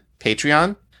on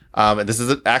Patreon? And this is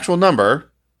an actual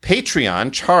number.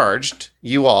 Patreon charged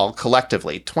you all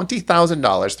collectively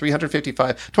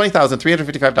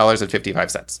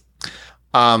 $20,355.55.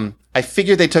 I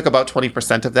figured they took about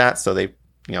 20% of that, so they,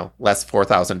 less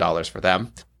 $4,000 for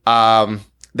them.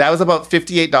 That was about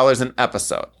 $58 an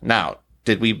episode. Now,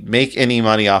 did we make any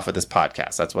money off of this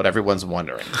podcast? That's what everyone's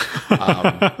wondering.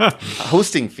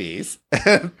 Hosting fees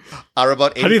are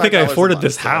about $85. How do you think I afforded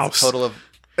this house? Total of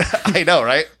I know,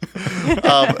 right?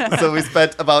 So we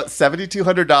spent about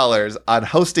 $7,200 on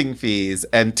hosting fees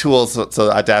and tools.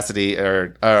 So Audacity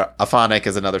or Aphonic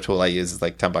is another tool I use. It's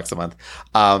like $10 a month.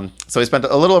 So we spent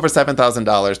a little over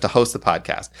 $7,000 to host the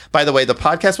podcast. By the way, the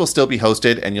podcast will still be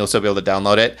hosted and you'll still be able to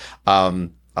download it.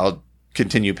 I'll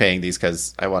continue paying these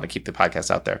because I want to keep the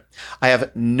podcast out there. I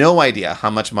have no idea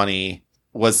how much money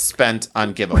was spent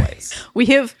on giveaways.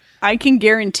 I can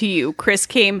guarantee you, Chris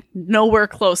came nowhere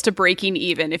close to breaking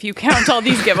even if you count all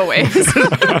these giveaways.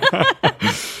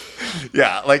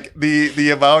 Yeah, like the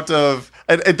amount of,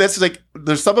 and that's like,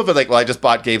 there's some of it like, well, I just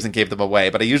bought games and gave them away,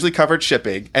 but I usually covered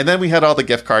shipping, and then we had all the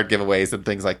gift card giveaways and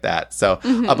things like that. So,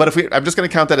 but I'm just going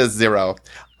to count that as zero.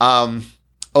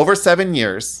 Over 7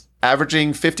 years,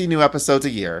 averaging 50 new episodes a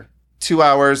year, 2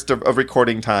 hours of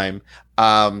recording time,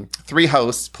 3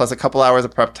 hosts plus a couple hours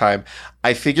of prep time.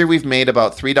 I figure we've made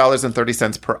about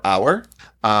 $3.30 per hour.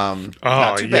 Oh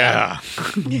yeah,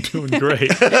 doing great.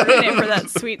 They're in for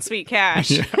that sweet, sweet cash.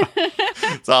 Yeah.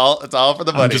 It's all for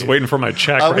the money. I'm just waiting for my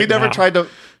check. Right we never now. tried to.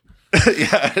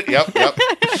 Yeah. Yep.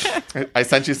 I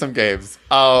sent you some games.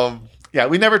 Yeah,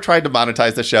 we never tried to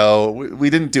monetize the show.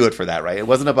 We didn't do it for that, right? It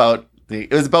wasn't about.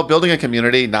 It was about building a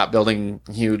community, not building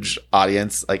a huge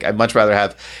audience. Like, I'd much rather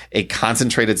have a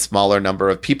concentrated, smaller number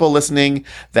of people listening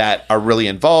that are really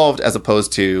involved as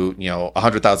opposed to,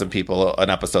 100,000 people an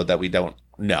episode that we don't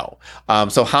know.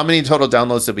 So how many total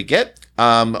downloads did we get?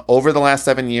 Over the last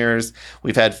 7 years,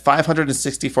 we've had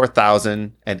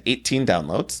 564,018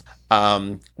 downloads,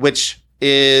 which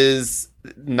is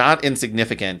not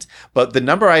insignificant, but the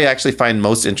number I actually find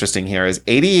most interesting here is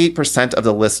 88% of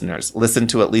the listeners listen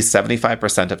to at least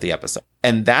 75% of the episode.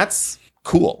 And that's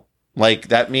cool. Like,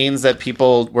 that means that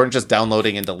people weren't just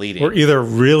downloading and deleting. We're either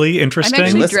really interesting. I'm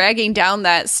actually dragging down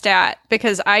that stat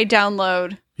because I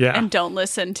download Yeah. and don't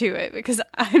listen to it because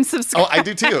I'm subscribed. Oh, I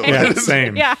do too. Yeah,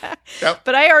 same. Yeah. Yep.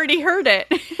 But I already heard it.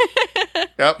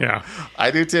 Yep. Yeah. I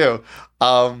do too.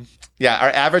 Yeah, our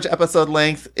average episode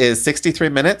length is 63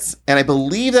 minutes, and I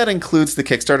believe that includes the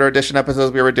Kickstarter edition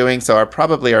episodes we were doing, so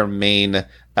our main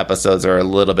episodes are a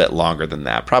little bit longer than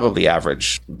that, probably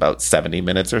average about 70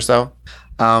 minutes or so.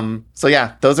 So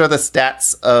yeah, those are the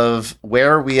stats of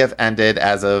where we have ended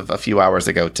as of a few hours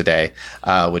ago today,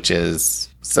 which is...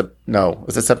 is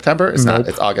it September? It's not.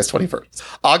 It's August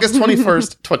 21st. August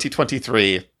 21st,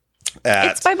 2023 at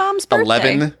It's my mom's birthday.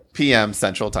 11 p.m.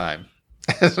 Central Time.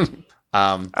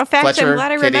 Oh, fact, Fletcher, I'm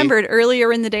glad I Kitty. remembered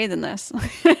earlier in the day than this.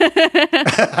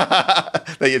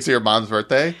 That it's your mom's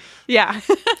birthday. Yeah.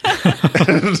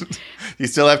 You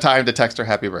still have time to text her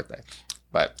happy birthday.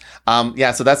 But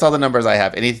yeah, so that's all the numbers I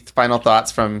have. Any final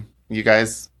thoughts from you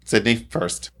guys? Sydney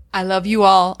first. I love you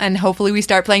all, and hopefully we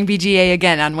start playing BGA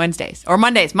again on Wednesdays. Or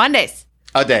Mondays.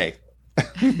 A day.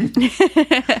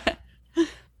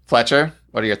 Fletcher,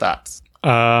 what are your thoughts?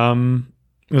 It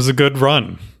was a good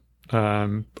run.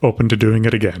 Open to doing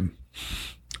it again.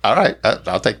 All right.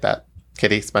 I'll take that.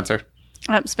 Kitty, Spencer.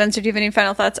 Spencer, do you have any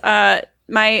final thoughts?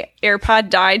 My AirPod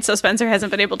died, so Spencer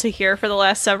hasn't been able to hear for the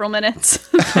last several minutes.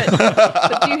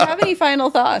 but do you have any final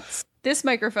thoughts? This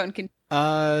microphone can...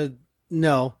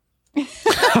 No.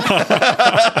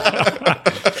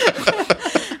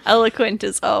 Eloquent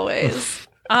as always.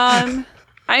 I'm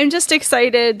just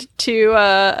excited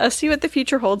to see what the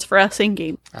future holds for us in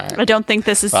game. Right. I don't think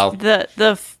this is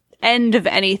the end of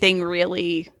anything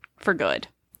really for good.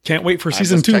 Can't wait for I'm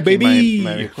season just 2, checking baby.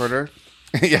 my recorder.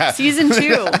 Yeah. Season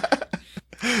 2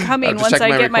 coming I'm just once checking I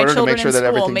my get my recorder to children make sure in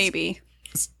that school. everything's Maybe.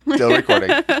 Still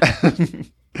recording.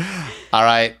 All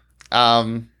right.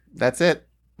 That's it.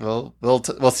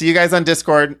 We'll see you guys on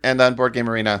Discord and on Board Game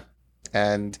Arena.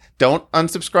 And don't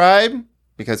unsubscribe,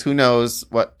 because who knows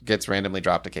what gets randomly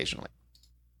dropped occasionally.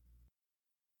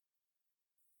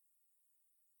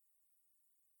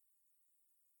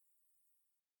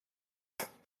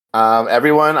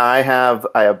 Everyone, I have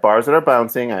bars that are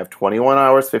bouncing. I have 21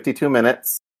 hours, 52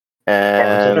 minutes.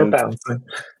 And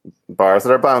bars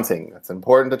that are bouncing. It's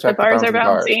important to check The bars are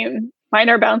bouncing. Mine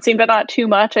are bouncing, but not too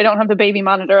much. I don't have the baby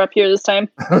monitor up here this time.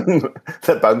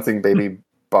 The bouncing baby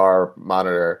bar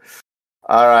monitor.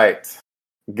 All right.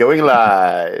 Going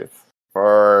live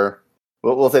for,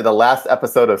 we'll say, the last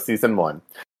episode of season 1.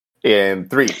 In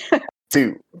 3,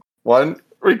 2, 1,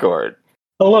 record.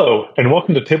 Hello, and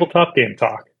welcome to Tabletop Game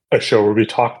Talk, a show where we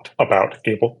talked about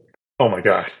cable. Oh my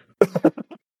god.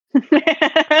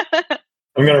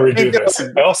 I'm going to redo this.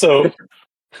 I also...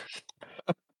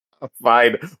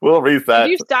 Fine, we'll reset.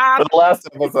 Did you stop? For the last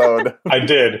episode. I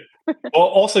did. Well,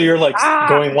 also, you're like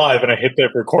going live, and I hit the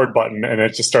record button, and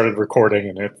it just started recording,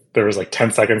 and there was like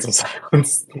 10 seconds of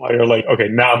silence while you're like, okay,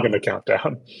 now I'm going to count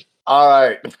down. All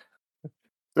right.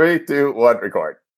 3, 2, 1, record.